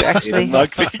 Do you actually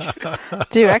Like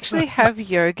do you actually have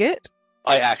yogurt?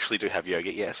 I actually do have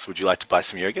yogurt, yes. Would you like to buy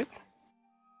some yogurt?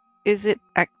 Is it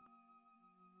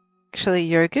actually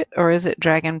yogurt or is it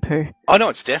dragon poo? Oh no,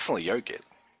 it's definitely yogurt,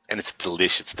 and it's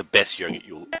delicious. It's the best yogurt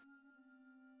you'll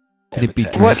Could it be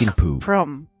taste. dragon poo?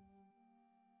 From?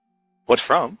 What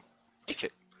from?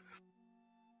 Yogurt.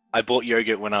 I bought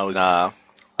yogurt when I was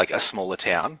like a smaller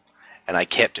town, and I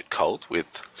kept it cold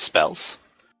with spells,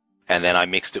 and then I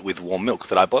mixed it with warm milk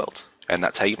that I boiled, and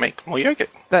that's how you make more yogurt.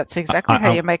 That's exactly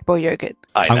how you make more yogurt.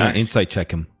 I I'm know. going to insight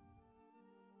check him.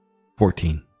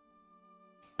 14.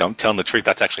 I'm telling the truth.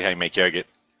 That's actually how you make yogurt.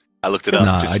 I looked it up.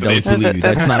 Nah, just I for don't this. believe you.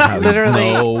 That's not how you...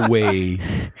 Literally. No way.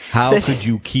 How This- could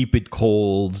you keep it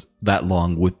cold that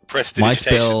long with my Prestidigitation.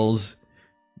 spells?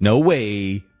 No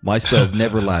way. My spells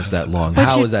never last that long. But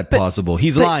How you- is that but- possible?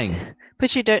 He's but- lying.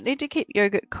 But you don't need to keep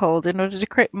yogurt cold in order to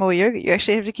create more yogurt. You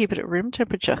actually have to keep it at room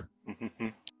temperature.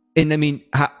 And I mean,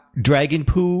 dragon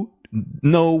poo?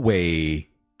 No way.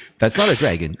 That's not a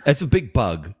dragon. That's a big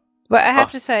bug. But I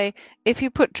have to say, if you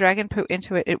put dragon poo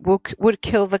into it, it would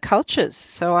kill the cultures.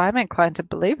 So I'm inclined to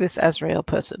believe this Azrael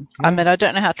person. I mean, I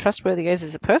don't know how trustworthy he is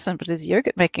as a person, but his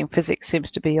yogurt making physics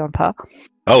seems to be on par.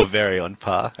 Oh, very on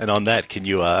par. And on that, can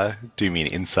you do me an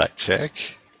insight check?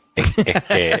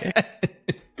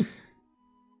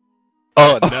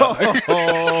 Oh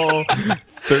no!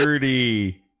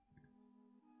 30.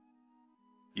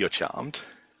 You're charmed.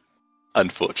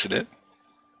 Unfortunate.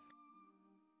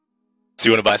 So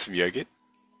you want to buy some yogurt?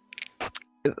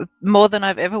 More than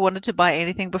I've ever wanted to buy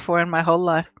anything before in my whole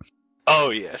life. Oh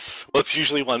yes. Well, it's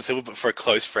usually 1 silver, but for a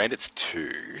close friend, it's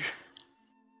 2.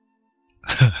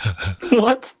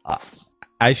 What?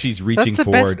 As she's reaching That's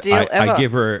the best forward, deal I ever.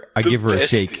 give her a Best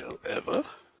shake. deal ever.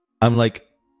 I'm like,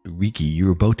 Riki,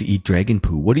 you're about to eat dragon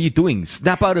poo. What are you doing?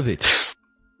 Snap out of it.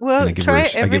 Well, And I give her try a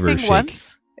sh- I give her a everything shake.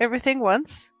 once. Everything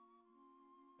once.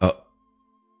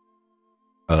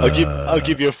 I'll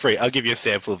give you a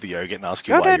sample of the yogurt and ask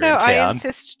you No, why no, you're no. in I town.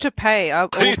 insist to pay. I will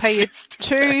pay you insist to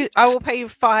pay. 2. I will pay you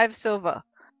 5 silver.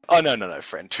 Oh no,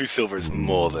 friend. 2 silver is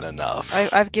more than enough.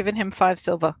 I've given him 5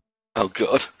 silver. Oh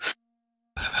god.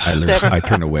 I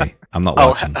turn away. I'm not I'll,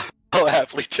 watching. I'll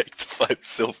happily take the 5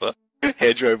 silver.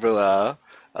 Hand you over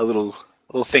a little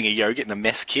thing of yogurt and a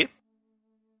mess kit,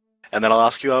 and then I'll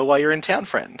ask you why you're in town,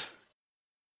 friend.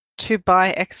 To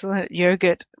buy excellent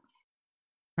yogurt.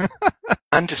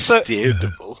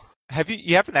 Understandable.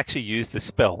 You haven't actually used the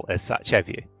spell as such, have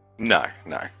you? No.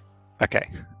 Okay.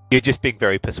 You're just being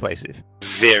very persuasive.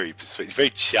 Very persuasive, very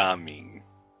charming.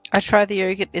 I try the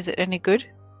yogurt. Is it any good?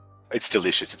 It's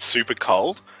delicious. It's super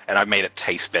cold, and I've made it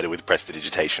taste better with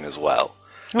prestidigitation as well.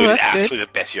 So Oh, it is that's good. actually the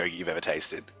best yogurt you've ever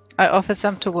tasted. I offer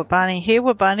some to Wabani. Here,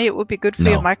 Wabani, it would be good for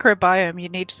No. your microbiome. You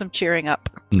need some cheering up.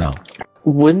 No.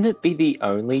 Wouldn't it be the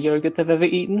only yogurt they've ever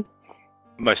eaten?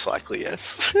 Most likely,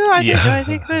 yes. No, I don't Yeah. know. I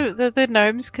think the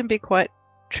gnomes can be quite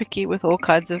tricky with all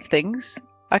kinds of things.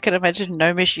 I can imagine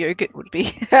gnomish yogurt would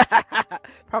be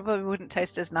probably wouldn't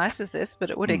taste as nice as this, but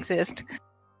it would exist.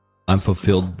 I'm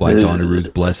fulfilled by Donnarue's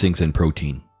blessings and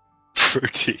protein.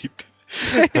 Protein.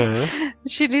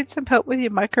 She needs some help with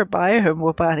your microbiome,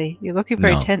 Wabani. You're looking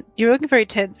very No. tense. You're looking very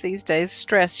tense these days.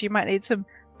 Stress. You might need some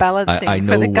balancing I for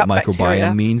know the what gut microbiome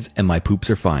bacteria. means, and my poops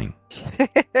are fine.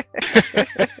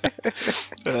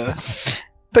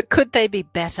 But could they be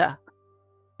better?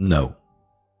 No.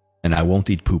 And I won't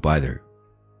eat poop either.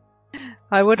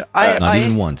 I would. Not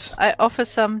even once. I offer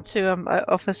some to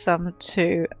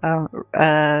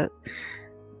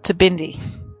Bindi.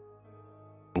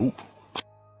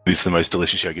 This is the most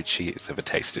delicious yogurt she has ever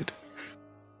tasted.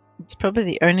 It's probably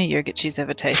the only yogurt she's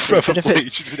ever tasted. Probably,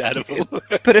 she's an animal.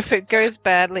 But if it goes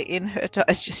badly in her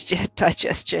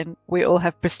digestion, we all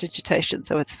have prestidigitation,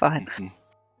 so it's fine.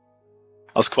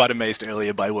 I was quite amazed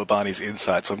earlier by Wabani's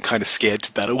insights. I'm kind of scared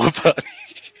to battle Wabani.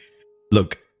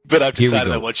 Look, But I've Here we decided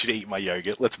go. I want you to eat my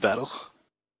yogurt. Let's battle.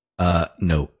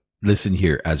 no. Listen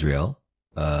here, Azrael.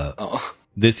 Oh.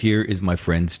 This here is my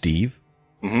friend Steve.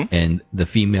 Mhm. And the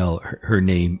female, her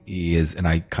name is, and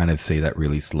I kind of say that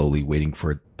really slowly, waiting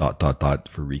for ...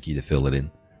 for Riki to fill it in.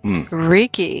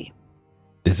 Riki.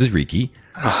 This is Riki.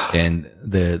 And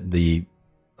the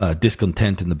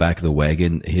discontent in the back of the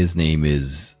wagon, his name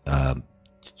is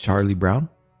Charlie Brown?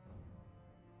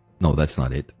 No, that's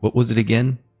not it. What was it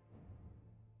again? ...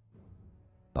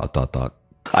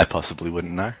 I possibly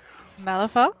wouldn't know.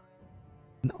 Malafar?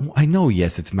 No, I know,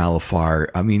 yes, it's Malafar.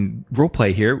 I mean,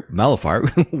 roleplay here. Malafar,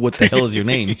 what the hell is your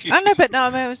name? I know, but no,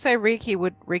 I would say Riki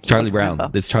would. Charlie Brown.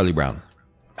 remember. This Charlie Brown.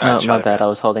 My Charlie bad, I Brown.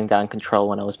 was holding down control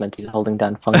when I was meant to be holding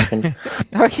down function.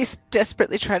 Oh, he's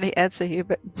desperately trying to answer you,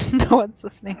 but no one's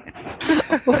listening.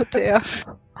 Oh dear.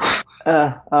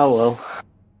 Oh well.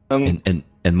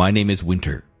 And my name is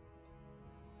Winter.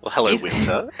 Well, hello, He's-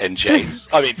 Winter and Jace.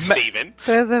 I mean, Stephen.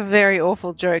 There's a very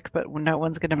awful joke, but no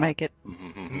one's going to make it.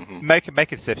 Make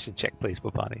a deception check, please,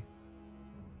 Bobani.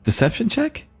 Deception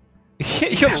check?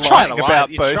 You're trying lying to lie. about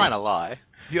You're both. trying to lie.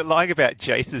 You're lying about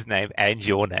Jace's name and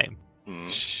your name.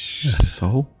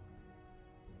 So?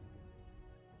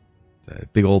 It's a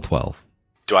big old 12.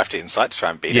 Do I have to insight to try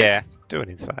and beat it? Yeah, do an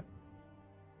insight.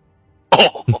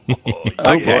 Oh,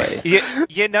 Okay.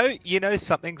 You know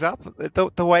something's up.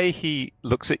 The way he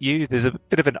looks at you, there's a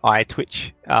bit of an eye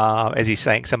twitch as he's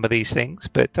saying some of these things,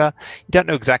 but you don't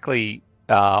know exactly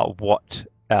what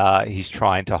he's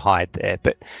trying to hide there.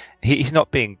 But he's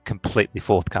not being completely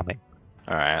forthcoming.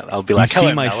 All right, I'll be like,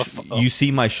 hello, Malifaux. You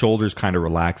see my shoulders kind of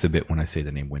relax a bit when I say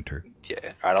the name Winter. Yeah.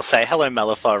 All right, I'll say hello,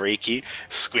 Malafariki.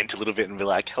 Squint a little bit and be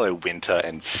like, hello, Winter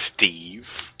and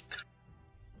Steve.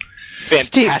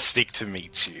 Fantastic to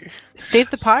meet you. Steve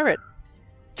the Pirate.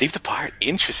 Steve the Pirate,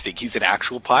 interesting. He's an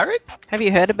actual pirate? Have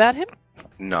you heard about him?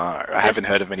 No, I haven't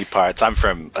heard of many pirates. I'm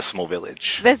from a small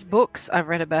village. There's books. I've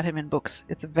read about him in books.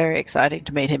 It's very exciting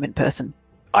to meet him in person.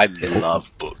 I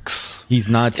love books. He's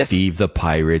not Yes. Steve the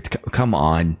Pirate. Come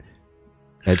on.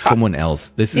 That's someone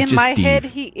else. This is In just my Steve. head,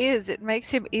 he is. It makes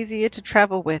him easier to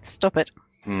travel with. Stop it.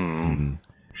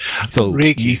 So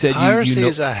Ricky, you said piracy you know...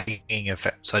 is a hanging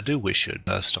offence. I do wish you'd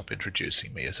stop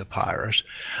introducing me as a pirate.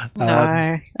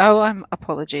 No.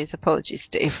 Apologies,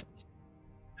 Steve.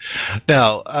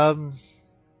 Now,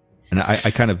 And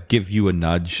I kind of give you a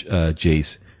nudge,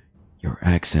 Jace. Your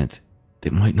accent.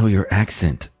 They might know your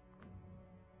accent.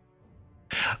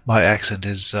 my accent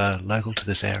is local to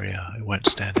this area. It won't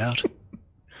stand out.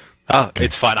 Oh,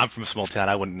 it's fine. I'm from a small town.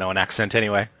 I wouldn't know an accent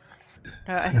anyway.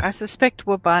 I suspect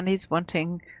Wabani's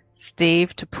wanting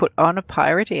Steve to put on a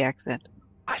piratey accent.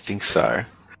 I think so.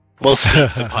 Well,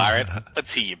 Steve the Pirate,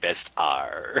 let's hear your best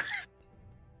R.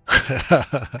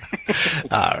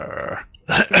 Arr.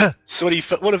 So what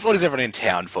is everyone in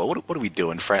town for? What are we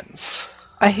doing, friends?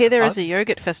 I hear there is a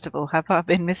yogurt festival. Have I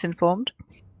been misinformed?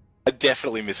 I'm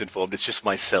definitely misinformed. It's just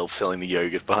myself selling the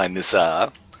yogurt behind this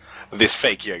this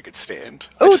fake yogurt stand.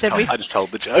 Oh, I just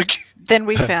told the joke. Then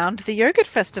we found the yogurt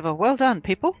festival. Well done,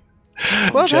 people.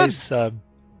 Well Jace,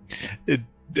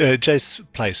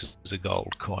 Jace places a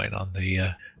gold coin on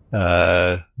the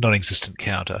non-existent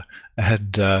counter,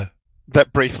 and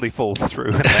That briefly falls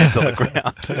through and lands on the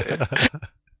ground.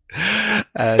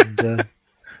 and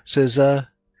says,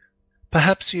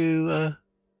 "Perhaps you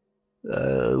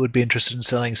would be interested in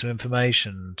selling some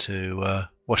information to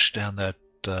wash down that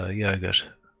yogurt."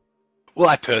 Well,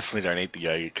 I personally don't eat the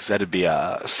yogurt because that'd be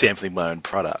sampling my own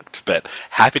product. But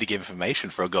happy to give information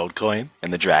for a gold coin,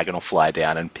 and the dragon will fly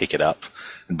down and pick it up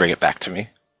and bring it back to me.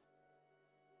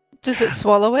 Does it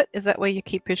swallow it? Is that where you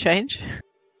keep your change?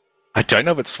 I don't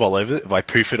know if it swallows it, if I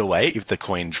poof it away, if the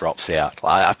coin drops out.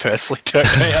 I personally don't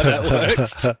know how that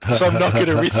works, so I'm not going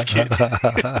to risk it.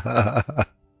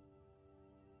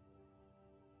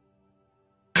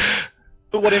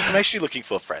 But what information are you looking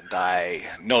for, friend? I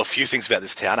know a few things about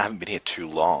this town. I haven't been here too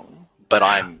long, but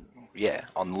I'm,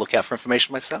 on the lookout for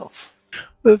information myself.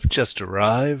 We've just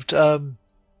arrived.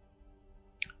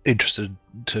 Interested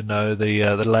to know the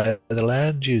lay of the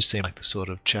land. You seem like the sort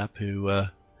of chap who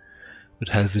would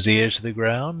have his ear to the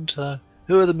ground.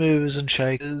 Who are the movers and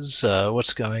shakers?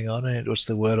 What's going on? What's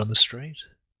the word on the street?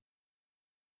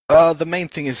 The main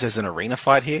thing is there's an arena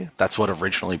fight here. That's what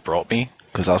originally brought me,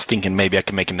 because I was thinking maybe I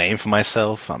could make a name for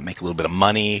myself, make a little bit of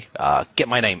money, get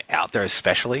my name out there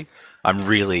especially. I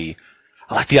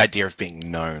like the idea of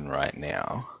being known right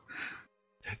now.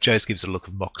 Jace gives a look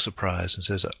of mock surprise and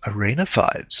says, "Arena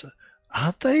fights?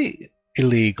 Aren't they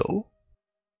illegal?"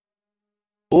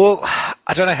 Well,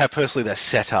 I don't know how personally they're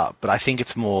set up, but I think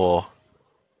it's more...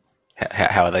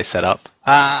 How are they set up?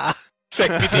 Sec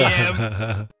me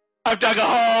DM! I've dug a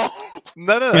hole!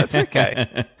 No, that's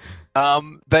okay.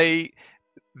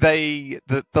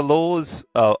 The laws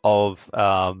of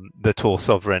the Tor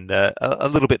Sovereign are a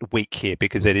little bit weak here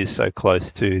because it is so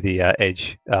close to the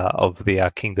edge of the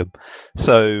kingdom.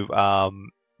 So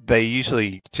they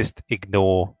usually just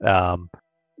ignore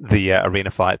the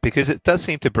arena fight because it does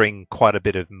seem to bring quite a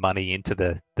bit of money into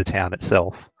the town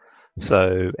itself.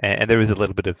 So and there is a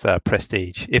little bit of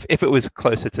prestige. If it was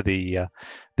closer to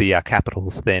the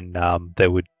capitals, then there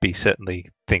would be certainly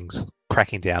things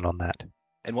cracking down on that.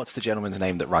 And what's the gentleman's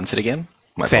name that runs it again?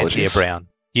 My Fantier apologies. Brown.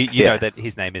 You know that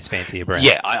his name is Fantier Brown.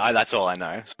 Yeah, I that's all I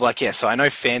know. So I know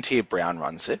Fantier Brown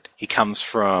runs it. He comes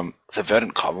from the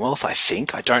Verdant Commonwealth, I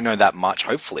think. I don't know that much,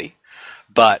 hopefully.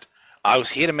 But I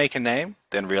was here to make a name,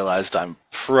 then realized I'm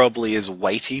probably as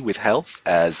weighty with health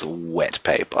as wet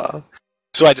paper.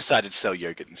 So I decided to sell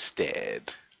yogurt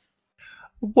instead.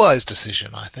 Wise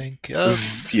decision, I think.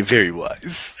 You're very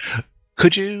wise.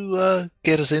 Could you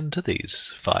get us into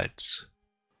these fights?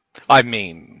 I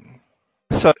mean,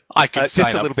 So I could just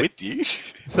sign a up little bit. with you.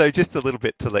 So just a little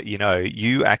bit to let you know,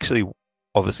 you actually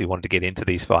obviously wanted to get into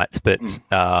these fights, but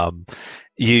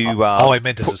you. I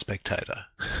meant as a spectator.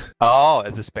 Oh,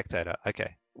 as a spectator.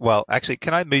 Okay. Well, actually,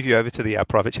 can I move you over to the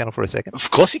private channel for a second?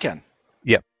 Of course you can.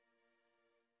 Yep.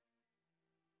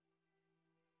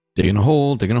 Digging a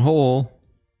hole, digging a hole.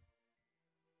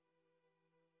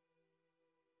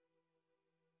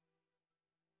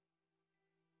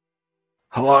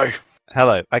 Hello.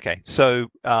 Hello. Okay. So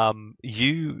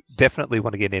you definitely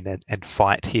want to get in and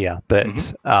fight here, but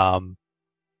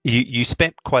you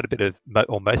spent quite a bit of,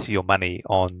 or most of your money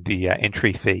on the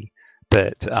entry fee,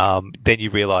 but then you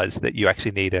realise that you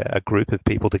actually need a group of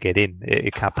people to get in.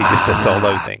 It can't be just a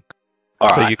solo thing.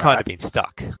 So you've kind of been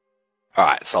stuck. All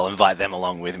right, so I'll invite them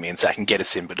along with me and say I can get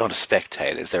us in, but not as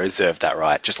spectators. They reserve that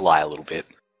right. Just lie a little bit.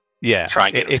 Yeah. Try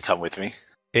and get them to come with me.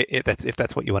 If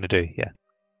that's what you want to do, yeah.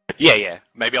 Yeah.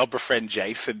 Maybe I'll befriend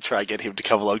Jason, try and get him to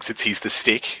come along since he's the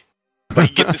stick. If I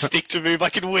can get the stick to move, I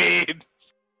can win.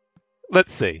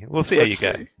 Let's see. We'll see how you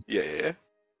go. Yeah.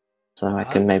 So I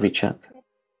can maybe chat.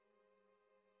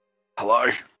 Hello.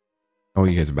 Oh,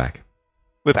 you guys are back.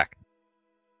 We're back.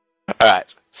 All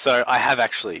right, so I have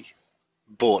actually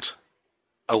bought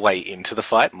a way into the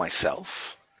fight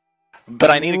myself,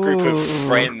 but I need a group of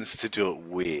friends to do it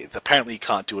with. Apparently you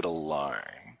can't do it alone.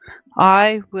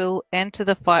 I will enter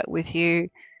the fight with you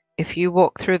if you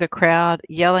walk through the crowd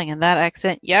yelling in that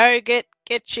accent, "Yogurt,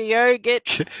 get your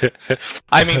yogurt."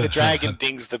 I mean, the dragon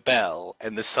dings the bell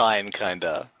and the sign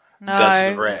kinda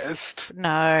does the rest.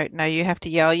 No, you have to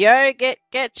yell, "Yogurt,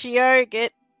 get your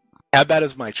yogurt." How about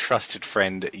as my trusted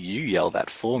friend, you yell that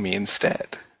for me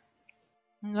instead?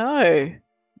 No.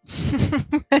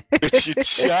 But you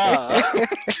charmed.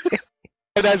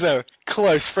 And as a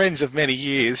close friend of many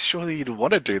years, surely you'd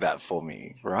want to do that for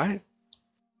me, right?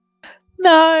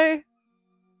 No.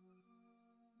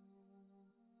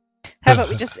 How about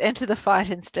we just enter the fight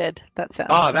instead? That sounds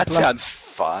That simpler. sounds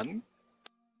fun.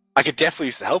 I could definitely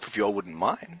use the help if you all wouldn't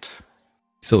mind.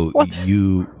 So What?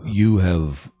 you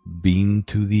have been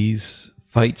to these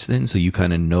fights then, so you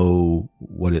kind of know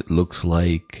what it looks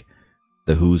like,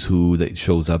 the who's who that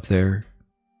shows up there.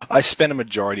 I spent a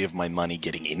majority of my money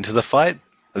getting into the fight,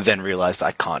 then realized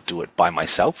I can't do it by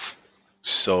myself.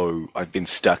 So I've been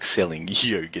stuck selling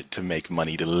yogurt to make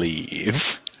money to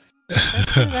leave.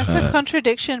 That's a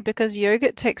contradiction because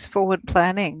yogurt takes forward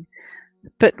planning.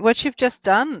 But what you've just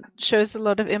done shows a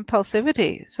lot of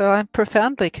impulsivity, so I'm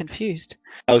profoundly confused.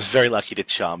 I was very lucky to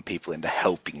charm people into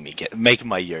helping me make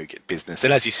my yogurt business.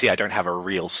 And as you see, I don't have a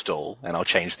real stall, and I'll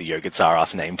change the Yogurts R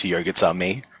Us name to Yogurts R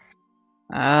Me.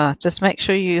 Just make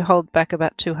sure you hold back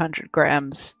about 200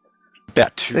 grams.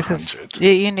 About 200. Because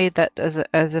you need that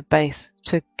as a base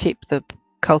to keep the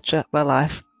culture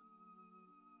alive.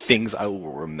 Things I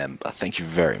will remember. Thank you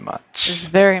very much. It's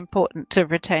very important to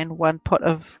retain one pot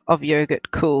of yogurt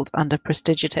cooled under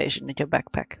prestigitation in your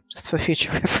backpack, just for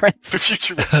future reference. For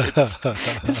future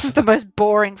reference. This is the most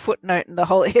boring footnote in the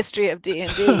whole history of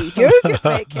D&D. Yogurt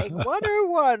making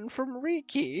 101 from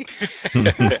Riki.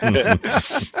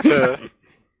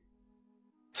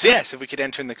 So yes, if we could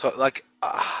enter in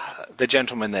the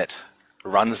gentleman that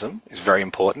runs them is very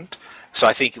important. So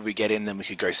I think if we get in, then we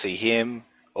could go see him,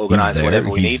 organize He's there. whatever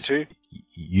we need to.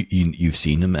 You've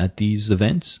seen him at these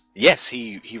events? Yes,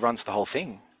 he runs the whole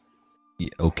thing. Yeah,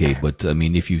 okay, but I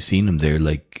mean, if you've seen him there,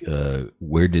 like,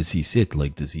 where does he sit?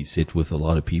 Like, does he sit with a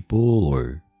lot of people,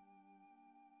 or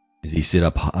does he sit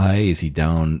up high? Is he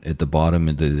down at the bottom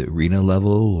at the arena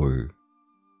level, or?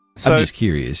 So, I'm just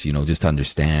curious, just to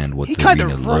understand what He the kind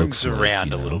arena of roams looks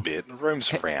around like, a little bit.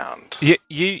 Roams around.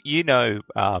 you know,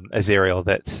 Azariel,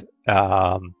 that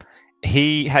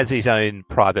he has his own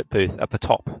private booth at the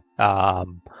top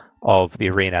of the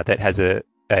arena that has a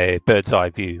bird's eye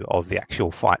view of the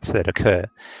actual fights that occur.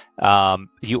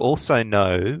 You also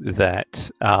know that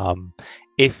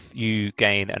if you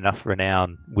gain enough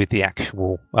renown with the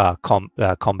actual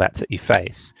combats that you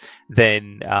face,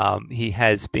 then he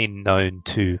has been known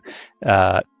to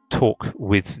talk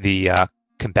with the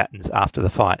combatants after the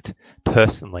fight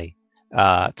personally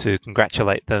to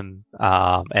congratulate them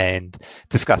and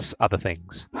discuss other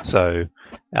things. So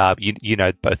you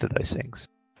know both of those things.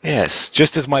 Yes,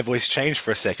 just as my voice changed for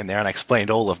a second there and I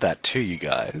explained all of that to you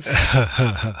guys.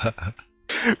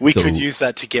 We could use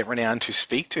that to get renown to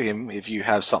speak to him if you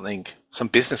have some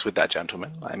business with that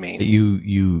gentleman. I mean,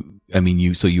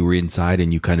 so you were inside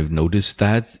and you kind of noticed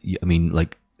that. I mean,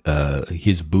 like,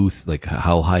 his booth, like,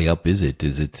 how high up is it?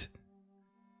 Is it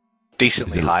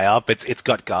decently Is it- high up. It's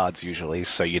got guards usually,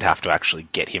 so you'd have to actually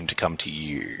get him to come to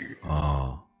you.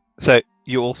 Oh. So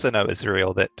you also know,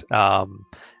 Azrael, that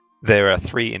there are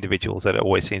 3 individuals that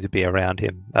always seem to be around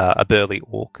him: a burly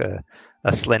orc,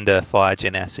 a slender fire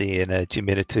genasi, and a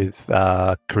diminutive,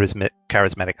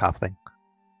 charismatic halfling.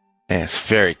 Yes,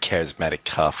 very charismatic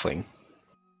halfling.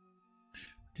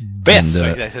 But yes, And,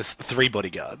 so it has 3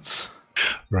 bodyguards.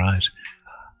 Right.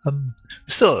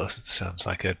 Still sounds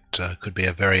like it could be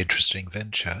a very interesting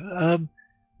venture.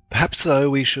 Perhaps, though,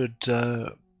 we should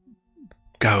go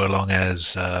along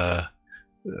as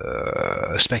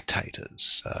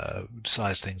spectators,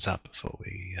 size things up before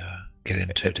we get in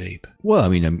too deep. Well, I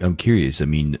mean, I'm curious. I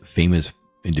mean, famous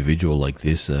individual like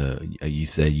this. You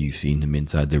said you've seen him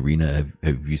inside the arena.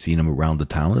 Have you seen him around the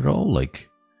town at all? Like,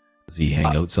 does he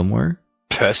hang out somewhere?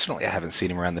 Personally, I haven't seen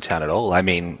him around the town at all. I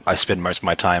mean, I spend most of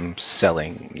my time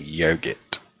selling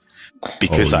yogurt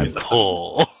because I'm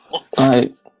poor.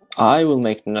 I will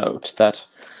make note that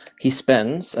he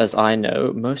spends, as I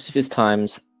know, most of his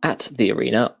times at the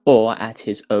arena or at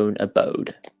his own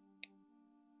abode.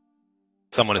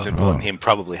 Someone as important him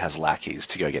probably has lackeys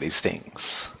to go get his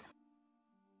things.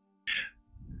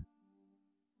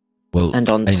 Well, And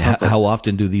on top of- how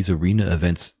often do these arena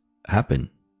events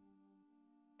happen?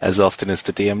 As often as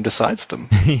the DM decides them.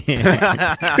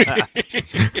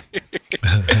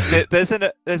 There's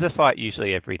a fight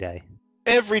usually every day.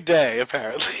 Every day,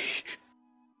 apparently.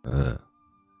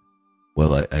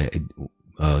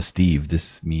 Well, Steve,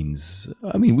 this means,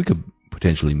 I mean, we could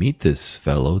potentially meet this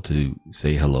fellow to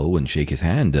say hello and shake his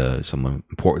hand. Someone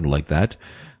important like that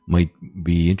might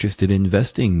be interested in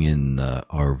investing in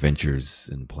our ventures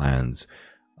and plans.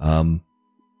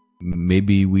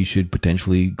 Maybe we should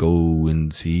potentially go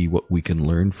and see what we can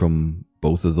learn from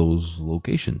both of those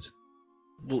locations.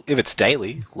 Well, if it's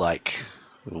daily, like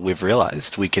we've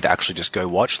realized, we could actually just go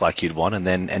watch like you'd want and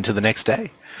then enter the next day.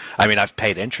 I mean, I've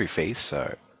paid entry fees,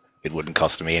 so it wouldn't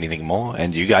cost me anything more,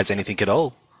 and you guys anything at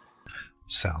all.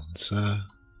 Sounds like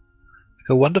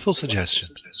a wonderful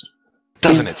suggestion.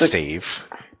 Doesn't it, Steve?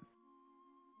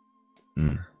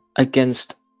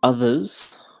 Against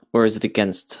others, or is it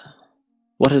against...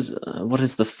 What is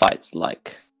the fights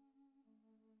like?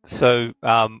 So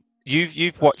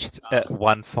you've watched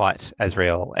one fight,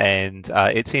 Azrael, and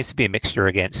it seems to be a mixture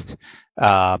against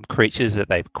creatures that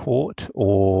they've caught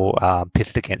or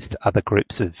pitted against other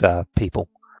groups of people.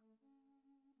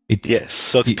 Yes,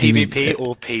 so it's You mean- PvP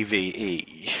or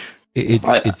PvE.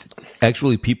 It's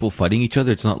actually people fighting each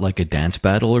other. It's not like a dance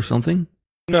battle or something.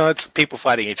 No, it's people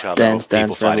fighting each other. Dance, or people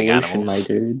dance, fighting revolution, animals.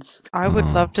 my dudes. I would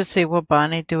Oh. love to see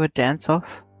Wabani do a dance off.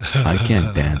 I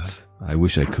can't dance. I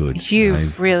wish I could. You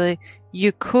I've-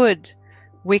 you could.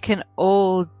 We can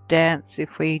all dance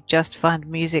if we just find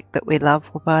music that we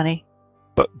love, Wabani.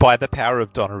 But by the power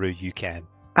of Donaru, you can.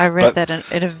 I read But-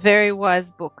 that in a very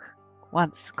wise book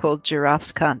once called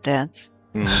Giraffes Can't Dance.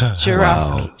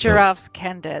 Mm. Giraffes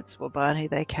can dance, Wabani,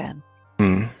 they can.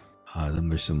 Mm. then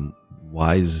there's some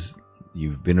wise.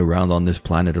 You've been around on this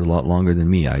planet a lot longer than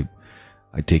me. I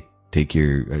take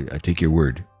your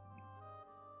word.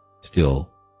 Still,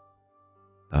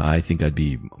 I think I'd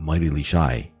be mightily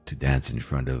shy to dance in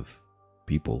front of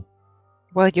people.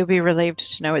 Well, you'll be relieved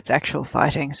to know it's actual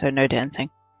fighting, so no dancing.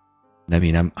 I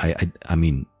mean, I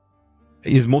mean,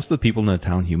 is most of the people in the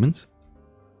town humans?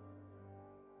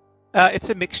 It's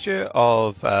a mixture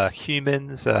of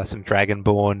humans, some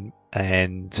dragonborn,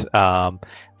 and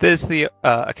there's the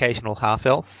occasional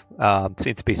half-elf.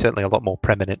 Seems to be certainly a lot more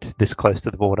prominent this close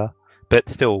to the border, but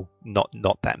still not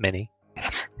that many.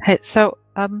 Hey, so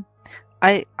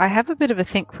I have a bit of a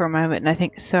think for a moment, and I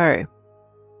think so.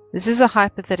 This is a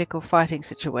hypothetical fighting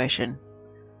situation.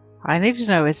 I need to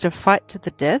know: is it a fight to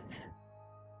the death?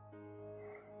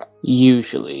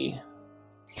 Usually.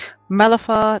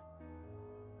 Malafar,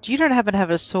 you don't happen to have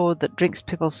a sword that drinks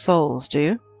people's souls, do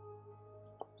you?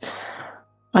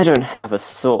 I don't have a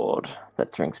sword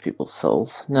that drinks people's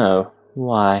souls. No.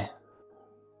 Why?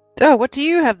 Oh, what do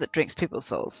you have that drinks people's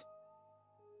souls?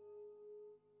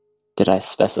 Did I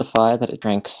specify that it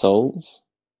drank souls?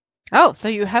 Oh, so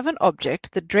you have an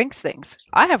object that drinks things.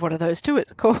 I have one of those too.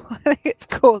 It's called I think it's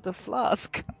called a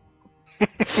flask.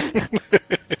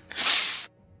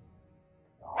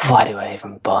 Why do I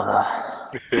even bother?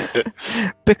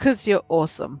 Because you're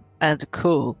awesome and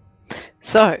cool.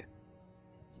 So,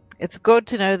 it's good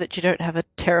to know that you don't have a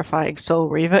terrifying soul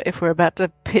reaver if we're about to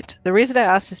pit. The reason I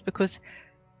asked is because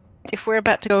if we're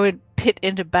about to go and pit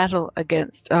into battle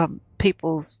against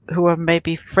peoples who are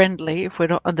maybe friendly, if we're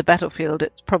not on the battlefield,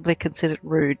 it's probably considered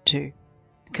rude to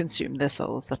consume their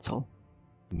souls, that's all.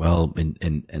 Well,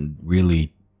 and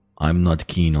really, I'm not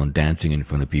keen on dancing in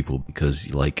front of people because,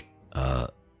 like,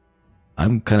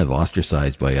 I'm kind of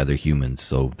ostracized by other humans,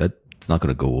 so that's not going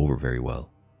to go over very well.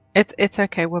 It's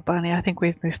okay, Wabani. I think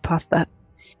we've moved past that.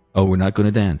 Oh, we're not going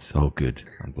to dance. Oh, good.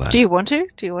 I'm glad. Do you want to?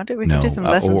 We no, can do some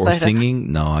lessons or later.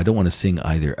 singing? No, I don't want to sing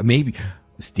either. Maybe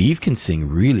Steve can sing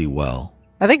really well.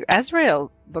 I think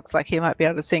Azrael looks like he might be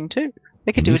able to sing too.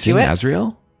 They could Can do you a sing, duet.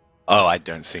 Azrael? Oh, I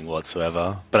don't sing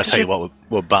whatsoever. But I tell you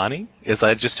what, Barney is.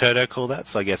 I just heard her call that,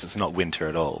 so I guess it's not winter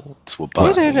at all. It's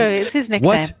Wabani. No, it's his nickname.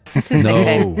 What? It's his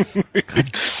nickname. No.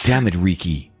 God damn it,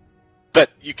 Riki.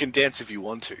 But you can dance if you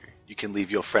want to. You can leave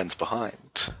your friends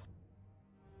behind.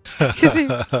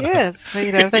 Yes,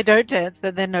 if they don't dance,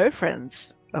 then they're no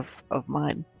friends of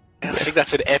mine. And I think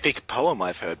that's an epic poem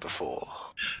I've heard before.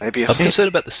 Maybe a I'm concerned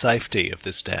about the safety of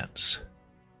this dance.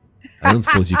 I don't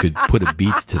suppose you could put a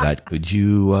beat to that, could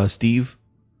you, Steve?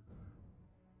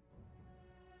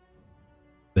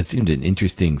 That seemed an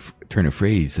interesting turn of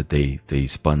phrase that they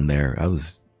spun there. That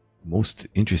was most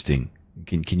interesting.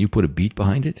 Can you put a beat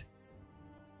behind it?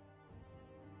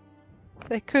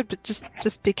 They could, but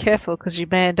just be careful because you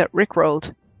may end up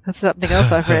rickrolled. That's something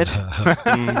else I've read.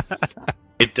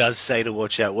 It does say to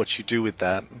watch out what you do with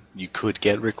that. You could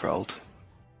get rickrolled.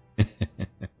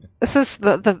 This is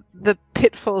the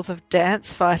pitfalls of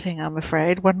dance fighting, I'm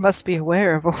afraid. One must be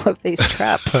aware of all of these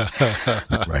traps.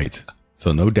 Right.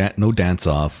 So no dance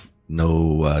off,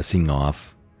 no sing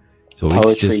off. So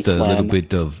Poetry it's just a slam. little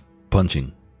bit of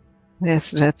punching.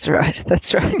 Yes, that's right.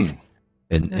 That's right.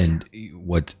 And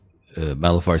what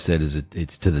Malafar said is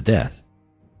it's to the death.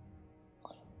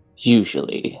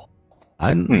 Usually.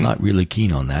 I'm not really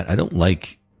keen on that. I don't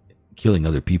like killing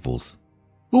other people's.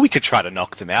 Well, we could try to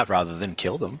knock them out rather than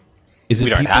kill them. Is it We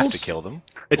don't have people's? to kill them.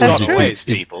 It's That's not true. always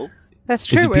people. That's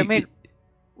Is it true. I mean,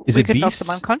 is we it could knock beasts? them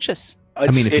unconscious. I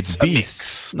mean, if it's it's a beasts,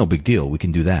 mix. no big deal. We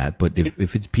can do that. But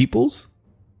if it's people's,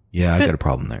 yeah, I got a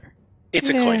problem there. It's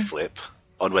a Yeah. coin flip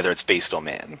on whether it's beast or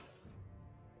man.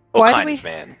 Or Why do kind we- of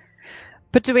man.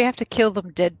 But do we have to kill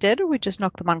them dead, or we just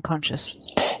knock them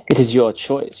unconscious? It is your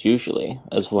choice, usually,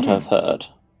 as what I've heard.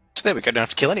 So there we go. Don't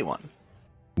have to kill anyone.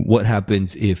 What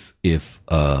happens if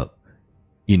that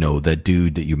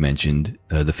dude that you mentioned,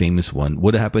 the famous one?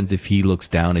 What happens if he looks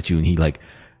down at you and he like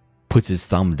puts his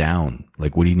thumb down?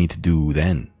 Like, what do you need to do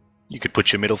then? You could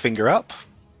put your middle finger up.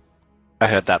 I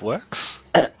heard that works.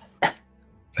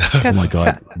 Oh my God,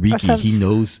 That Riki,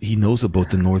 sounds- he knows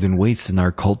about the Northern Wastes and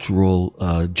our cultural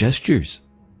gestures.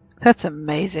 That's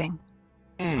amazing.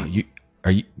 Hmm.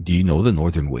 Do you know the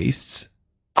Northern Wastes?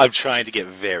 I'm trying to get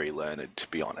very learned, to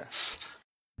be honest.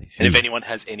 I see. And if anyone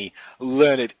has any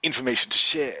learned information to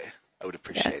share, I would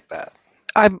appreciate that.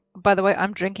 By the way,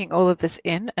 I'm drinking all of this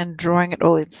in and drawing it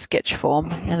all in sketch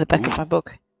form in the back of my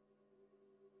book.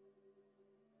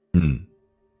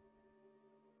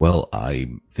 Well,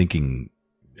 I'm thinking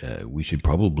we should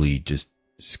probably just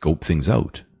scope things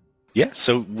out. Yeah,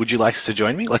 so would you like to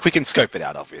join me? Like, we can scope it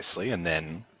out, obviously, and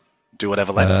then do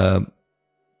whatever later.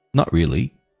 Not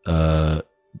really.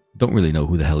 Don't really know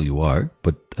who the hell you are,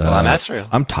 but Well, I'm Asriel.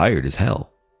 I'm tired as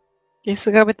hell. He's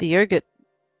the guy with the yogurt.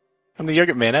 I'm the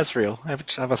yogurt man, Asriel. I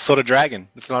have a sort of dragon.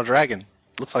 It's not a dragon.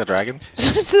 Looks like a dragon.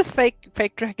 It's a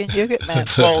fake dragon yogurt man.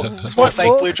 Small What fake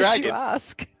more blue could you dragon.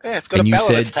 ask? Yeah, it's got And a you bell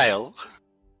on its said- tail.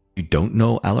 You don't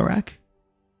know Alarak?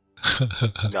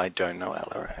 I don't know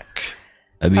Alarak.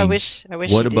 I mean, I wish. what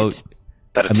you about? did.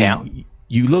 That a I town? mean,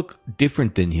 you look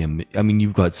different than him. I mean,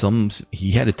 you've got some.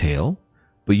 He had a tail,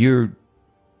 but you're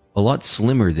a lot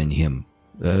slimmer than him.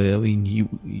 I mean,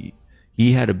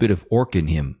 he had a bit of orc in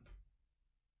him.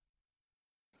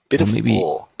 Bit well, of maybe-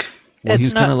 walk. Well, he It's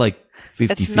was kind of not- like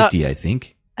 50-50, I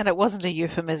think. And it wasn't a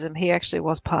euphemism. He actually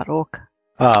was part orc.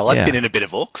 Oh, I've Yeah. been in a bit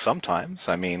of orc sometimes.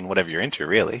 I mean, whatever you're into,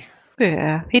 really.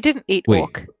 Yeah, he didn't eat Wait,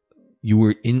 orc. you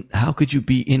were in. How could you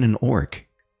be in an orc?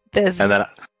 There's And then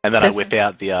I This- whip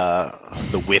out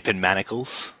the whip and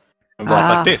manacles. I'm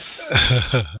like this.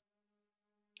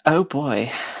 Oh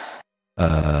boy.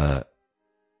 I'm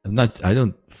not. I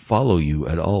don't follow you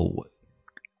at all.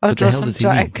 I'll what the draw hell some does he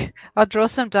mean? I'll draw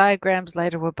some diagrams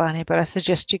later, Wabani, but I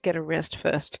suggest you get a rest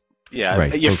first. Yeah,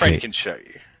 Right, your friend okay. can show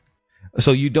you.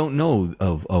 So you don't know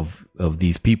of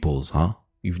these peoples, huh?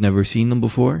 You've never seen them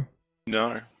before?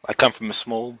 No, I come from a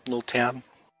small little town,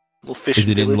 little fishing Is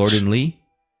it village. in Lord and Lee?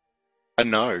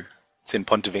 No, it's in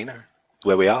Pontevino,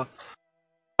 where we are.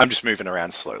 I'm just moving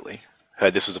around slowly.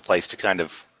 Heard this was a place to kind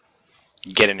of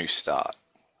get a new start.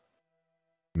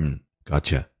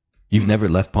 Gotcha. You've never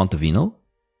left Pontevino?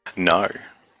 No,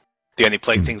 the only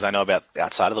plague things I know about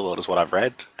outside of the world is what I've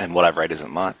read, and what I've read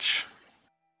isn't much.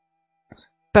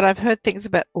 But I've heard things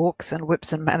about orcs and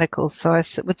whips and manacles, so I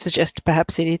would suggest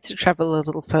perhaps he needs to travel a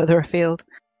little further afield.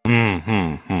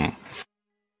 Well,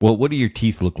 what do your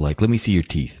teeth look like? Let me see your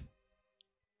teeth.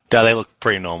 They look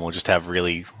pretty normal. Just have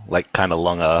really, like, kind of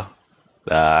longer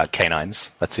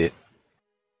canines. That's it.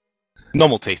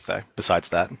 Normal teeth, though. Besides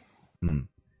that,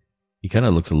 He kind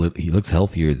of looks he looks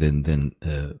healthier than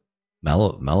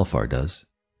Malafar does.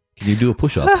 Can you do a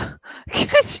push-up? Can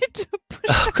you do a push-up?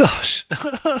 Oh gosh.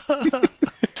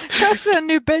 That's a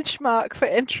new benchmark for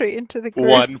entry into the group.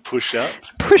 one push-up.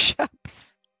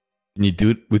 Push-ups. Can you do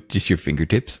it with just your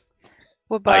fingertips?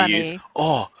 Well, I Barney. use.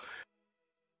 Oh,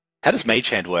 how does Mage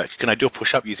Hand work? Can I do a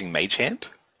push-up using Mage Hand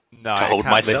No, to it hold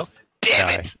can't myself? Damn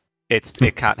no. it!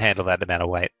 It can't handle that amount of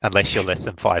weight unless you're less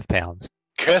than 5 pounds.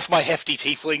 Curse my hefty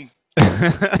tiefling.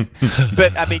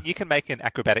 But I mean, you can make an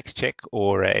acrobatics check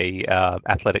or a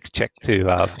athletics check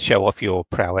to show off your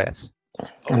prowess.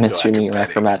 I'm assuming your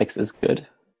acrobatics. acrobatics is good.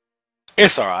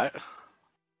 It's all right.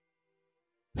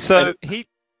 So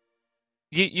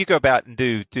you go about and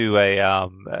do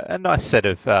a nice set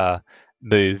of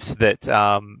moves that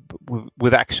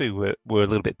with actually were a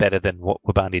little bit better than what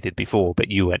Wabani did before, but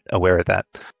you weren't aware of that.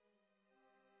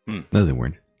 No, they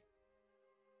weren't.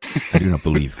 I do not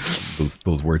believe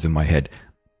those words in my head.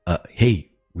 Hey,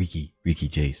 Riki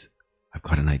Jace, I've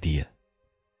got an idea.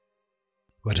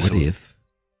 What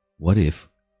if,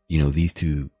 these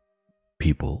two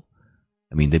people,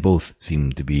 I mean, they both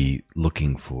seem to be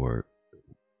looking for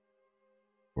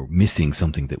or missing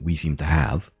something that we seem to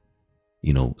have,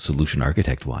 solution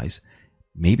architect wise.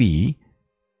 Maybe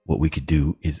what we could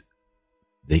do is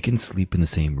they can sleep in the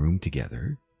same room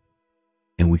together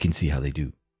and we can see how they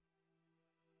do.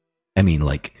 I mean,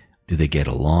 like, do they get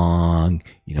along?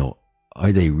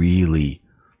 Are they really,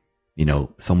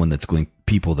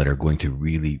 people that are going to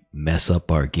really mess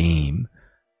up our game?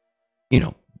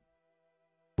 What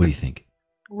do you think?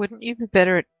 Wouldn't you be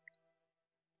better at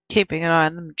keeping an eye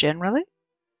on them generally?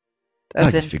 I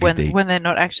As just in figured when they're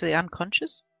not actually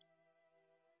unconscious?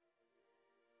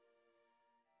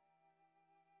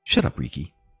 Shut up,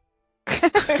 Riki.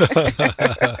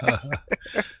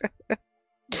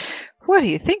 What are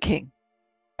you thinking?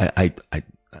 I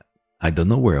don't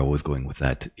know where I was going with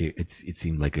that. It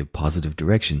seemed like a positive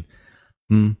direction.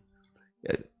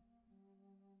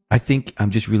 I think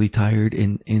I'm just really tired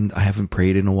and I haven't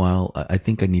prayed in a while. I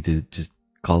think I need to just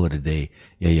call it a day.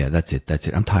 Yeah, that's it.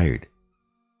 I'm tired.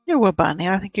 Yeah, well, Barney,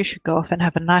 I think you should go off and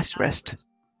have a nice rest.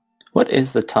 What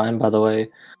is the time, by the way?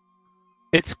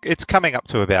 It's coming up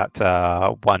to about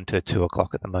 1 to 2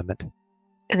 o'clock at the moment.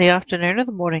 In the afternoon or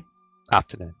the morning?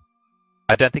 Afternoon.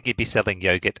 I don't think he'd be selling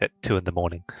yogurt at 2 in the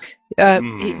morning.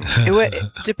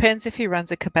 It depends if he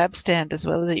runs a kebab stand as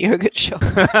well as a yogurt shop.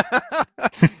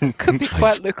 Could be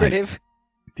quite lucrative.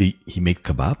 He makes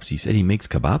kebabs? He said he makes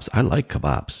kebabs? I like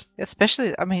kebabs.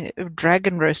 Especially,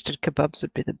 dragon roasted kebabs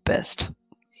would be the best.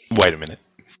 Wait a minute.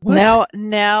 What?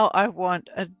 Now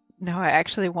I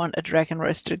actually want a dragon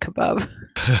roasted kebab.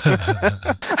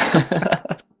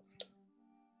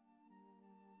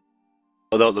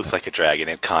 Although it looks like a dragon,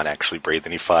 it can't actually breathe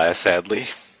any fire, sadly.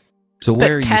 So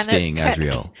where are But you staying,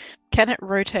 Azrael? Can it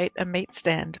rotate a meat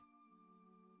stand?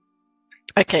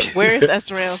 Okay, where is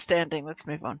Azrael standing? Let's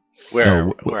move on. Where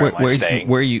am I staying?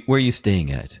 Where are you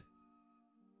staying at?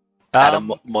 At a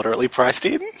moderately priced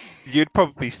inn? You'd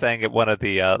probably be staying at one of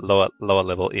the lower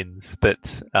level inns,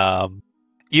 but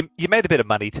you made a bit of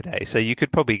money today, so you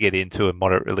could probably get into a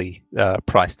moderately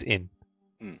priced inn.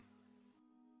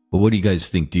 But what do you guys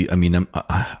think?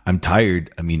 I'm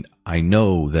tired. I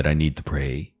know that I need to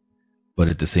pray, but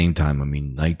at the same time,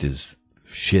 night is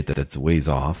shit. That's a ways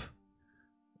off.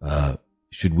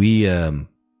 Should we? I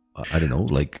don't know.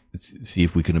 Like, see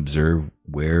if we can observe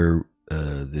where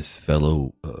this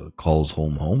fellow calls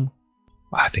home.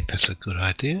 I think that's a good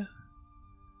idea.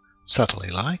 Subtly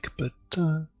but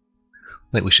I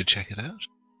think we should check it out.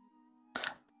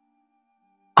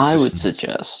 I would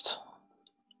suggest,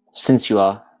 since you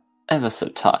are ever so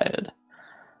tired,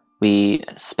 we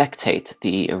spectate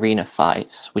the arena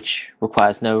fights, which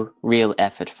requires no real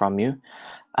effort from you,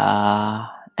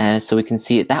 and so we can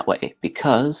see it that way,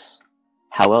 because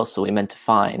how else are we meant to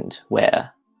find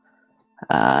where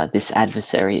this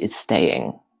adversary is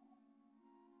staying?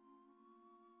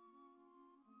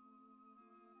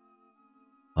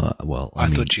 I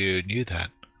thought you knew that.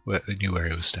 Knew where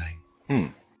he was staying.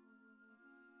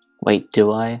 Wait,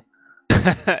 do I?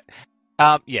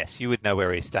 Yes, you would know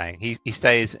where he's staying. He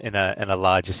stays in a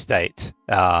large estate,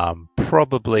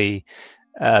 probably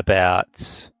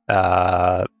about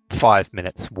 5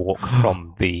 minutes walk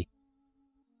from the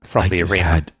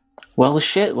arena. Well,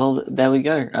 shit. Well, there we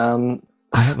go.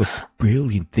 I have a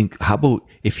brilliant thing. How about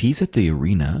if he's at the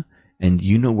arena and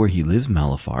you know where he lives,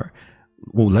 Malafar?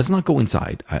 Well, let's not go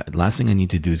inside. Last thing I need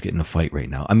to do is get in a fight right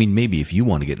now. I mean, maybe if you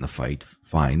want to get in a fight,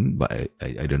 fine, but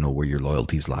I don't know where your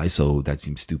loyalties lie, so that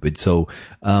seems stupid. So,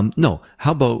 no,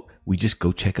 how about we just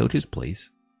go check out his place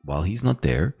while he's not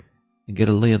there and get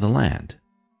a lay of the land?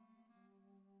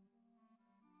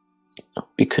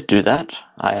 We could do that.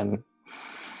 I am,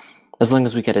 as long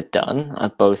as we get it done,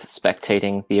 both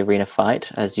spectating the arena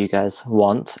fight as you guys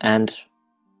want and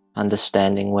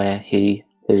understanding where he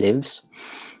lives.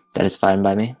 That is fine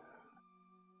by me.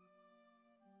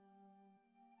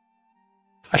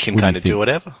 I can What do kind you of do think?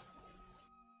 whatever.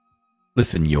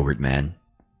 Listen, Yogurt Man,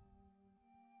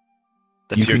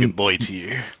 That's You your can- good boy to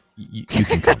you. you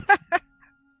can come.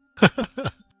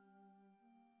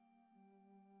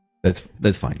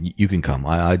 That's fine. You can come.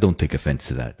 I don't take offense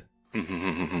to that.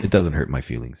 It doesn't hurt my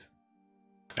feelings.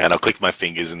 And I'll click my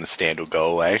fingers and the stand will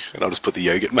go away, and I'll just put the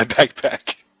yogurt in my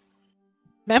backpack.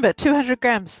 Remember, 200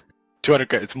 grams. 200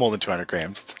 grams. It's more than 200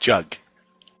 grams. It's a jug.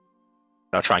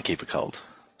 I'll try and keep it cold.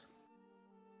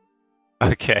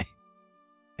 Okay.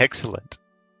 Excellent.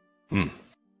 Hmm.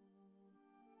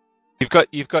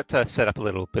 You've got to set up a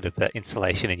little bit of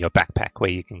insulation in your backpack where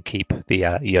you can keep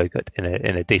the yogurt in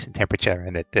a decent temperature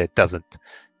and it doesn't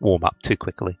warm up too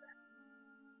quickly.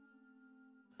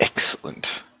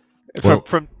 Excellent. Well-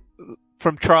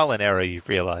 From trial and error, you've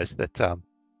realised that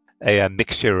a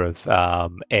mixture of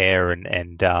air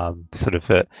and sort of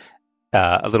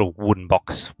a little wooden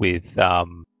box with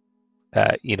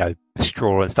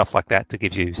straw and stuff like that to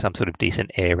give you some sort of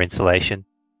decent air insulation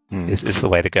is the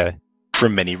way to go.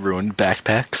 From many ruined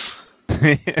backpacks.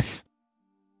 Yes,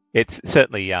 it's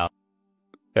certainly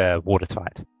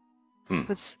watertight. It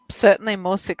was certainly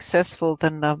more successful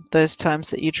than those times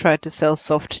that you tried to sell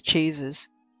soft cheeses.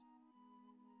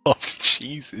 Soft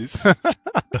cheeses.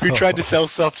 Who tried to sell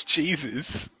soft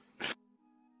cheeses?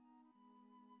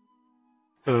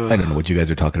 I don't know what you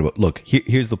guys are talking about. Look,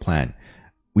 here's the plan.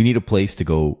 We need a place to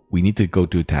go. We need to go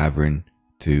to a tavern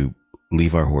to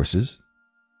leave our horses.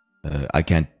 I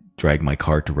can't drag my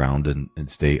cart around and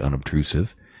stay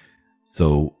unobtrusive.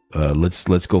 So let's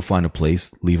go find a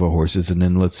place, leave our horses, and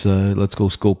then let's go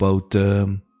scope out.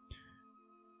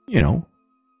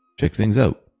 Check things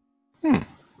out.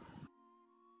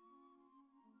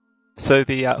 So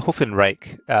the hoof and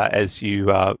rake, as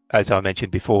I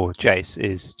mentioned before, Jace,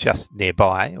 is just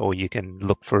nearby, or you can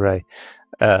look for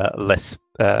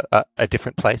a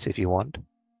different place if you want.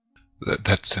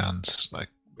 That sounds like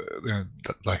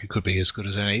it could be as good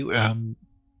as any.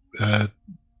 That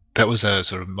was a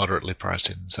sort of moderately priced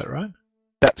in. Is that right?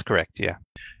 That's correct. Yeah.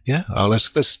 Yeah. Oh, let's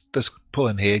pull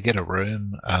in here, get a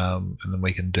room, and then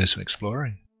we can do some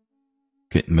exploring.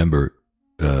 Okay, remember,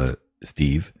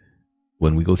 Steve,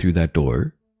 when we go through that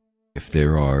door, I'm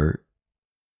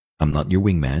not your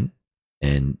wingman,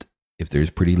 and if there's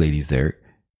pretty ladies there,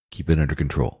 keep it under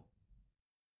control.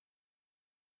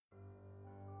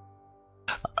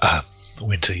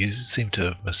 Winter, you seem to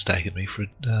have mistaken me for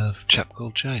a chap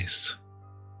called Jace.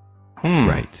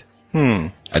 Right.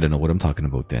 I don't know what I'm talking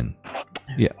about then.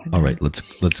 Yeah. All right.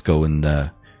 Let's go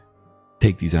and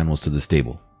take these animals to the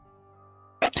stable.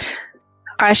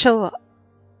 I shall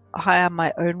hire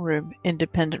my own room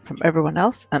independent from everyone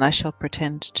else, and I shall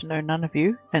pretend to know none of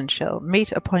you, and shall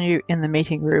meet upon you in the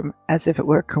meeting room as if it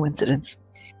were a coincidence.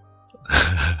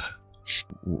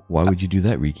 Why would you do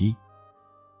that, Riki?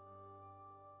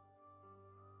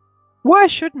 Why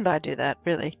shouldn't I do that,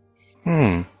 really?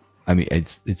 I mean,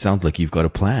 it sounds like you've got a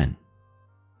plan,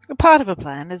 A part of a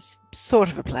plan is sort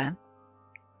of a plan.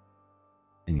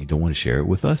 and you don't want to share it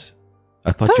with us.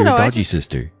 I thought No, you were no, a I dodgy just-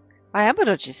 sister. I am a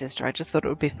dodgy sister. I just thought it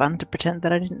would be fun to pretend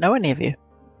that I didn't know any of you.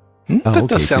 That okay,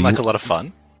 does so sound like you- a lot of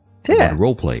fun. You Yeah. want to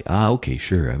role play? Okay,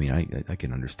 sure. I mean, I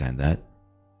can understand that.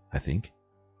 I think.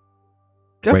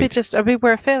 Right.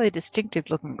 We're a fairly distinctive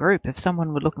looking group if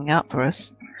someone were looking out for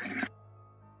us.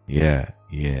 Yeah,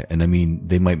 and I mean,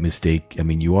 they might mistake. I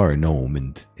mean, you are a gnome,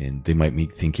 and they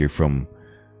might think you're from.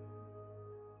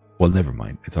 Well, never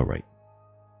mind. It's all right.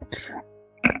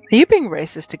 Are you being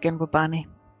racist again, Wabani?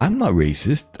 I'm not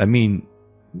racist. I mean,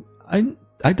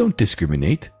 I don't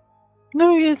discriminate.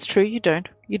 No, it's true. You don't.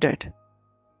 You don't.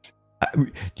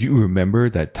 Do you remember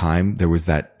that time there was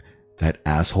that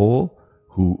asshole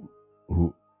who?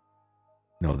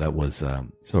 No, that was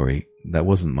sorry. That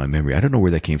wasn't my memory. I don't know where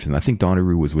that came from. I think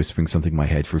Donaroo was whispering something in my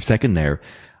head. For a second there,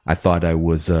 I thought I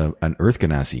was an Earth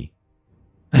Ganassi.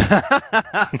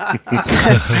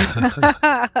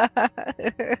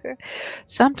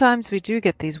 Sometimes we do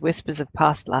get these whispers of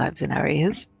past lives in our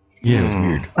ears. Yeah, it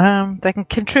was weird. They can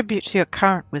contribute to your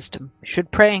current wisdom. You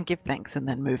should pray and give thanks and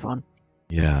then move on.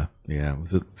 Yeah. It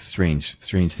was a strange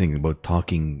thing about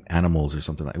talking animals or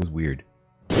something. It was weird.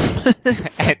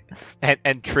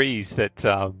 and trees that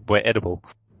were edible.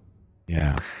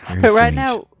 Yeah. very But right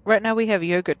strange. now we have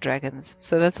yogurt dragons,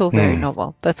 so that's all very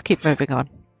normal. Let's keep moving on.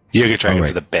 Yoga dragons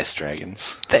Alright. are the best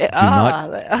dragons. They not- are.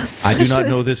 They are I do not especially-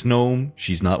 know this gnome.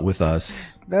 She's not with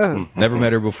us. No. Never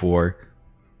met her before.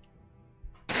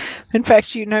 In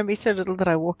fact, you know me so little that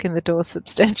I walk in the door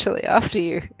substantially after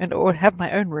you, or have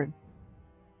my own room.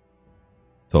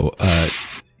 So,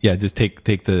 yeah, just take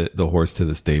the horse to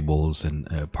the stables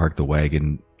and park the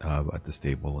wagon at the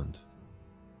stable and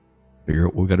figure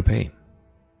out what we got to pay.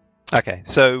 Okay,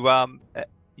 so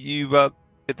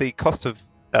the cost of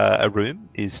a room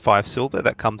is 5 silver.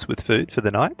 That comes with food for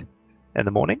the night and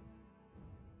the morning.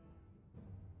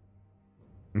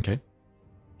 Okay.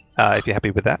 If you're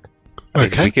happy with that. I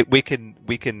mean, Okay.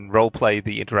 we can role play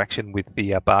the interaction with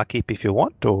the barkeep if you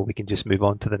want, or we can just move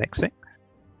on to the next thing.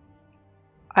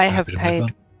 I have Happy to move paid.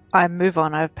 on. I move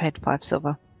on. I've paid 5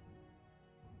 silver.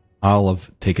 I'll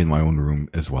have taken my own room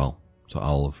as well, so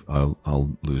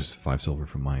I'll lose 5 silver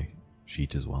from my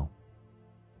sheet as well.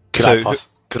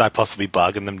 Could I possibly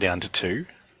bargain them down to 2?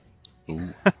 Ooh.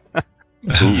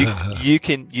 You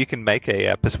can make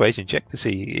a persuasion check to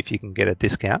see if you can get a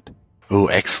discount. Ooh,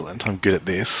 excellent. I'm good at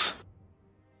this.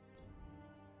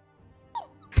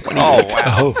 Oh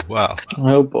wow! Oh, wow.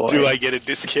 Oh boy. Do I get a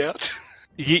discount?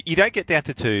 You don't get down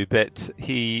to 2, but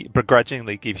he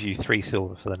begrudgingly gives you 3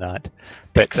 silver for the night.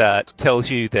 But Excellent. tells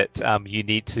you that you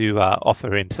need to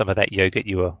offer him some of that yogurt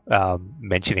you were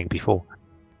mentioning before.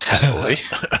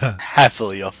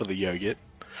 Happily offer the yogurt.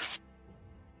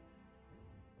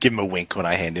 Give him a wink when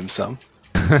I hand him some.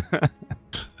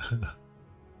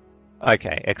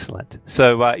 Okay, excellent.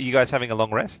 So you guys having a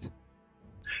long rest?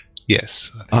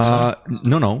 Yes. I think so.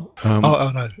 No.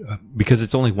 No. Because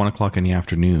it's only 1:00 in the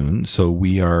afternoon, so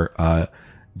we are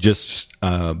just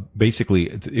basically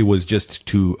it was just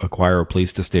to acquire a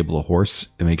place to stable a horse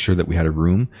and make sure that we had a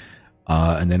room,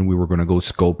 and then we were going to go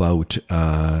scope out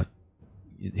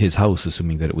his house,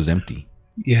 assuming that it was empty.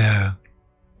 Yeah.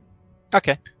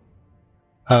 Okay.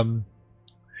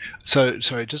 So,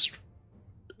 sorry, just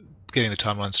getting the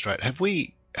timeline straight. Have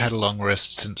we had a long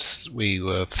rest since we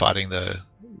were fighting the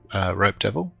rope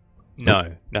devil?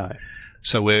 No.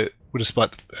 So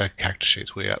despite the character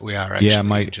sheets, we are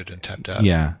actually injured and tapped out.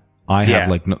 Yeah, I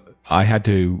had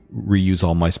to reuse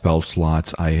all my spell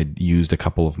slots. I had used a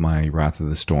couple of my Wrath of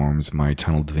the Storms. My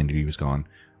Tunnel Divinity was gone.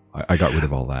 I got rid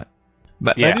of all that.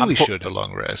 But Yeah, maybe we should a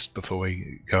long rest before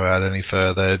we go out any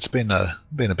further. It's been a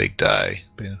big day.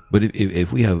 But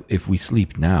if we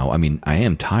sleep now, I mean, I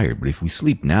am tired. But if we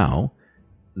sleep now,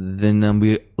 then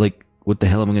we like, what the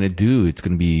hell am I going to do? It's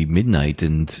going to be midnight,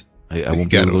 and I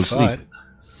won't be able to go sleep.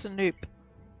 Snoop.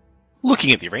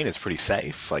 Looking at the arena is pretty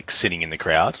safe. Like sitting in the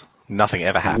crowd, nothing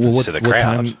ever happens to the what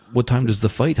crowd. what time does the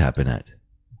fight happen at?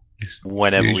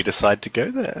 Whenever we decide to go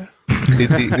there.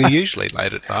 They're usually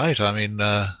late at night. I mean,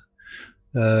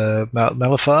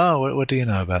 Malafar, what do you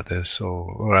know about this,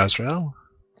 or Azrael?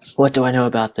 What do I know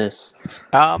about this?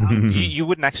 You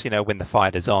wouldn't actually know when the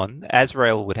fight is on.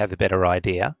 Azrael would have a better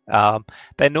idea.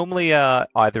 They normally are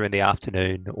either in the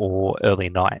afternoon or early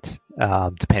night,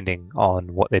 depending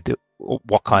on what they do,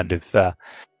 what kind of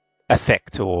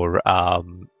effect or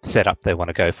setup they want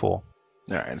to go for.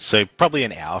 All right, so probably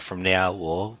an hour from now,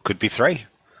 or could be 3.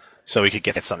 So we could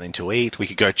get something to eat. We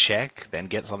could go check, then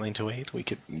get something to eat. We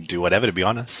could do whatever, to be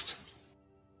honest.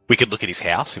 We could look at his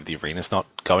house if the arena's not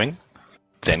going,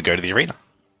 then go to the arena.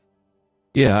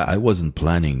 Yeah, I wasn't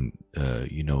planning,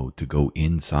 to go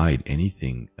inside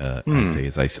anything.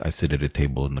 As I sit at a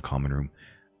table in the common room.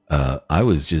 I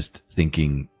was just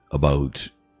thinking about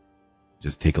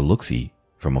just take a look-see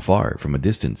from afar, from a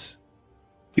distance.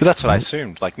 Yeah, that's what I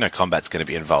assumed. Like, no combat's going to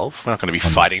be involved. We're not going to be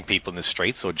fighting people in the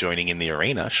streets or joining in the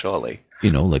arena, surely.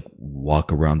 Like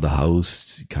walk around the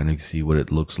house, kind of see what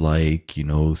it looks like,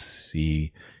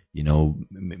 see,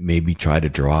 maybe try to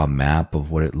draw a map of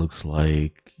what it looks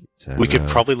like. We could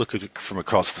probably look at it from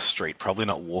across the street, probably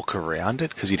not walk around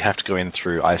it, because you'd have to go in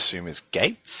through, I assume, as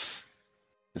gates?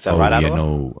 Is that right,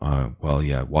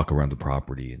 Adwa? Walk around the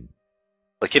property and.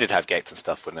 Like, it'd have gates and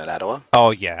stuff, wouldn't it, Adwa?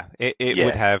 Oh yeah, it Yeah.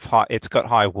 would have high. It's got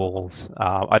high walls.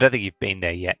 I don't think you've been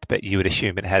there yet, but you would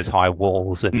assume it has high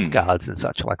walls and guards and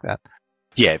such like that.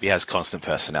 Yeah, if he has constant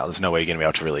personnel, there's no way you're going to be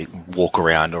able to really walk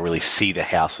around or really see the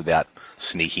house without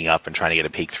sneaking up and trying to get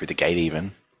a peek through the gate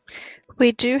even.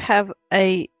 We do have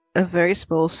a very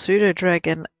small pseudo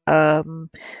dragon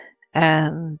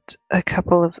and a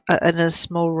couple of and a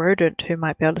small rodent who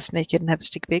might be able to sneak in and have a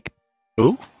stick big.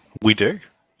 Ooh, we do.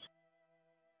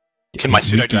 Can my Riki,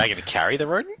 pseudo dragon carry the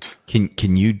rodent?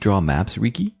 Can you draw maps,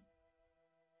 Riki?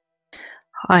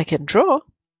 I can draw.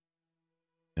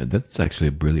 That's actually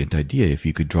a brilliant idea. If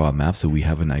you could draw a map so we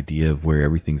have an idea of where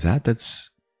everything's at, that's.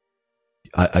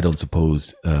 I don't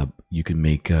suppose you can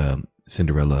make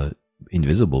Cinderella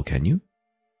invisible, can you?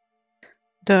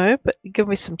 No, but give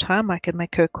me some time. I can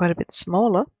make her quite a bit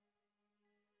smaller.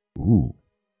 Ooh.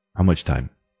 How much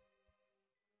time?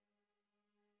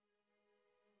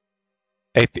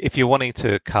 If you're wanting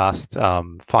to cast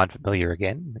Find Familiar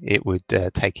again, it would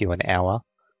take you an hour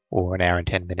or an hour and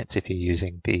 10 minutes if you're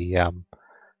using the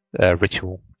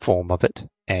ritual form of it.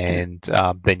 And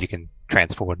then you can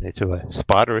transform it into a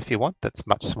spider if you want. That's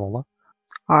much smaller.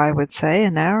 I would say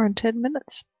an hour and 10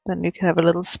 minutes. Then you can have a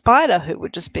little spider who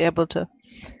would just be able to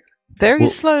very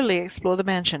slowly explore the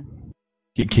mansion.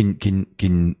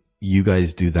 Can you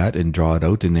guys do that and draw it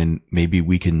out, and then maybe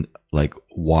we can like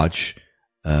watch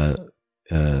Brown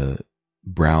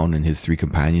and his three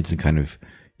companions and kind of,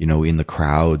 you know, in the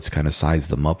crowds, kind of size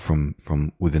them up from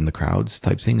within the crowds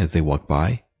type thing as they walk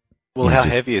by. Well, how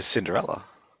heavy is Cinderella?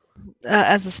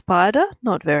 As a spider,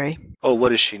 not very. Oh,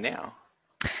 what is she now?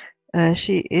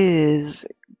 She is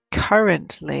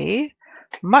currently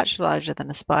much larger than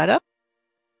a spider.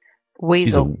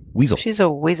 Weasel. Weasel. She's a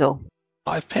weasel.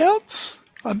 5 pounds?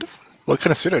 Wonderful. What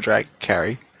kind of pseudo drag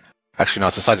carry? Actually, no,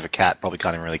 it's the size of a cat. Probably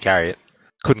can't even really carry it.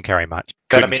 Couldn't carry much.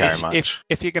 Couldn't carry much.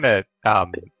 If you're going to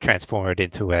transform it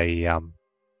into a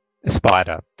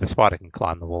spider, the spider can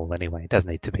climb the wall anyway. It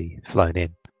doesn't need to be flown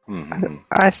in. Mm-hmm.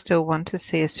 I still want to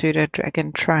see a pseudo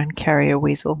dragon try and carry a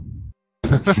weasel.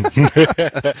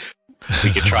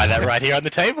 We could try that right here on the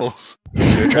table.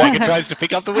 The dragon tries to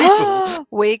pick up the weasel.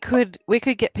 We could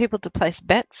get people to place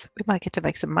bets. We might get to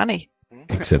make some money.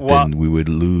 Except then we would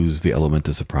lose the element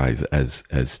of surprise as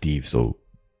Steve. So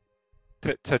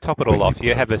to top it all off,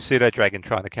 you have a pseudo dragon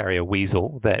trying to carry a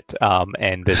weasel that,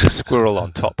 and there's a squirrel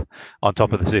on top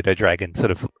of the pseudo dragon,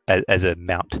 sort of as a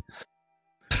mount.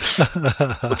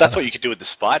 Well, that's what you could do with the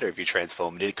spider if you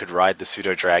transform it. It could ride the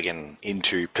pseudo dragon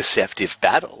into perceptive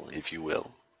battle, if you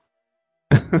will.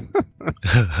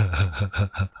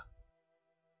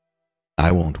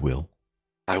 I won't will.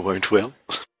 I won't will.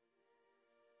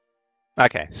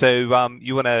 Okay, so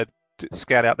you want to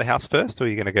scout out the house first, or are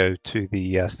you going to go to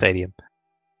the stadium?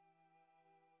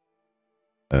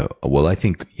 Well, I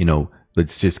think, you know,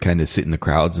 let's just kind of sit in the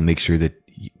crowds and make sure that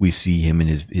we see him and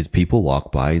his people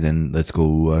walk by. Then let's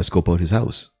go scope out his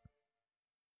house.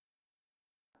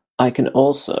 I can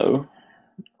also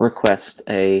request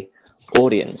a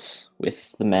audience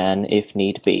with the man if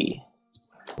need be.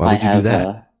 Why would you do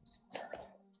that?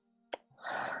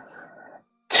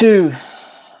 To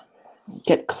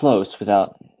get close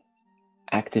without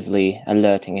actively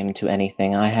alerting him to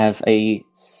anything. I have a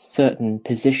certain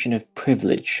position of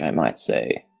privilege, I might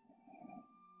say.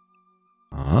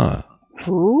 Ah.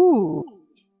 Ooh.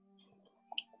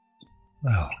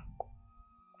 Well,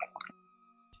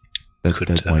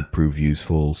 That might prove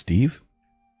useful, Steve.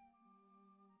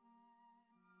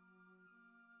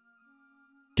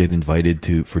 Get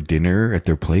invited for dinner at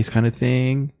their place kind of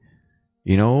thing.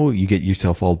 You know, you get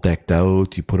yourself all decked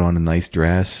out, you put on a nice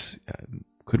dress.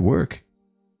 Could work.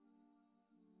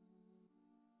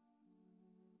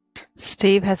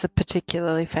 Steve has a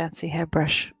particularly fancy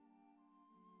hairbrush.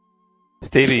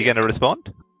 Steve, are you going to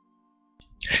respond?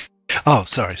 oh,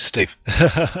 sorry, Steve. You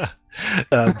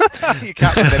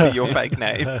can't remember your fake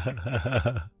name.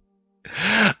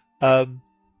 I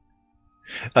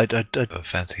don't have a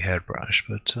fancy hairbrush,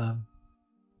 but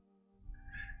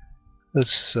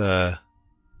it's not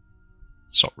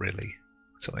really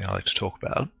something I like to talk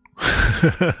about.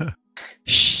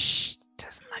 Shh.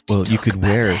 Doesn't like Well, to you talk could about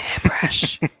wear, the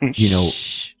hairbrush. you know,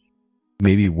 Shh.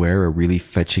 maybe wear a really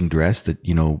fetching dress that,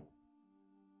 you know,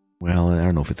 well, I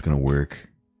don't know if it's going to work.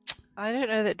 I don't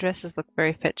know that dresses look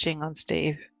very fetching on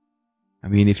Steve. I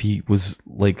mean, if he was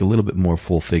like a little bit more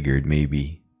full figured,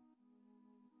 maybe.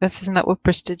 Isn't that what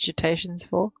prestidigitation's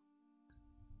for?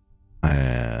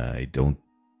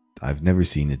 I've never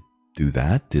seen it do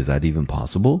that. Is that even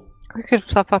possible? We could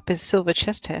fluff up his silver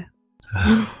chest hair.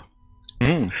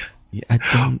 Mm. Yeah, I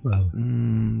don't. Well.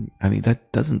 I mean,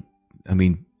 that doesn't. I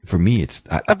mean, for me, it's.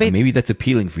 Maybe that's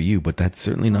appealing for you, but that's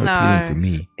certainly not appealing for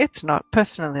me. It's not.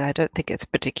 Personally, I don't think it's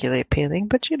particularly appealing,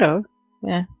 but you know,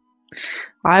 yeah.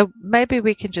 Maybe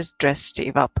we can just dress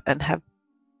Steve up and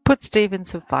put Steve in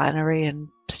some finery and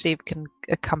Steve can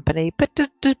accompany. But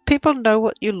do people know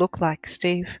what you look like,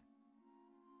 Steve?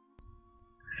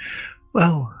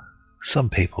 Well, some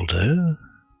people do.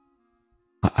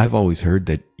 I've always heard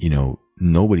that,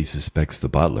 nobody suspects the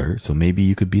butler, so maybe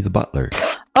you could be the butler.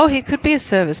 Oh, he could be a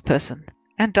service person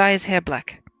and dye his hair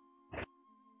black.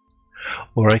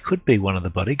 Or I could be one of the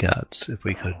bodyguards if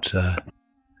we could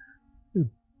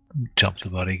jump the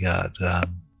bodyguard out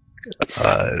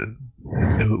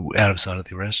of sight of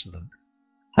the rest of them.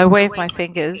 I wave my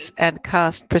fingers and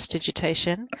cast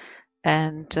prestidigitation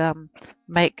and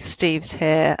make Steve's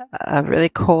hair really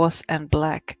coarse and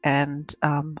black and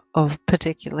of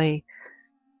particularly,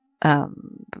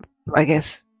 I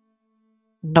guess,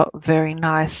 not very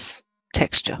nice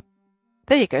texture.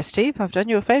 There you go, Steve. I've done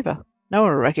you a favor. No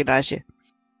one will recognize you.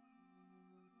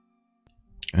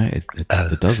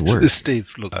 It does work.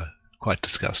 Steve looked quite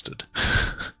disgusted.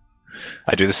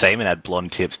 I do the same and add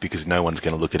blonde tips because no one's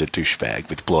going to look at a douchebag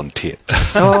with blonde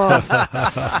tips.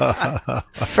 Oh,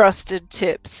 frosted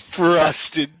tips.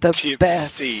 Frosted The tips,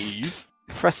 best. Steve.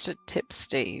 Frosted tips,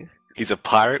 Steve. He's a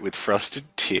pirate with frosted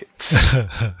tips.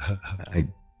 I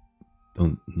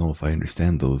don't know if I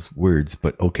understand those words,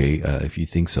 but okay, if you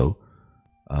think so.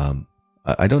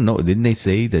 I don't know. Didn't they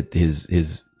say that his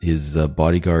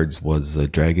bodyguards was a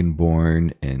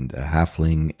dragonborn and a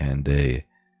halfling and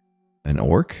an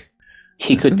orc?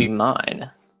 He could be mine.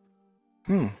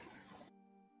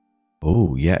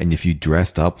 Oh yeah, and if you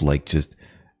dressed up like just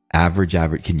average,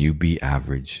 can you be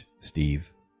average, Steve?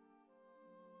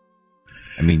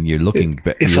 I mean, you're looking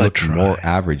more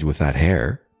average with that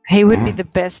hair. He would be the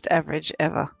best average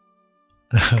ever.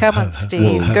 Come on,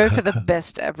 Steve. Go for the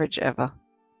best average ever.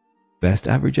 Best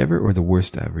average ever or the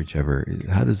worst average ever?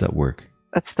 How does that work?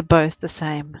 That's both the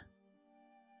same.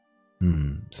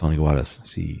 Son iguales,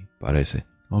 sí, parece.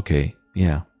 Okay,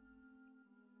 yeah.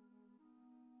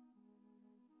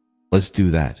 Let's do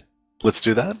that. Let's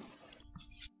do that.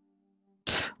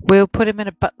 We'll put him in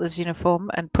a butler's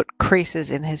uniform and put creases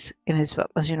in his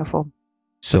butler's uniform.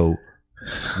 So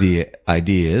the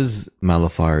idea is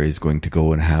Malafar is going to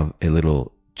go and have a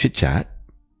little chit-chat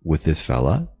with this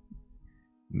fella.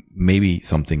 Maybe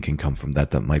something can come from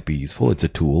that might be useful. It's a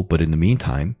tool, but in the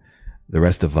meantime, the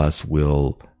rest of us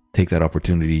will take that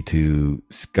opportunity to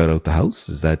scout out the house.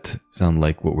 Does that sound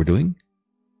like what we're doing?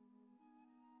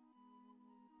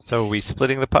 So are we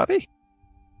splitting the party?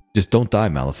 Just don't die,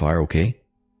 Malafar, okay?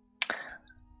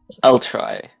 I'll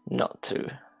try not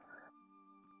to.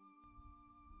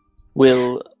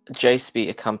 Will Jace be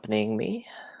accompanying me,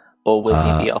 or will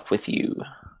he be off with you?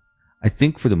 I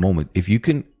think for the moment, if you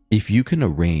can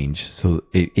arrange, so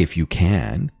if you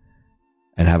can,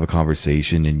 and have a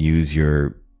conversation and use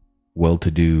your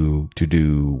well-to-do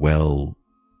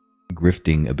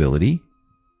grifting ability,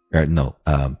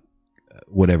 or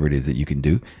whatever it is that you can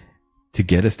do to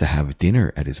get us to have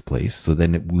dinner at his place, so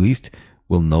then at least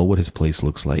we'll know what his place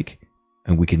looks like,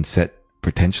 and we can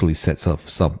potentially set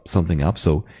something up.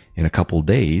 So in a couple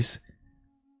days,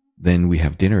 then we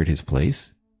have dinner at his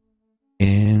place,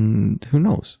 and who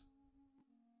knows?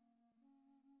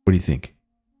 What do you think?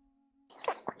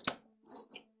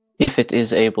 If it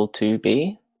is able to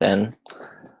be, then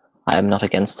I am not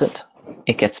against it.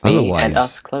 It gets me and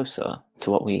us closer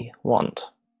to what we want.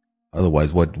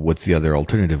 Otherwise, what's the other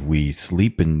alternative? We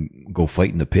sleep and go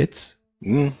fight in the pits?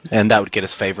 And that would get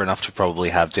us favor enough to probably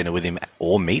have dinner with him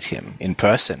or meet him in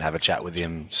person, have a chat with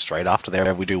him straight after there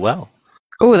if we do well.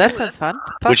 Oh, that sounds fun.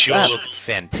 Which you'll look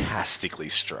fantastically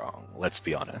strong, let's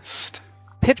be honest.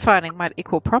 Pit fighting might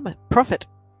equal profit.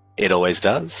 It always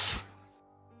does.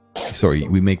 Sorry,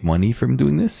 we make money from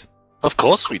doing this? Of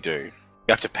course we do. You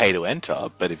have to pay to enter,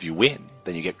 but if you win,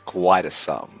 then you get quite a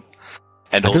sum.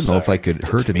 And I don't know if I could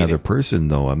hurt another person,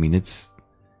 though. I mean, it's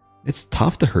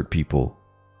tough to hurt people.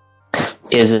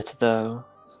 Is it, though?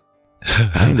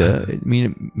 Kinda. I mean,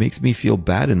 it makes me feel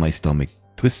bad in my stomach.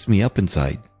 Twists me up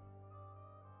inside.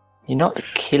 You're not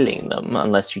killing them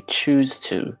unless you choose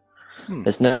to.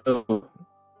 There's no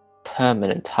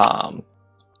permanent harm,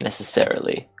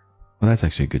 necessarily. Well, that's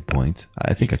actually a good point.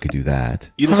 I think I could do that.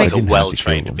 You look I like a didn't have to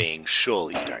well-trained kill them. being.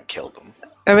 Surely you don't kill them.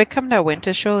 Oh, we come now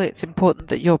winter. Surely it's important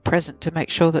that you're present to make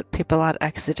sure that people aren't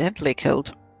accidentally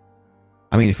killed.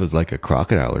 I mean, if it was like a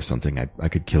crocodile or something, I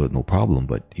could kill it no problem,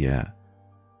 but yeah.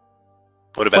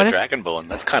 What about What a if- dragonborn?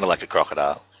 That's kind of like a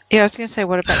crocodile. Yeah, I was going to say,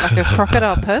 what about like a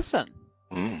crocodile person?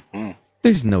 Mm-hmm.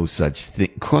 There's no such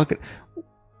thing.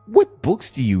 What books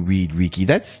do you read, Riki?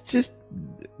 That's just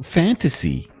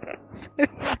fantasy.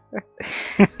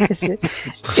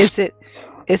 Is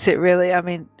it really? I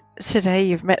mean, today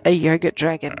you've met a yogurt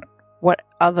dragon. What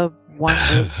other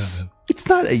wonders? It's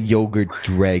not a yogurt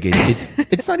dragon.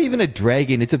 It's not even a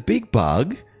dragon. It's a big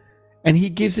bug, and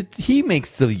he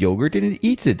makes the yogurt and it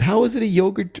eats it. How is it a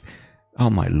yogurt? Oh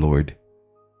my lord!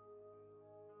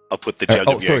 I'll put the jug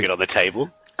of sorry. yogurt on the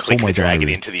table, click Oh my the dragon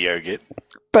God. into the yogurt,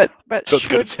 But so it's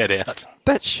got its head out.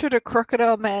 but should a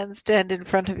crocodile man stand in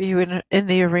front of you in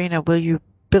the arena, will you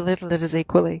belittle it as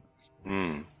equally?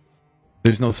 Mm.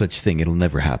 There's no such thing. It'll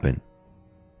never happen.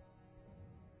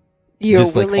 You're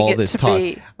Just like willing all it this to talk.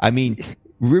 be. I mean,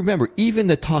 remember, even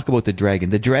the talk about the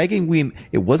dragon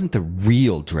it wasn't a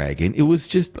real dragon. It was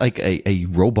just like a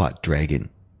robot dragon.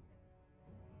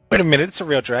 Wait a minute, it's a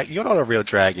real dragon. You're not a real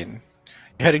dragon.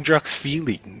 You're hurting Druck's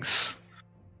feelings.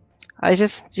 I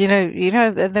just,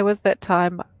 and there was that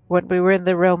time when we were in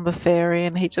the realm of fairy,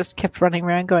 and he just kept running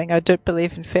around going, "I don't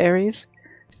believe in fairies."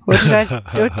 Or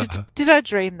did I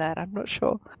dream that? I'm not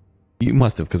sure. You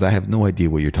must have, because I have no idea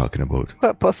what you're talking about.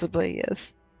 Quite possibly,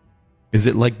 yes. Is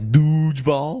it like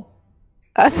Dodgeball?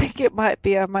 I think it might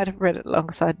be. I might have read it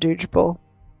alongside Dodgeball.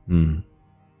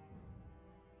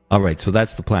 All right, so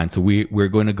that's the plan. So we're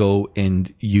going to go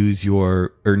and use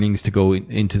your earnings to go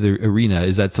into the arena.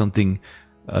 Is that something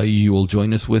you will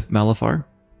join us with, Malafar?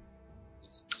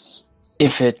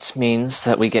 If it means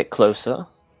that we get closer,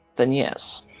 then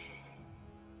yes.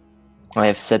 I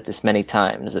have said this many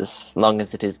times. As long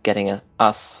as it is getting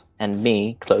us and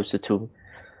me closer to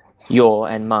your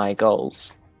and my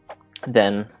goals,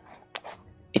 then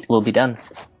it will be done.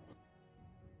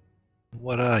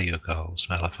 What are your goals,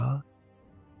 Malafar?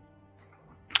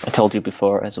 I told you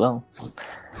before as well.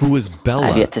 Who is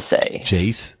Bella? I've yet to say.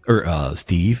 Jace or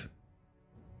Steve?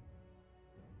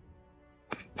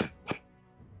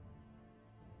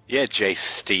 Yeah, Jace,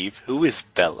 Steve. Who is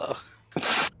Bella?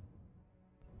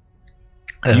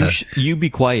 You be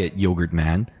quiet, yogurt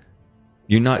man.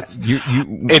 You're not. You.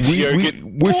 It's yogurt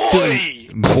We're boy!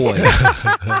 still boy.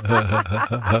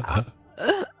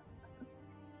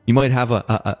 You might have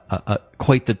a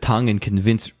quite the tongue and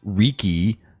convince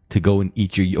Riki to go and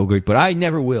eat your yogurt, but I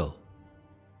never will.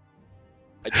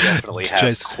 I definitely have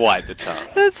Jace. quite the tongue.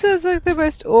 That sounds like the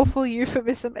most awful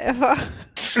euphemism ever.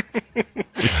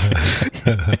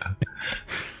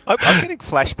 I'm getting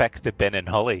flashbacks to Ben and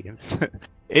Holly.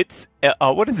 It's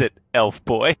what is it, Elf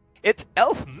Boy? It's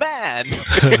Elf Man.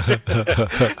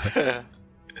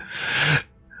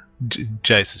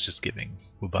 Jace is just giving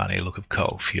Wabani a look of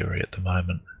cold fury at the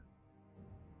moment.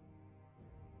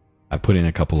 I put in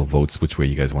a couple of votes. Which way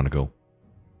you guys want to go?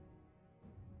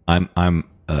 I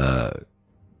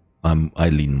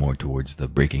lean more towards the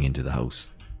breaking into the house.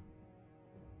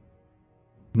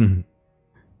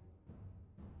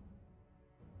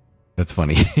 That's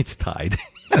funny. It's tied.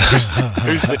 Who's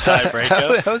the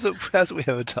tiebreaker? How's it we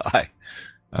have a tie?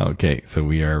 Okay, so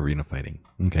we are arena fighting.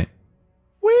 Okay.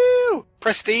 Woo!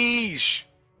 Prestige!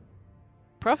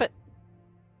 Profit.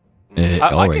 I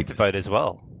all get right. to vote as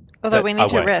well. Although But we I need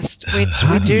to won't. rest. We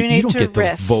do You need don't to get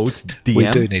rest. to vote, DM.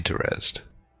 We do need to rest.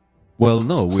 Well,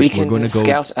 no, We we're can going to go,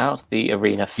 scout out the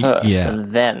arena first, yeah. and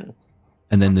then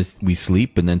and then we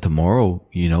sleep, and then tomorrow,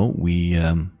 we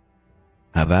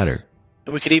have at her.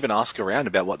 And we could even ask around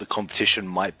about what the competition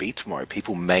might be tomorrow.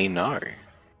 People may know.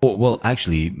 Well,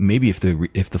 actually, maybe if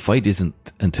the fight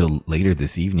isn't until later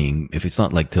this evening, if it's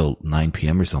not like till 9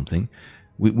 p.m. or something,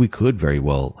 we could very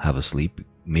well have a sleep.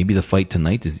 Maybe the fight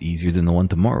tonight is easier than the one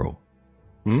tomorrow.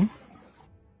 Hmm?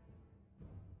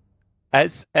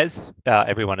 As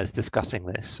everyone is discussing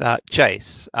this,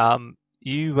 Jace,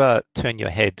 you turn your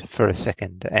head for a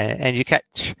second, and you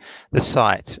catch the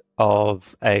sight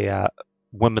of a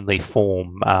womanly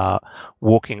form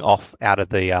walking off out of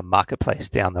the marketplace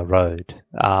down the road.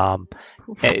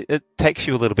 It takes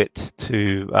you a little bit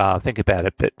to think about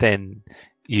it, but then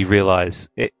you realise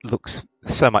it looks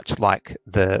so much like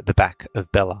the back of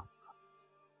Bella.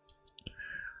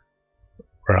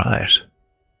 Right.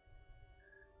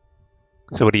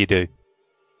 So what do you do?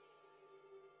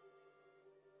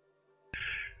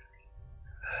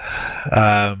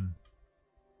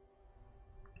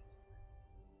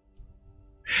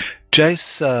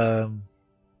 Jace,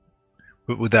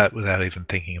 without even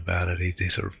thinking about it, he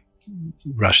sort of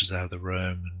rushes out of the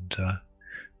room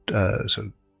and sort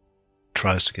of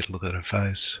tries to get a look at her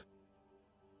face.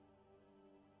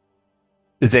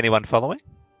 Is anyone following?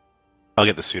 I'll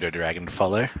get the pseudo-dragon to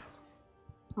follow.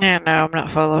 Yeah, no, I'm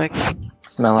not following.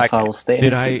 Malafar Okay. will stay in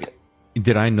Did his I seat.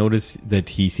 did I notice that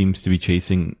he seems to be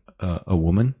chasing a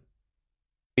woman?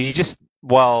 You just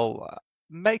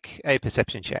make a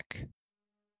perception check.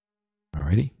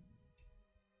 Alrighty.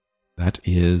 That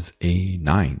is a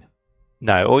 9.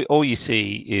 No, all you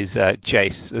see is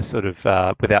Jace sort of,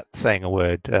 without saying a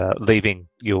word, leaving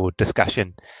your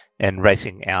discussion and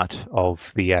racing out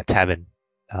of the tavern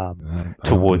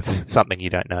towards something you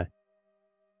don't know.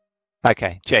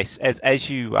 Okay, Jace, as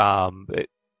you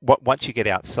once you get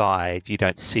outside, you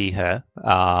don't see her.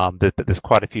 But there's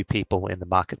quite a few people in the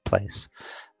marketplace,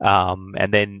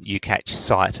 and then you catch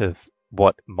sight of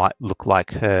what might look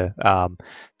like her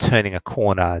turning a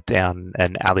corner down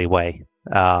an alleyway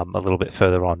a little bit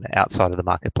further on outside of the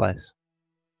marketplace.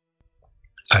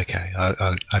 Okay,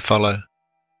 I follow.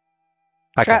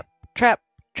 Okay. Trap.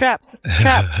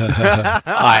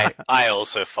 I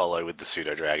also follow with the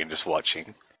pseudo dragon, just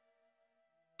watching,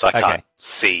 so I can't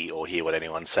see or hear what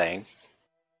anyone's saying.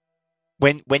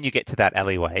 When you get to that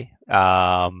alleyway,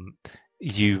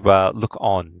 you look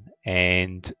on,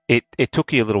 and it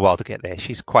took you a little while to get there.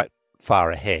 She's quite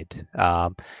far ahead,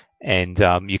 and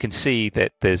you can see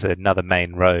that there's another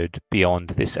main road beyond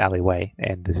this alleyway,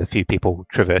 and there's a few people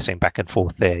traversing back and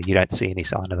forth there. You don't see any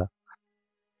sign of her.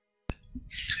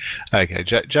 Okay,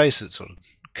 Jason sort of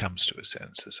comes to his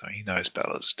senses. So he knows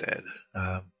Bella's dead.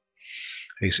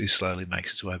 He slowly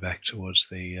makes his way back towards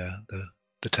the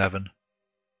tavern.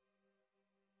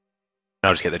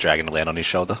 I'll just get the dragon to land on his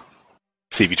shoulder.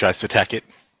 See if he tries to attack it.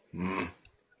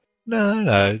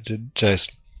 No,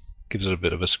 Jason gives it a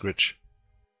bit of a scritch.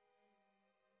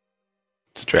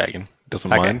 It's a dragon. Doesn't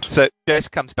mind. So Jace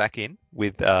comes back in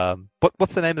with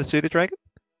what's the name of the pseudo dragon?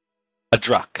 A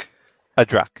Druck. A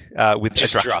Druck. With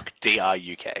Just a Druck. Druck.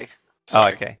 D-R-U-K. Oh,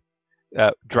 Sorry. okay.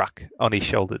 Druck on his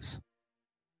shoulders.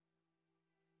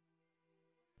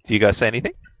 Do you guys say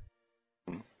anything?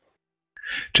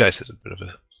 Jace has a bit of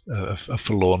a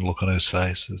forlorn look on his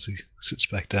face as he sits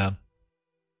back down.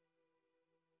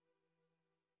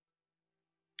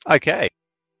 Okay.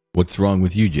 What's wrong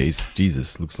with you, Jace?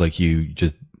 Jesus, looks like you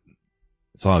just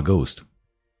saw a ghost.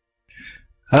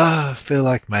 I feel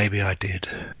like maybe I did.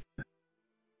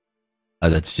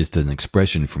 That's just an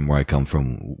expression from where I come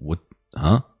from. What?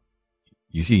 Huh?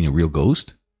 You seeing a real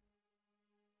ghost?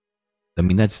 I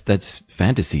mean, that's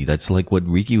fantasy. That's like what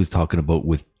Riki was talking about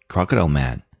with Crocodile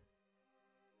Man.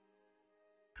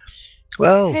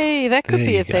 Well, Hey, that could there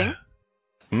be you a thing.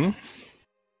 go.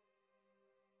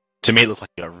 To me, it looked like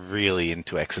he got really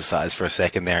into exercise for a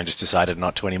second there and just decided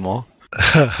not to anymore.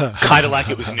 Kind of like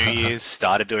it was New Year's,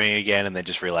 started doing it again, and then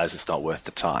just realized it's not worth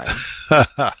the time.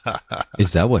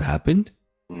 Is that what happened?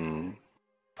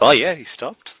 Oh yeah, he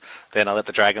stopped. Then I let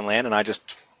the dragon land, and I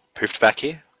just poofed back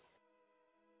here.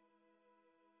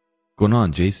 What's going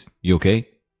on, Jace? You okay?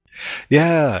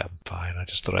 Yeah, I'm fine. I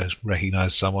just thought I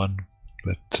recognised someone,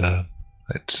 but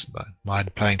it's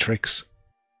mind playing tricks.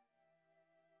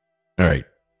 All right.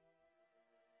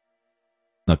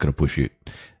 Not gonna push you.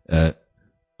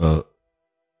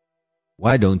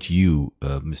 Why don't you,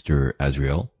 Mr.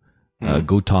 Azrael,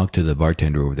 go talk to the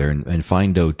bartender over there and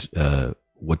find out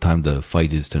what time the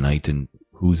fight is tonight and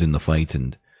who's in the fight,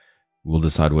 and we'll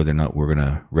decide whether or not we're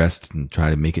gonna rest and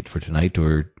try to make it for tonight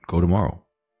or go tomorrow.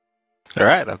 All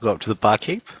right, I'll go up to the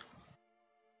barkeep.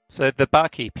 So the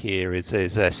barkeep here is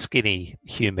a skinny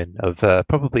human of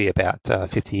probably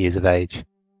about 50 years of age.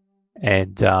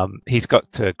 And he's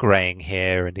got greying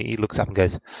hair, and he looks up and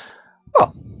goes,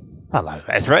 "Oh, hello,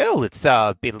 Azrael. It's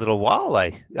been a little while.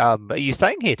 Are you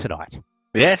staying here tonight?"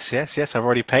 Yes. I've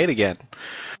already paid again.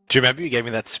 Do you remember you gave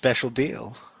me that special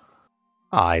deal?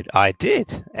 I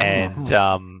did, and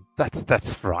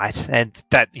that's right. And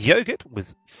that yogurt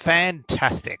was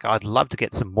fantastic. I'd love to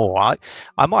get some more.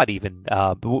 I might even.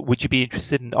 Would you be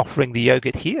interested in offering the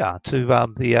yogurt here to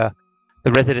the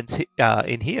residents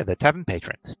in here, the tavern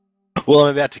patrons? Well,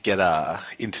 I'm about to get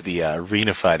into the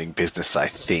arena fighting business, I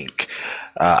think.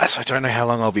 So I don't know how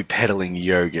long I'll be peddling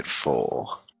yogurt for.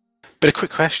 But a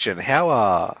quick question: is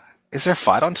there a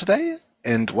fight on today?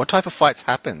 And what type of fights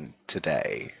happen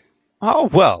today? Oh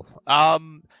well,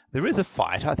 there is a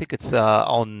fight. I think it's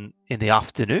on in the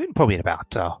afternoon, probably in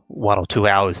about 1 or 2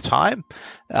 hours' time.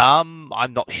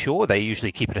 I'm not sure. They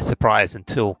usually keep it a surprise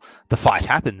until the fight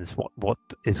happens. What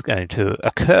is going to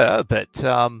occur? But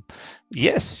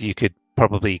yes, you could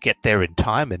probably get there in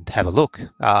time and have a look.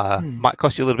 Might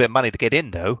cost you a little bit of money to get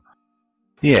in, though.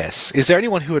 Yes. Is there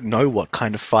anyone who would know what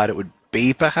kind of fight it would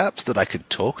be, perhaps, that I could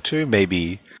talk to?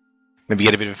 Maybe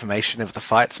get a bit of information of the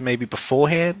fights, maybe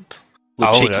beforehand.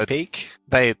 Cheeky peek.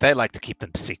 They like to keep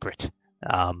them secret.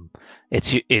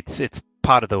 It's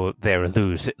part of their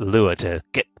lure to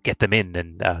get them in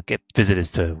and get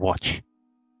visitors to watch.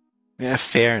 Yeah,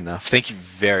 fair enough. Thank you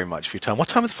very much for your time. What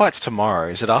time are the fights tomorrow?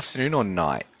 Is it afternoon or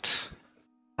night?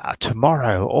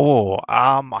 Tomorrow,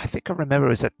 I think I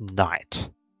remember it's at night.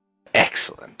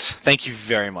 Excellent. Thank you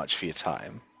very much for your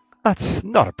time. That's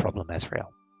not a problem,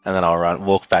 Azrael. And then I'll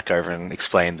walk back over and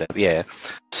explain that. Yeah.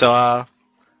 So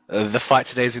the fight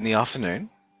today is in the afternoon,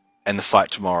 and the fight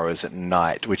tomorrow is at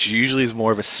night, which usually is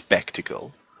more of a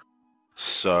spectacle.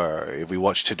 So if we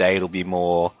watch today, it'll be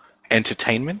more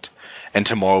entertainment, and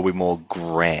tomorrow will be more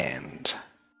grand.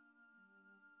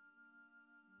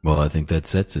 Well, I think that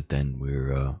sets it then.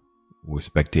 We're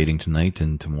spectating tonight,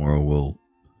 and tomorrow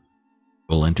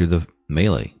we'll enter the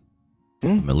melee.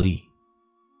 Melee.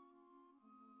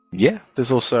 Yeah,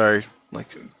 there's also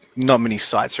not many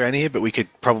sites around here, but we could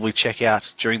probably check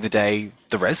out during the day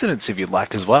the residence if you'd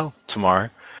like as well tomorrow,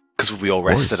 because we'll be all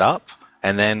rested up,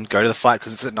 and then go to the fight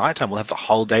because it's at night time. We'll have the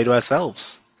whole day to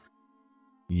ourselves.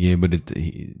 Yeah, but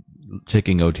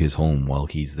checking out his home while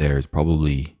he's there is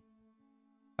probably,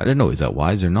 I don't know, is that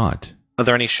wise or not? Are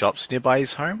there any shops nearby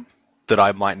his home that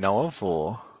I might know of,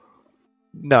 or?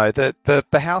 No, the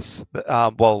house.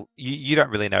 Well, you don't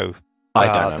really know. I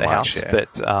don't know the much, house, yeah.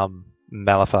 but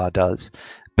Malafar does.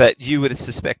 But you would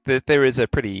suspect that there is a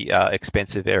pretty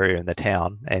expensive area in the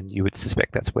town, and you would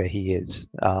suspect that's where he is,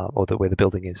 or where the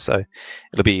building is. So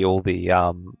it'll be all the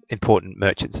important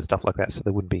merchants and stuff like that. So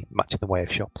there wouldn't be much in the way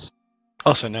of shops.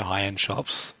 Also, no high-end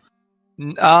shops.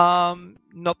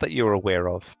 Not that you're aware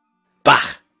of.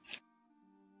 Bah!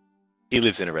 He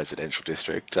lives in a residential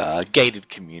district, gated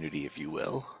community, if you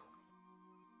will.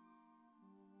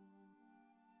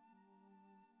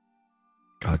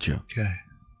 Gotcha. Okay.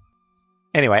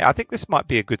 Anyway, I think this might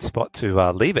be a good spot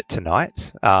to leave it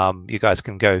tonight. You guys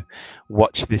can go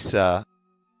watch this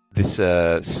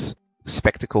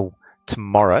spectacle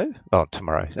tomorrow. Oh,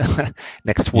 tomorrow,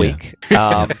 next week.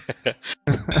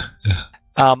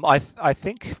 I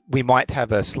think we might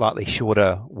have a slightly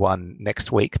shorter one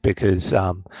next week because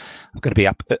I'm going to be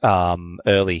up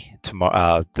early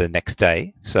tomorrow, the next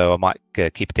day. So I might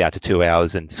keep it down to 2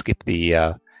 hours and skip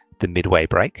the midway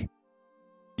break.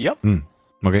 Yep.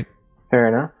 Okay. Fair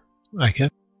enough. Okay.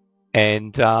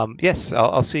 And yes,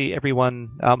 I'll see everyone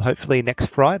hopefully next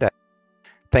Friday.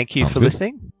 Thank you Sounds for good.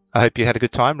 listening. I hope you had a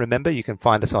good time. Remember, you can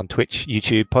find us on Twitch,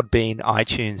 YouTube, Podbean,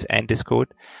 iTunes, and Discord.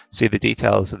 See the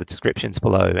details of the descriptions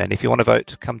below. And if you want to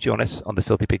vote, come join us on the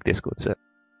Filthy Pig Discord, sir.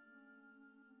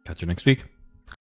 Catch you next week.